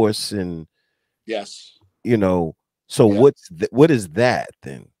policing force and yes. So what is that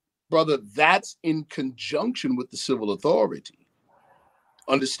then? Brother, that's in conjunction with the civil authority.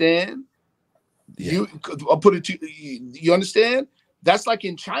 Understand? Yeah. I'll put it to you understand? That's like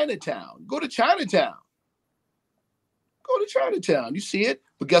in Chinatown. Go to Chinatown. You see it.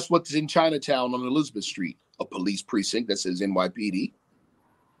 But guess what's in Chinatown on Elizabeth Street? A police precinct that says NYPD.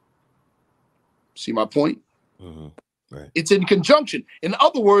 See my point? Right. It's in conjunction. In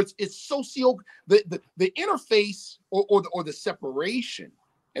other words, it's the interface or the separation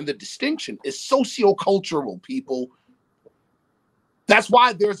and the distinction is sociocultural, people. That's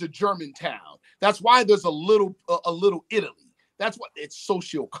why there's a Germantown. That's why there's a little Italy. That's what it's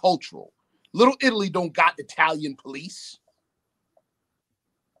sociocultural. Little Italy don't got Italian police.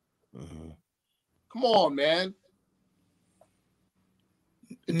 Come on, man.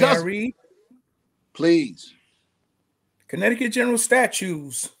 It does. Please. Connecticut General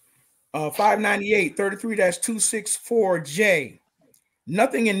Statutes 598 33-264J.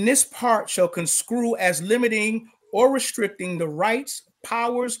 Nothing in this part shall construe as limiting or restricting the rights,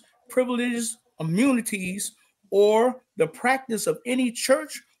 powers, privileges, immunities, or the practice of any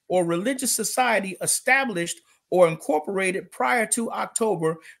church or religious society established or incorporated prior to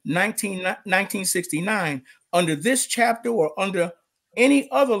October 1969 under this chapter or under any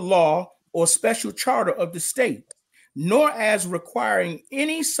other law or special charter of the state, nor as requiring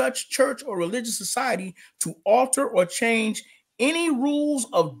any such church or religious society to alter or change any rules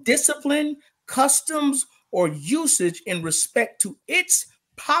of discipline, customs, or usage in respect to its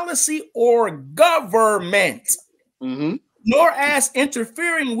policy or government, nor as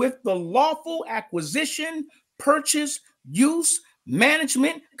interfering with the lawful acquisition, purchase, use,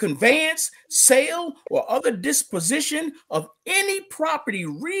 management, conveyance, sale, or other disposition of any property,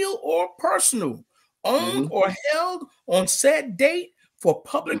 real or personal, owned or held on said date for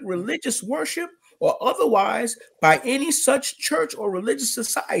public religious worship or otherwise by any such church or religious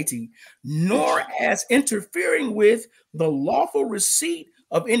society, nor as interfering with the lawful receipt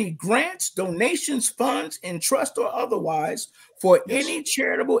of any grants, donations, funds, in trust or otherwise, for any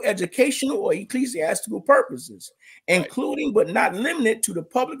charitable, educational, or ecclesiastical purposes, including but not limited to the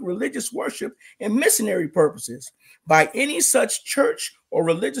public religious worship and missionary purposes, by any such church or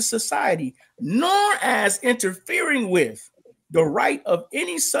religious society, nor as interfering with the right of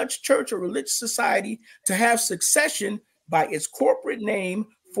any such church or religious society to have succession by its corporate name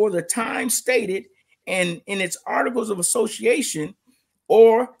for the time stated and in its articles of association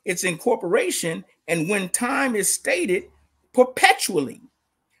or its incorporation, and when time is stated, perpetually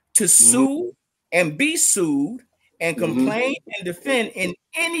to sue and be sued and complain and defend in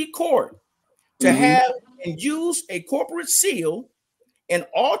any court, to have and use a corporate seal and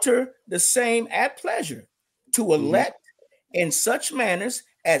alter the same at pleasure, to elect in such manners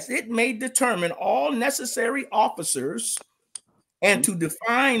as it may determine all necessary officers, and to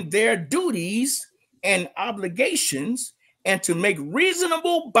define their duties and obligations, and to make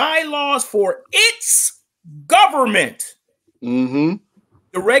reasonable bylaws for its government, the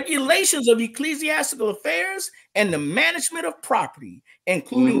regulations of ecclesiastical affairs, and the management of property,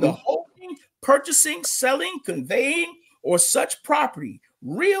 including the holding, purchasing, selling, conveying, or such property,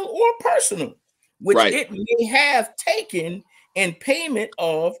 real or personal, which it may have taken in payment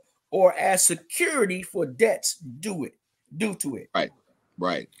of or as security for debts due to it.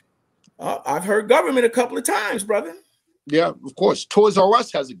 Right. I've heard government a couple of times, brother. Yeah, of course. Toys R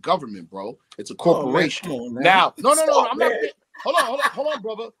Us has a government, bro. It's a corporation. Oh, man, now, no. Stop, I'm not. Hold on,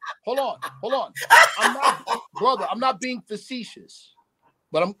 brother. Hold on. I'm not being facetious,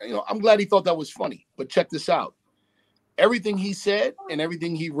 but I'm glad he thought that was funny. But check this out. Everything he said and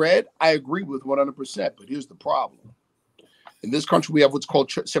everything he read, I agree with 100%. But here's the problem. In this country, we have what's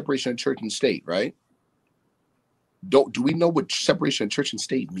called separation of church and state, right? Do we know what separation of church and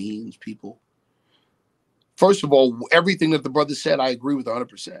state means, people? First of all, everything that the brother said, I agree with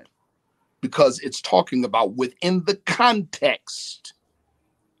 100%. Because it's talking about within the context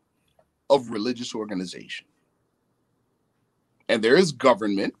of religious organization. And there is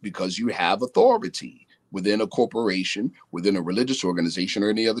government because you have authority within a corporation, within a religious organization, or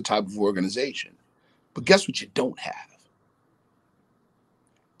any other type of organization. But guess what you don't have?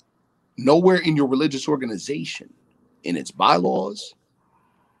 Nowhere in your religious organization, in its bylaws,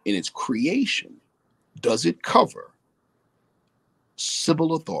 in its creation, does it cover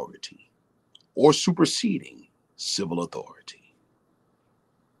civil authority or superseding civil authority.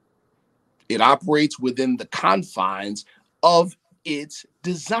 It operates within the confines of its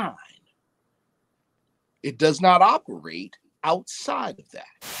design. It does not operate outside of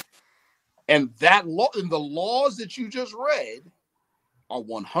that. And that law, and the laws that you just read, are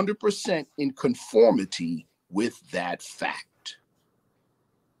 100% in conformity with that fact.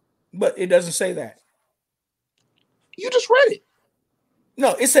 But it doesn't say that. You just read it.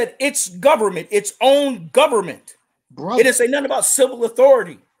 No, it said its government, its own government. Brother. It didn't say nothing about civil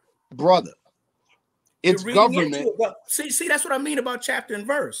authority. Brother. It's government. See, that's what I mean about chapter and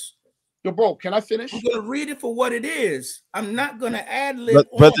verse. Yo, bro, can I finish? I'm going to read it for what it is. I'm not going to ad-lib.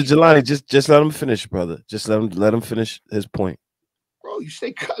 Brother Jelani, just let him finish, brother. Just let him finish his point. Bro, you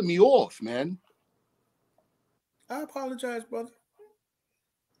stay cutting me off, man. I apologize, brother.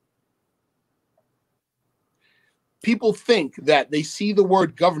 People think that they see the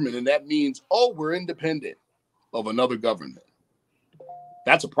word government and that means, oh, we're independent of another government.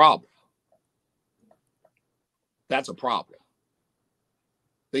 That's a problem. That's a problem.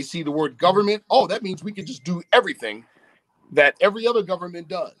 They see the word government, oh, that means we can just do everything that every other government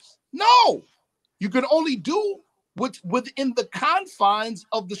does. No, you can only do what's within the confines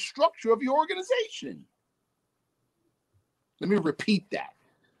of the structure of your organization. Let me repeat that.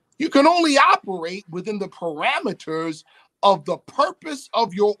 You can only operate within the parameters of the purpose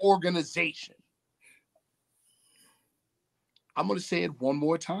of your organization. I'm going to say it one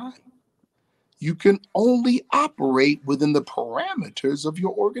more time. You can only operate within the parameters of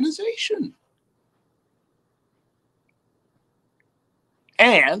your organization.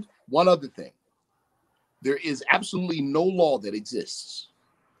 And one other thing, there is absolutely no law that exists,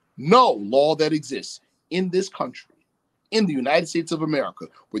 in this country, in the United States of America,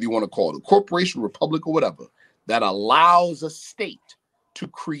 whether you want to call it a corporation, republic, or whatever, that allows a state to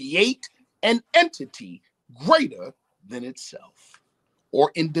create an entity greater than itself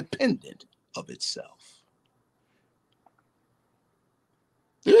or independent of itself.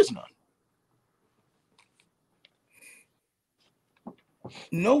 There is none.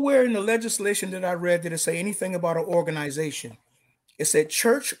 Nowhere in the legislation that I read did it say anything about an organization. It said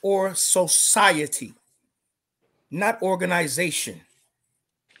church or society, not organization.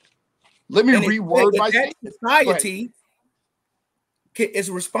 Let me reword my statement. Society, is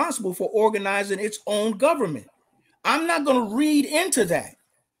responsible for organizing its own government. I'm not going to read into that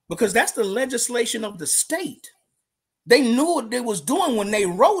because that's the legislation of the state. They knew what they was doing when they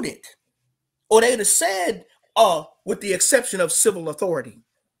wrote it, or they'd have said, with the exception of civil authority.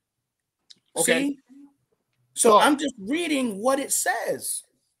 Okay. See? So I'm just reading what it says.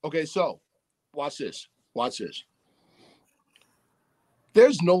 Okay, so watch this. Watch this.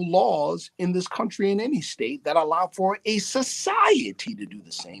 There's no laws in this country in any state that allow for a society to do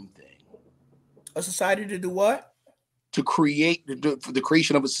the same thing. A society to do what? To create for the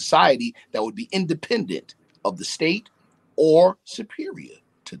creation of a society that would be independent of the state or superior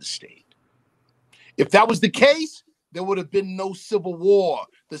to the state. If that was the case, there would have been no civil war.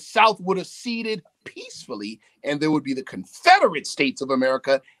 The South would have ceded peacefully, and there would be the Confederate States of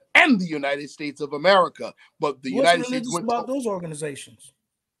America and the United States of America. But the United States went about those organizations.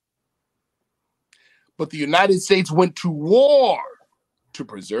 But the United States went to war to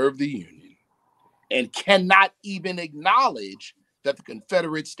preserve the Union and cannot even acknowledge that the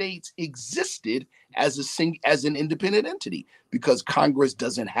Confederate States existed as an independent entity because Congress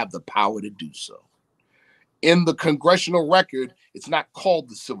doesn't have the power to do so. In the congressional record, it's not called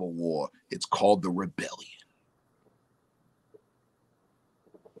the Civil War, it's called the Rebellion.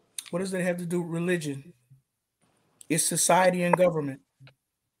 What does that have to do with religion? It's society and government.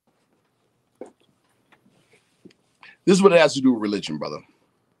 This is what it has to do with religion, brother.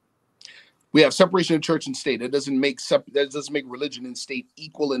 We have separation of church and state. That doesn't make religion and state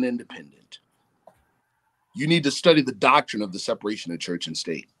equal and independent. You need to study the doctrine of the separation of church and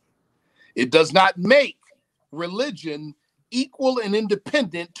state. It does not make religion equal and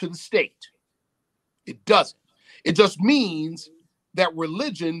independent to the state. It doesn't. It just means that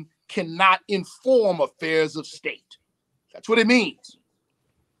religion cannot inform affairs of state. That's what it means.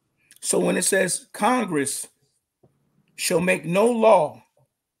 So when it says Congress shall make no law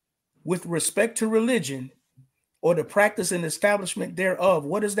with respect to religion or the practice and establishment thereof,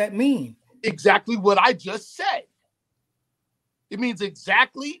 what does that mean? Exactly what I just said. It means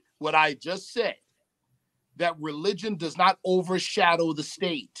exactly what I just said. That religion does not overshadow the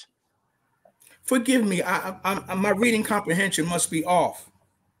state. Forgive me, my reading comprehension must be off.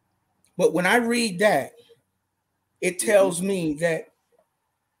 But when I read that, it tells me that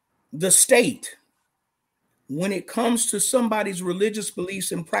the state, when it comes to somebody's religious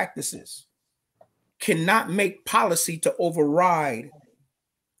beliefs and practices, cannot make policy to override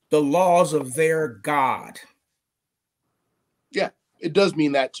the laws of their God. Yeah, it does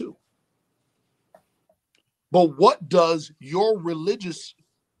mean that too. But what does your religious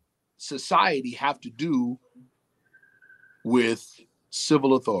society have to do with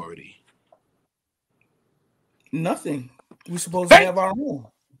civil authority? Nothing. We're supposed to have our own.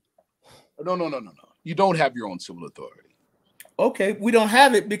 No. You don't have your own civil authority. Okay, we don't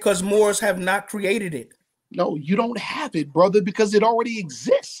have it because Moors have not created it. No, you don't have it, brother, because it already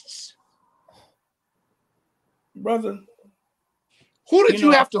exists. Brother. Who did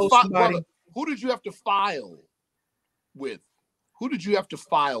you have to file, brother? Who did you have to file with? Who did you have to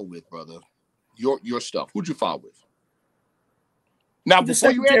file with, brother? Your stuff. Who'd you file with? Now,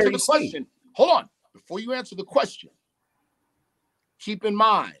 before you answer the question, hold on. Before you answer the question, keep in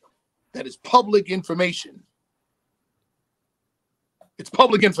mind that it's public information. It's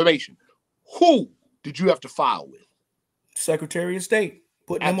public information. Who did you have to file with? Secretary of State,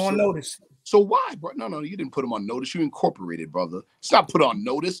 putting them on notice. So why, bro? No, you didn't put them on notice. You incorporated, brother. It's not put on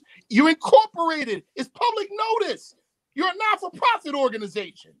notice. You incorporated. It's public notice. You're a not-for-profit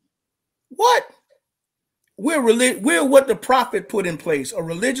organization. What? We're what the prophet put in place, a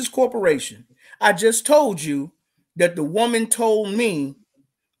religious corporation. I just told you that the woman told me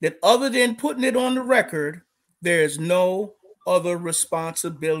that other than putting it on the record, there's no other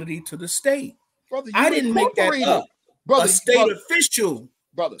responsibility to the state. Brother, I didn't make that up. Brother, a state official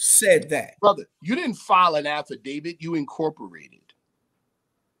said that. Brother, you didn't file an affidavit. You incorporated.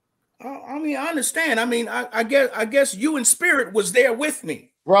 I mean, I understand. I mean, I guess you in spirit was there with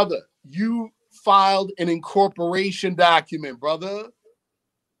me. Brother, you filed an incorporation document, brother.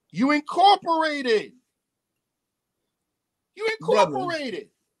 You incorporated. You incorporated.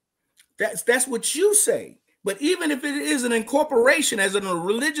 Brother, that's what you say. But even if it is an incorporation, as in a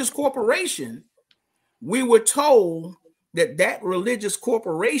religious corporation, we were told that that religious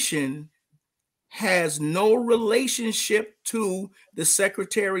corporation has no relationship to the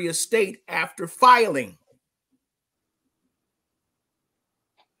Secretary of State after filing.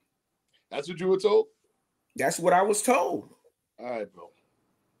 That's what you were told? That's what I was told. All right, bro.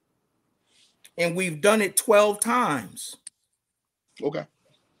 And we've done it 12 times. Okay.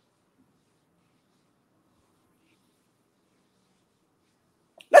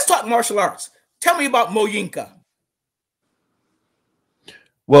 talk martial arts. Tell me about Moyinka.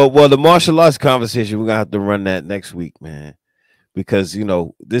 Well, the martial arts conversation, we're gonna have to run that next week, man. Because you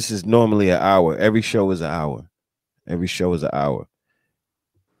know, this is normally an hour. Every show is an hour. Every show is an hour.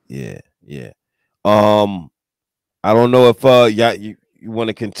 Yeah, yeah. I don't know if yeah, you want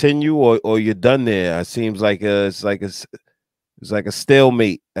to continue or you're done there. It seems like it's like a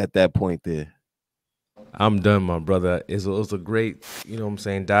stalemate at that point there. I'm done, my brother. It was a great, you know what I'm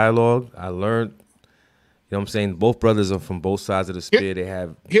saying, dialogue. I learned, you know what I'm saying, both brothers are from both sides of the spear. They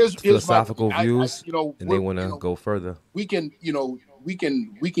have philosophical views, and they want to go further. We can, you know, we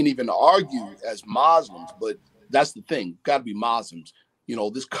can even argue as Muslims, but that's the thing. Got to be Muslims. You know,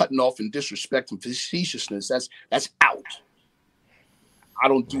 this cutting off and disrespect and facetiousness, that's out. I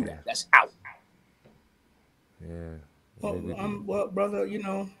don't do that. That's out. Yeah. Well, brother, you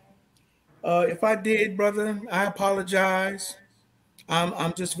know, if I did, brother, I apologize.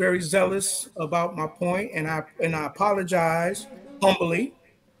 I'm just very zealous about my point, and I apologize humbly.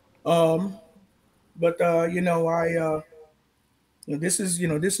 But you know, this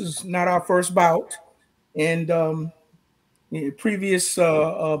is not our first bout, and previous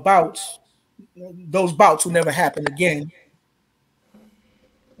bouts, those bouts will never happen again.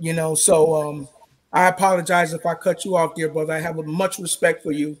 You know, so I apologize if I cut you off, dear brother. I have much respect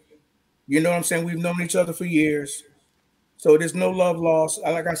for you. You know what I'm saying? We've known each other for years. So there's no love lost.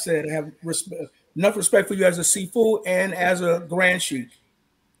 Like I said, I have enough respect for you as a Sifu and as a Grand Sheik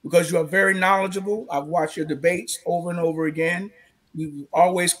because you are very knowledgeable. I've watched your debates over and over again. You've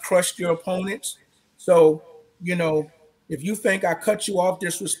always crushed your opponents. So, you know, if you think I cut you off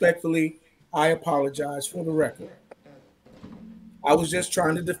disrespectfully, I apologize for the record. I was just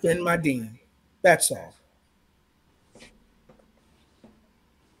trying to defend my dean. That's all.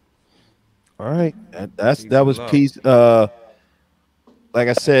 All right. That was peace. Like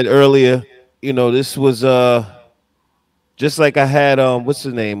I said earlier, you know, this was just like I had what's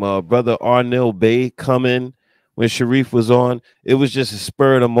his name? Brother Arnil Bay come in when Sharif was on. It was just a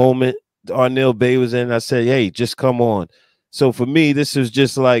spur of the moment. Arnil Bay was in. I said, hey, just come on. So for me, this is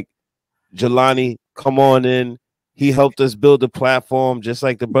just like Jelani, come on in. He helped us build the platform, just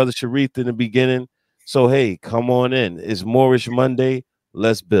like the brother Sharif in the beginning. So hey, come on in. It's Moorish Monday.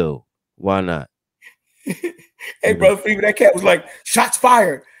 Let's build. Why not? Hey, brother Freeman, that cat was like, shots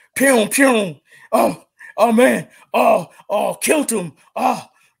fired. Pew, pew. Oh man. Oh, killed him. Oh,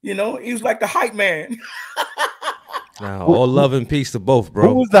 you know, he was like the hype man. Now, all love and peace to both, bro.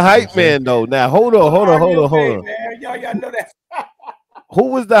 Who was the hype man though? Now, hold on. Man. Y'all know that. Who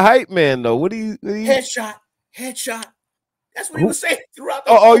was the hype man though? What do you Headshot. That's what he was saying throughout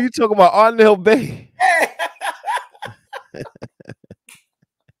the Oh, you talking about Arnil Bay?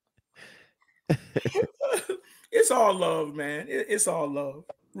 It's all love, man. It's all love.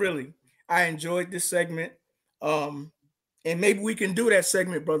 Really. I enjoyed this segment. And maybe we can do that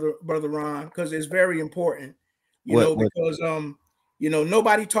segment, brother Ron, because it's very important. Because you know,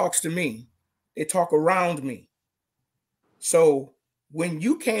 nobody talks to me. They talk around me. So when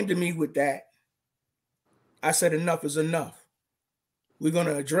you came to me with that, I said enough is enough. We're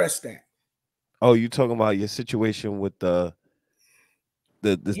gonna address that. Oh, you talking about your situation with the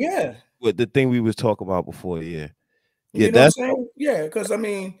with the thing we was talking about before, yeah. Yeah, you know what I'm saying? Yeah, because I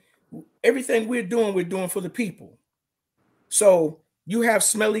mean, everything we're doing for the people. So you have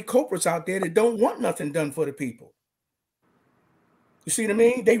smelly culprits out there that don't want nothing done for the people. You see what I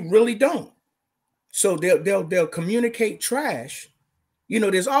mean? They really don't. So they'll communicate trash. You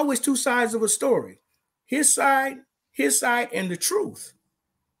know, there's always two sides of a story. His side, and the truth.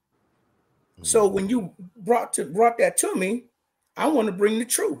 So when you brought that to me, I want to bring the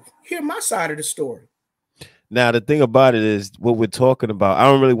truth. Hear my side of the story. Now the thing about it is what we're talking about. I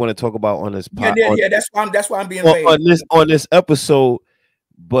don't really want to talk about on this podcast. Yeah, that's why I'm being vague. on this episode.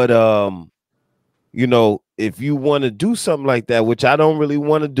 But you know, if you want to do something like that, which I don't really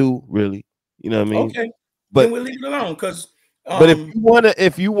want to do, really, you know what I mean? Okay, but then we'll leave it alone. Because but if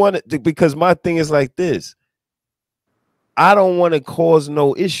you want to, because my thing is like this, I don't want to cause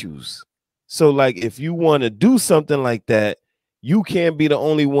no issues. So like, if you want to do something like that, you can't be the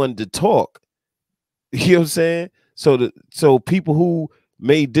only one to talk. You know what I'm saying? So people who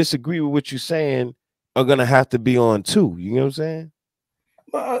may disagree with what you're saying are gonna have to be on too. You know what I'm saying?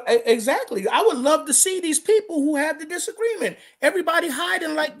 Exactly. I would love to see these people who have the disagreement. Everybody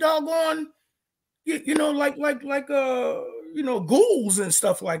hiding like doggone, you know, like you know, ghouls and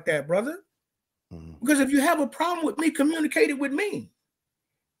stuff like that, brother. Because if you have a problem with me, communicate it with me.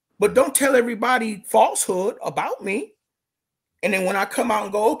 But don't tell everybody falsehood about me. And then when I come out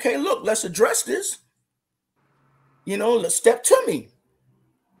and go, okay, look, let's address this. You know, let's step to me.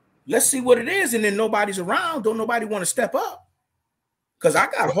 Let's see what it is. And then nobody's around. Don't nobody want to step up. Because I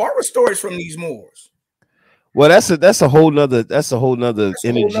got horror stories from these Moors. Well, that's a whole nother energy. That's a whole nother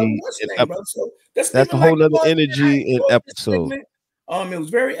energy in episode. It was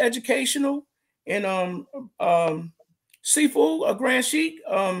very educational. And Seafood, Grand Sheik.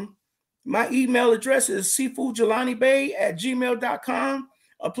 My email address is seafoodjelani@gmail.com.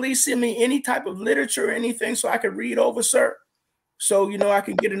 Please send me any type of literature or anything so I can read over, sir. So I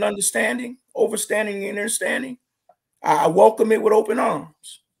can get an understanding, overstanding, and understanding. I welcome it with open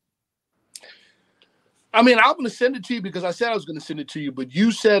arms. I mean, I'm going to send it to you because I said I was going to send it to you, but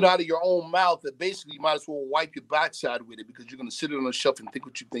you said out of your own mouth that basically you might as well wipe your backside with it because you're going to sit it on the shelf and think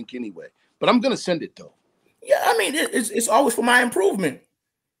what you think anyway. But I'm going to send it though. Yeah, I mean, it's always for my improvement.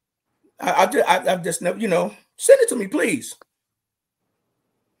 I've just never, send it to me, please.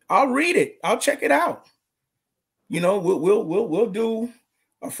 I'll read it. I'll check it out. We'll do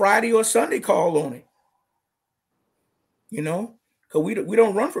a Friday or Sunday call on it. Because we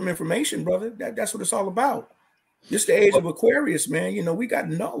don't run from information, brother. That's what it's all about. This the age of Aquarius, man. We got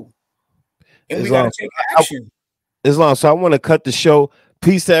to know. And we got to take action. So I want to cut the show.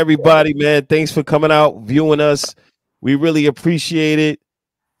 Peace to everybody, man. Thanks for coming out, viewing us. We really appreciate it.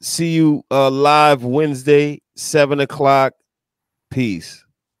 See you live Wednesday, 7 o'clock. Peace.